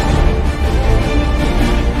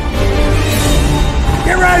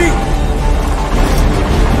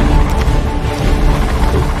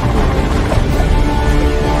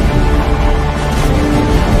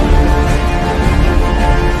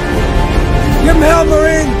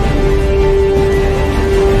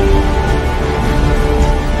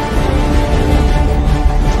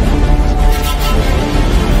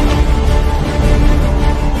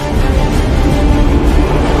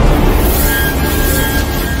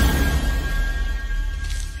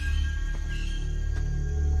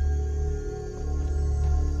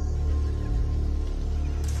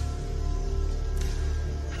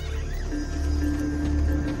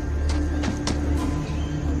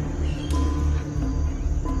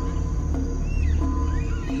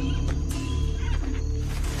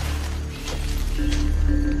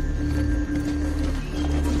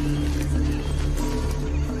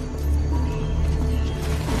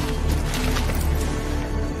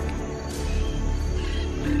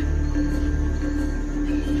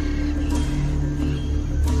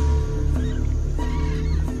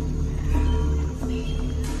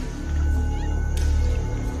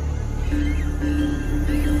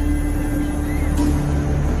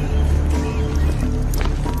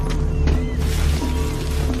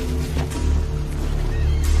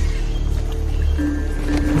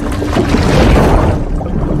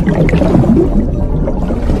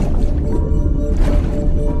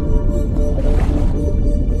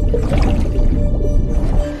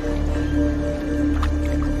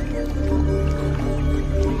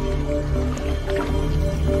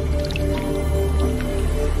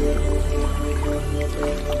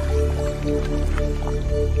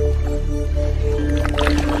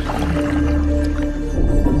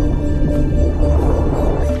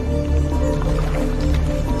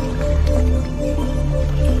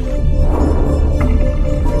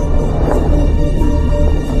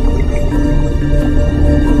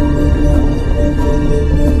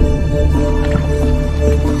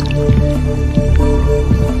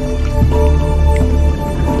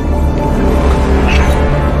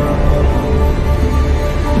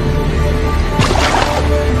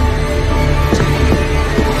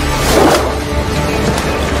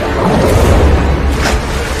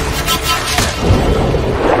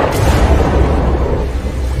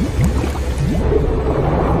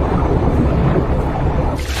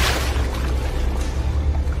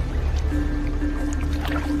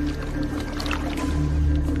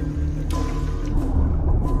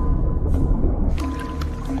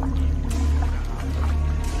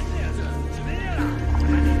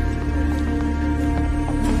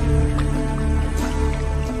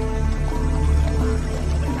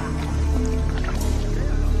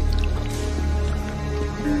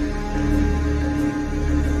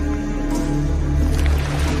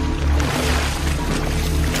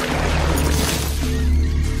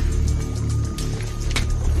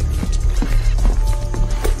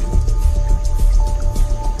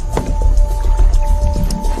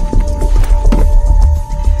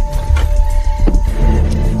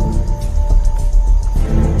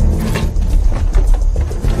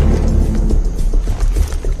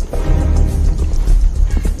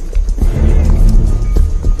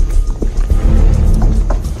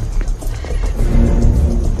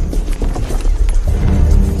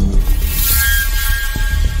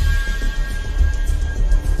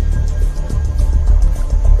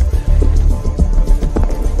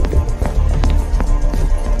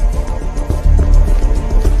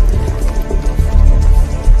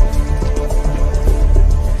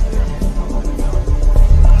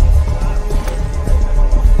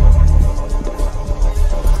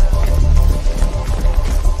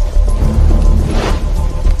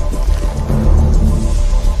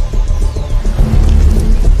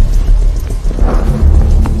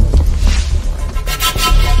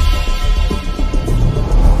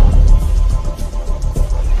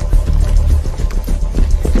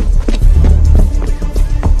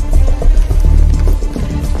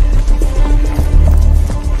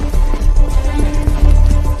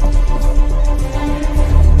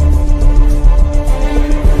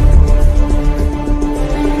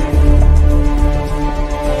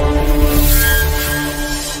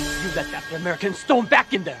 can storm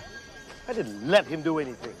back in there. I didn't let him do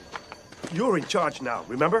anything. You're in charge now,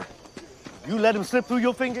 remember? You let him slip through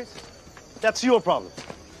your fingers? That's your problem.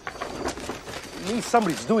 At least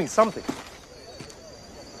somebody's doing something.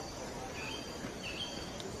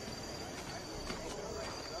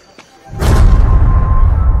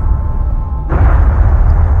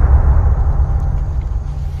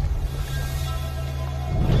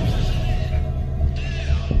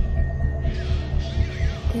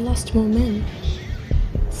 They lost more men.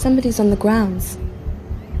 Somebody's on the grounds.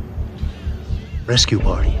 Rescue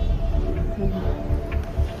party.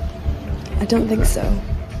 I don't think so.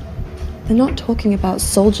 They're not talking about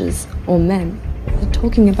soldiers or men. They're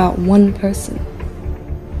talking about one person.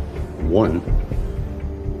 One?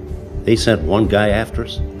 They sent one guy after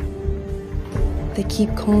us? They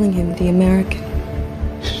keep calling him the American.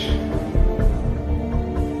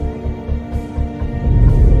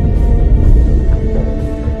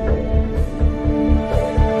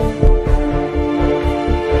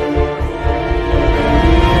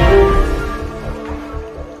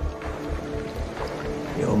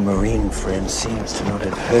 Friend seems to not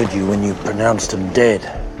have heard you when you pronounced him dead.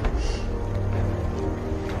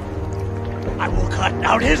 I will cut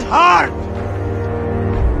out his heart!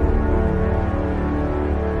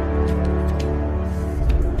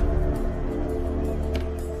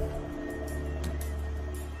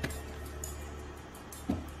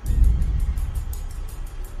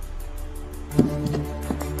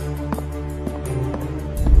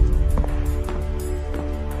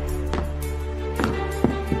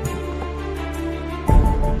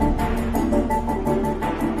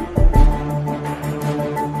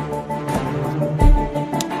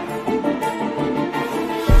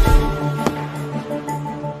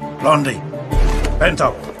 Blondie,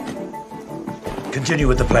 Bento, continue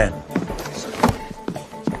with the plan.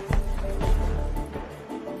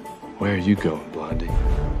 Where are you going, Blondie?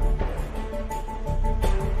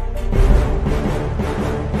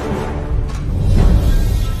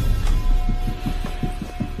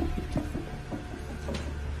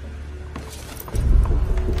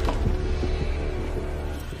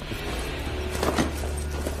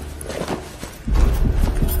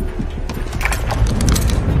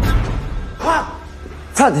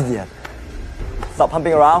差啲啲人，10噴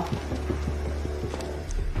邊個 round？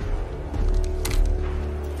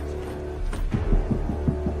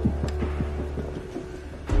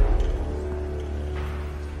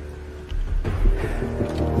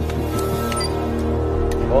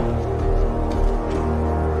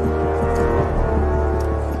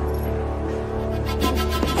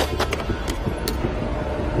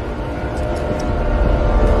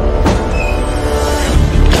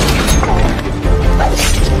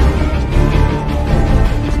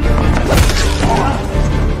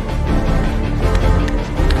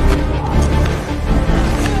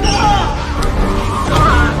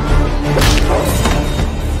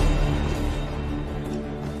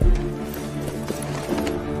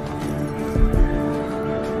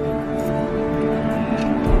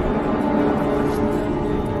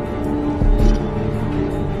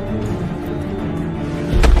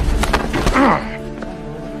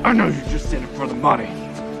 I know you're just in it for the money.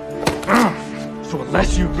 So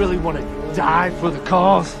unless you really want to die for the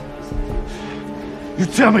cause, you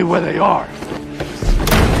tell me where they are.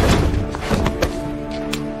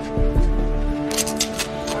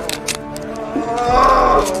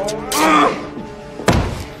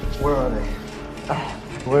 Where are they?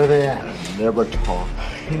 Where are they at? Never talk.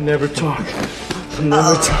 You never talk.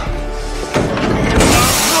 Never talk.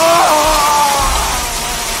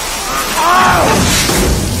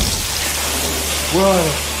 Where are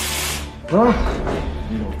they? Huh?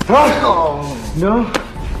 You don't talk? Oh. No?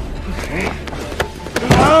 Okay.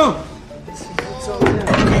 No! It's over there.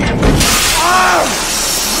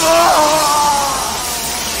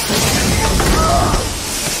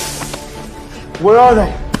 Where are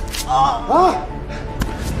they? Huh?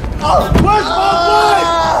 Where's my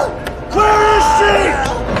wife? Where is she?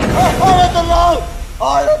 I'll let the law!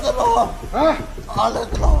 I'll let the law! Huh? I'll let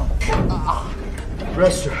the law!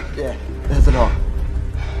 Rest her. Yeah, let the law.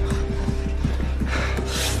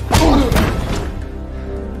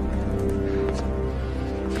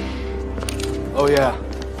 Oh yeah.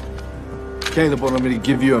 Caleb wanted me to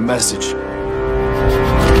give you a message.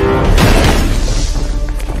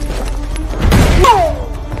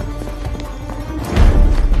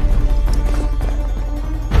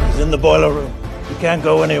 He's in the boiler room. He can't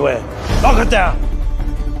go anywhere. Lock it down.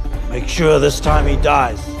 Make sure this time he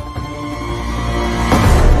dies.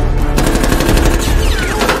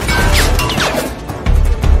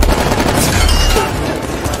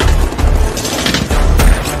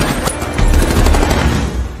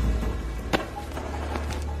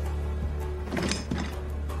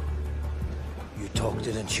 spoke,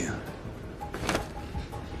 didn't you?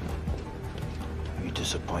 You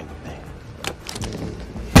disappoint me.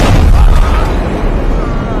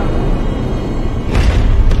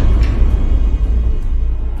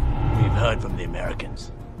 We've heard from the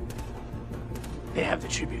Americans. They have the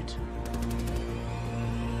tribute.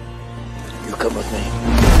 You come with me.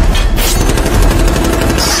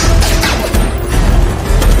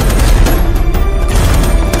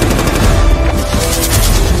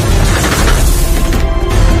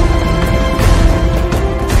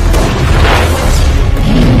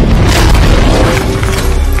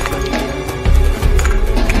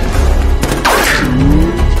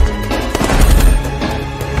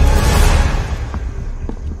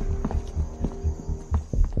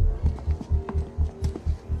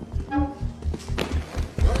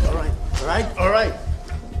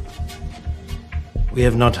 We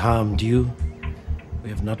have not harmed you. We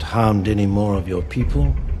have not harmed any more of your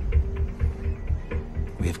people.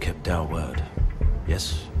 We have kept our word.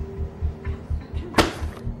 Yes?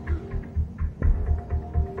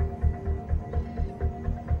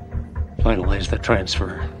 Finalize the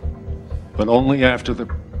transfer. But only after the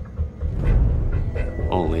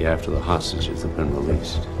hostages have been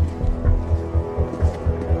released.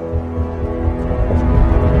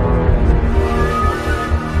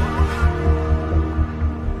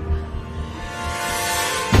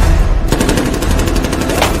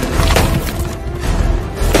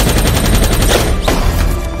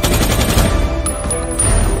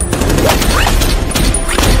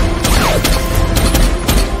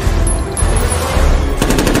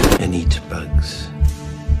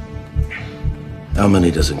 How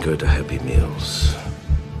many doesn't go to Happy Meals?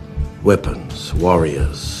 Weapons,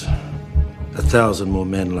 warriors. 1,000 more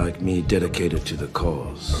men like me dedicated to the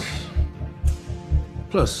cause.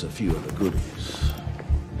 Plus a few other goodies.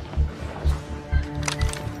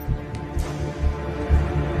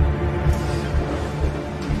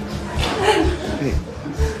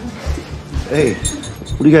 Hey,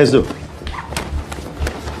 what do you guys do?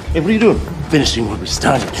 Hey, what are you doing? Finishing what we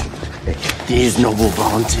started. These noble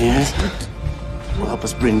volunteers will help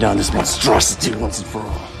us bring down this monstrosity once and for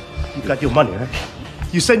all. You got your money, right?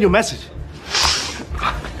 You send your message.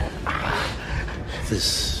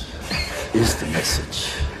 This is the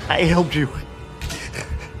message. I helped you.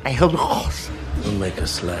 I helped the horse. Don't make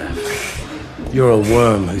us laugh. You're a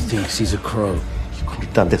worm who thinks he's a crow. You couldn't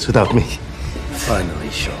have done this without me. Finally,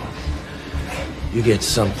 Shaw. You get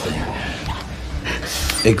something.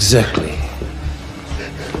 Exactly.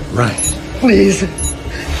 Right. Please.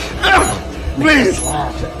 Please!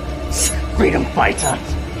 Freedom fighter!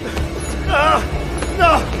 No!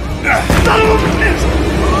 Son of a bitch!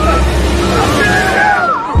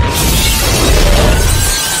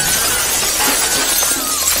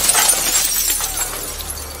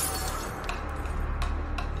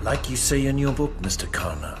 Like you say in your book, Mr.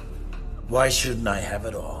 Connor, why shouldn't I have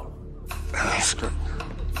it all?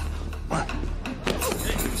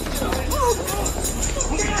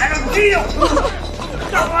 Had a deal!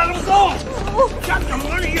 Don't let him go! Got the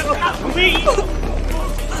money you got for me!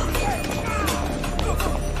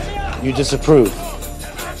 You disapprove.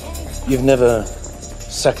 You've never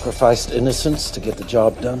sacrificed innocence to get the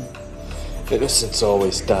job done? Innocents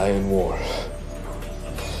always die in war.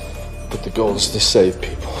 But the goal is to save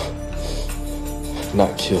people,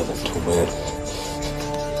 not kill them to win.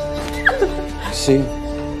 See?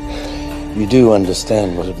 You do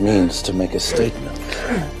understand what it means to make a statement.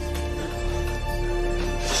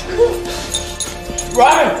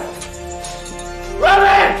 Run!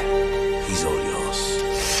 Run! He's all yours.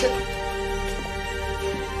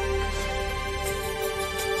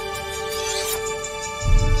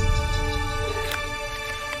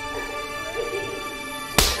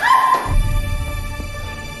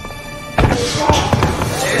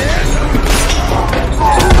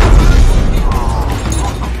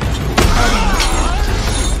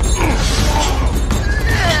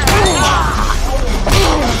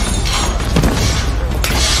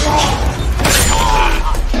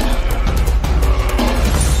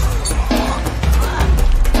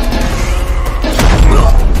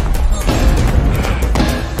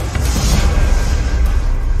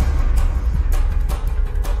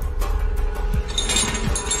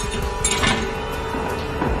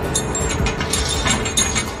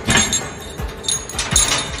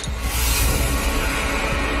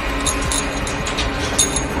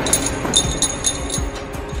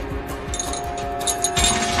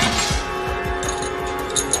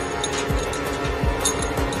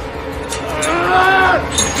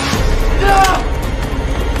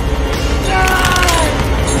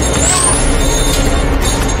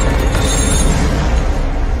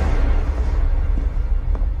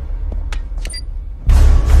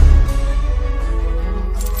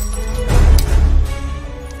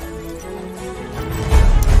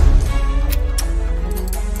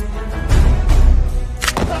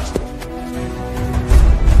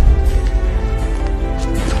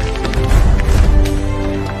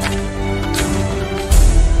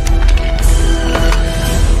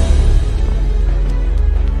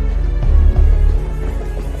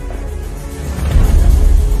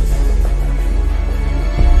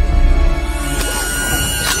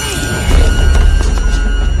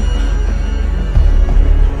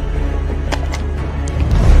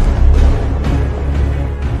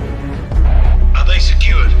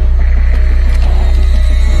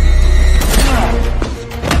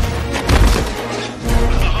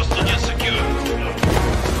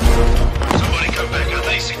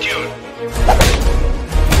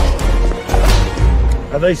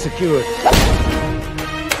 they secured?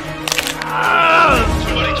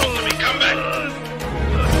 Somebody talk to me. Come back.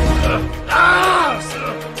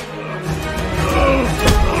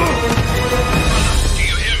 Do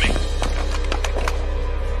you hear me?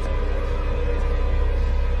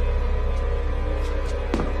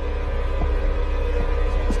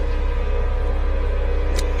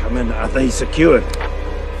 Commander, are they secured?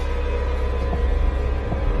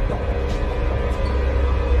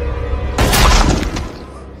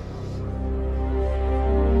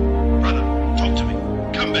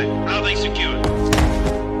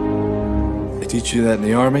 Teach you that in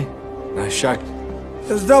the army? Nice shot.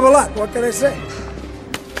 It's double up. What can I say?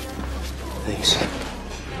 Thanks.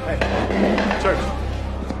 Hey, Turk.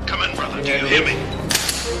 Come in, brother. Do you hear me?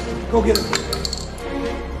 Go get him.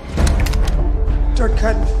 Start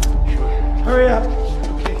cutting. Hurry up.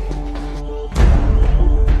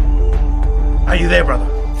 Are you there, brother?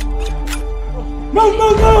 Move,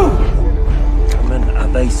 move, move! Commander, are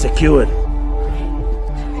they secured?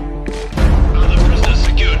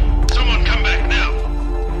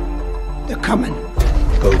 They're coming.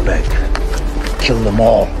 Go back. Kill them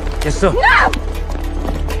all. Yes, sir. No!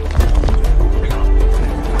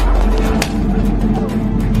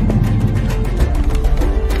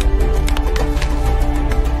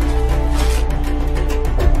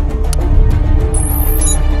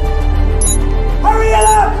 Hurry it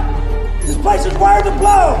up! This place is wired to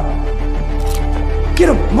blow! Get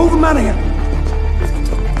him! Move him out of here!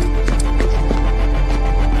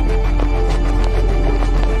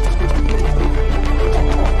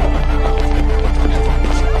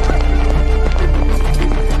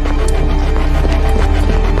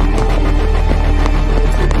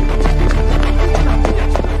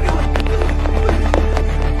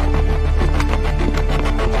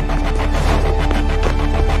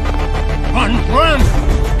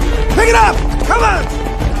 Pick it up! Come on!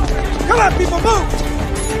 Come on, people, move!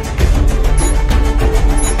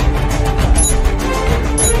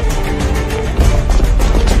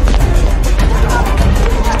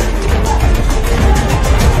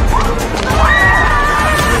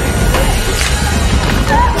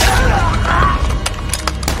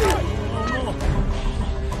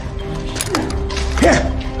 Here,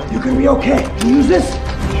 you can be okay. Can you use this?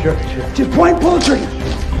 Sure. Just point, pull the trigger.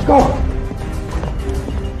 Go.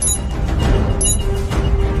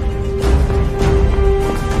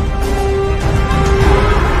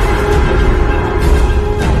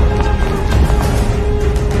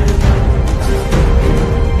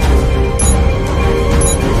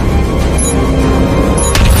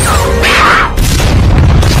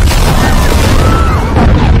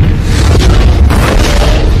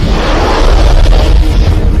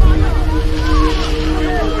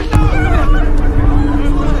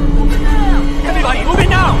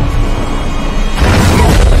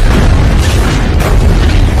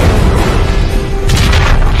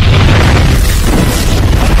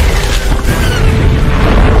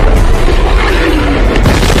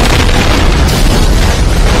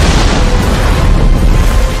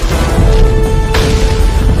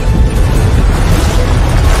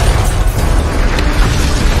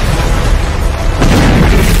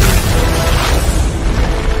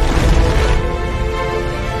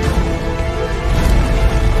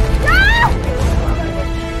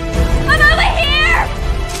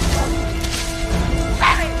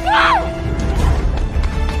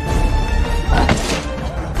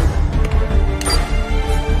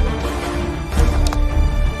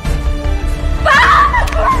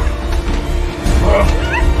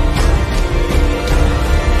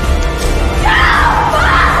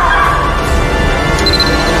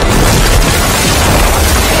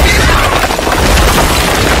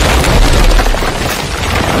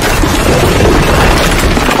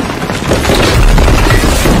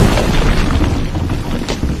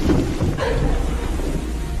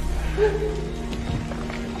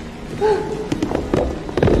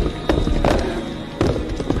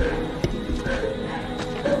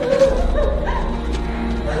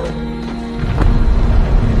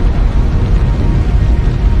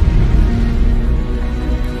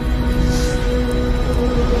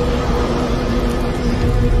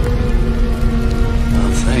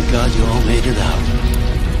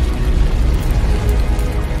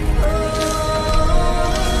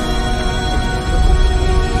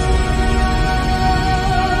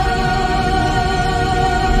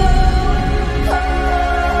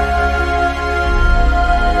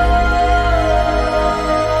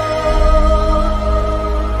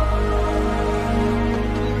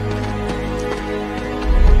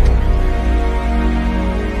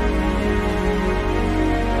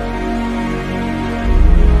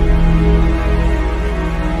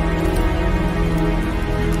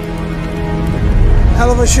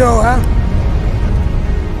 a show, huh?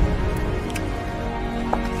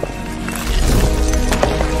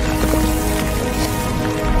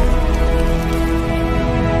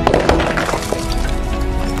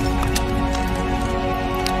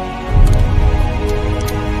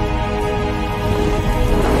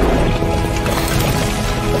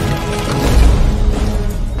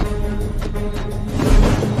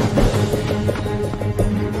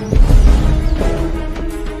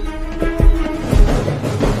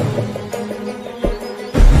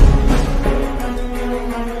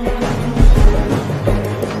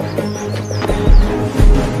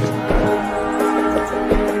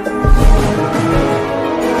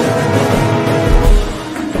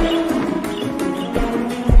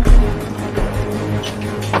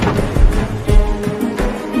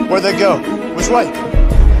 Where'd they go? Which way?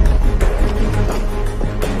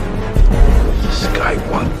 This guy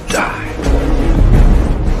won't die.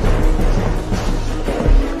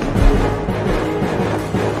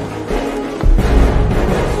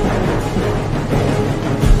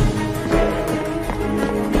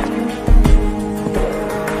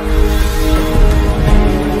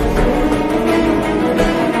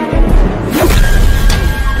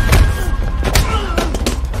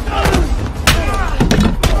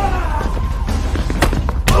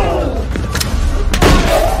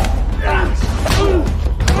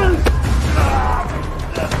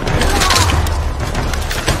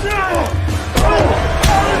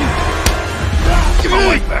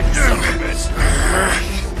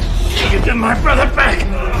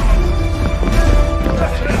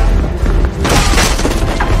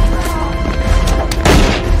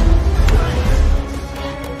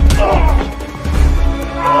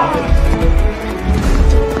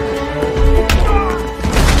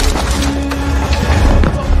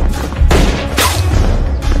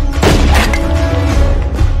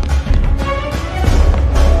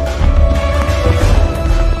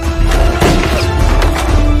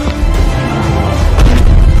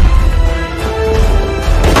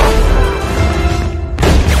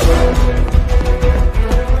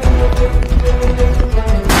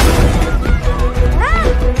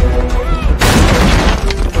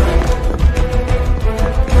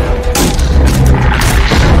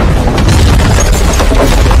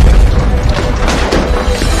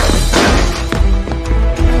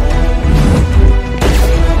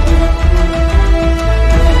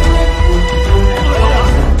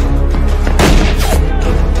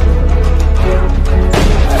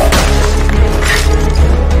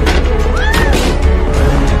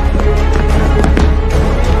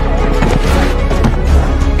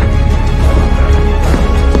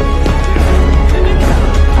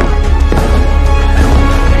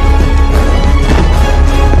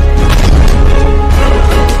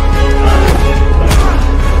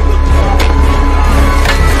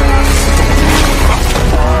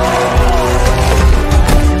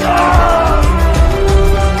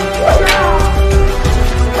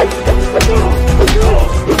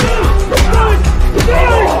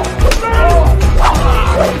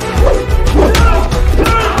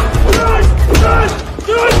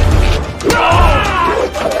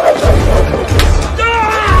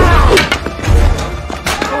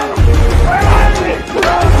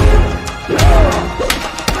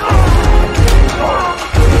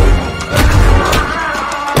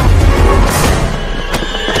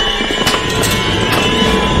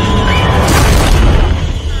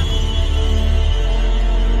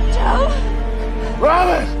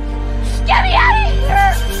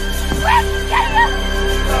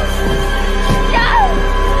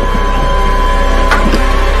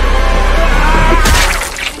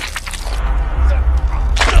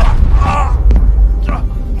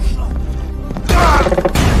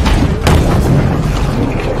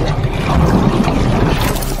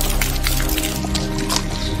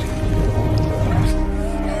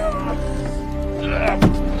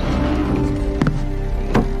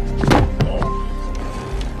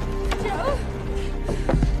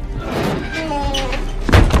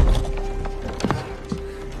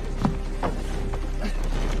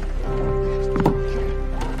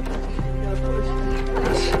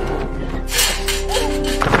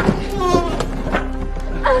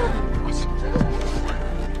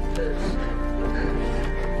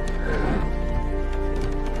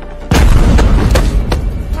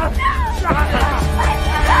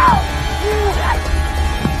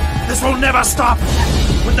 This will never stop.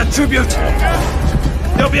 With the tribute,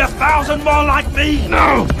 there'll be 1,000 more like me.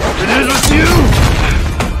 No, it isn't you.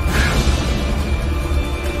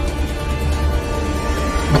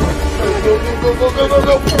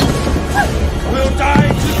 Go. We'll die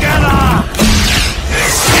together.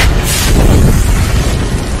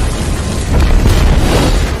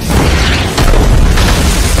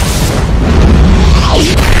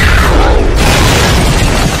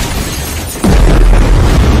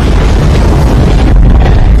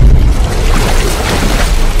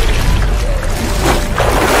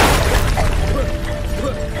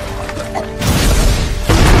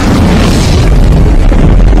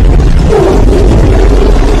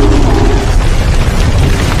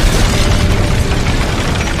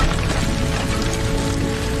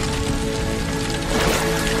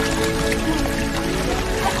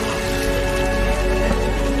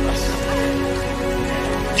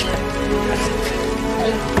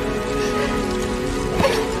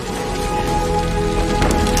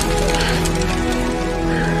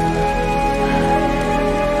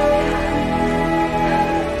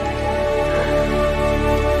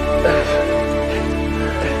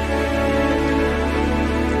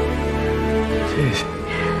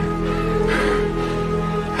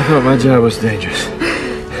 thought my job was dangerous.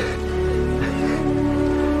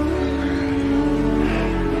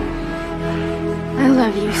 I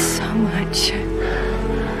love you so much.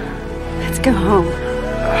 Let's go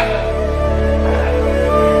home.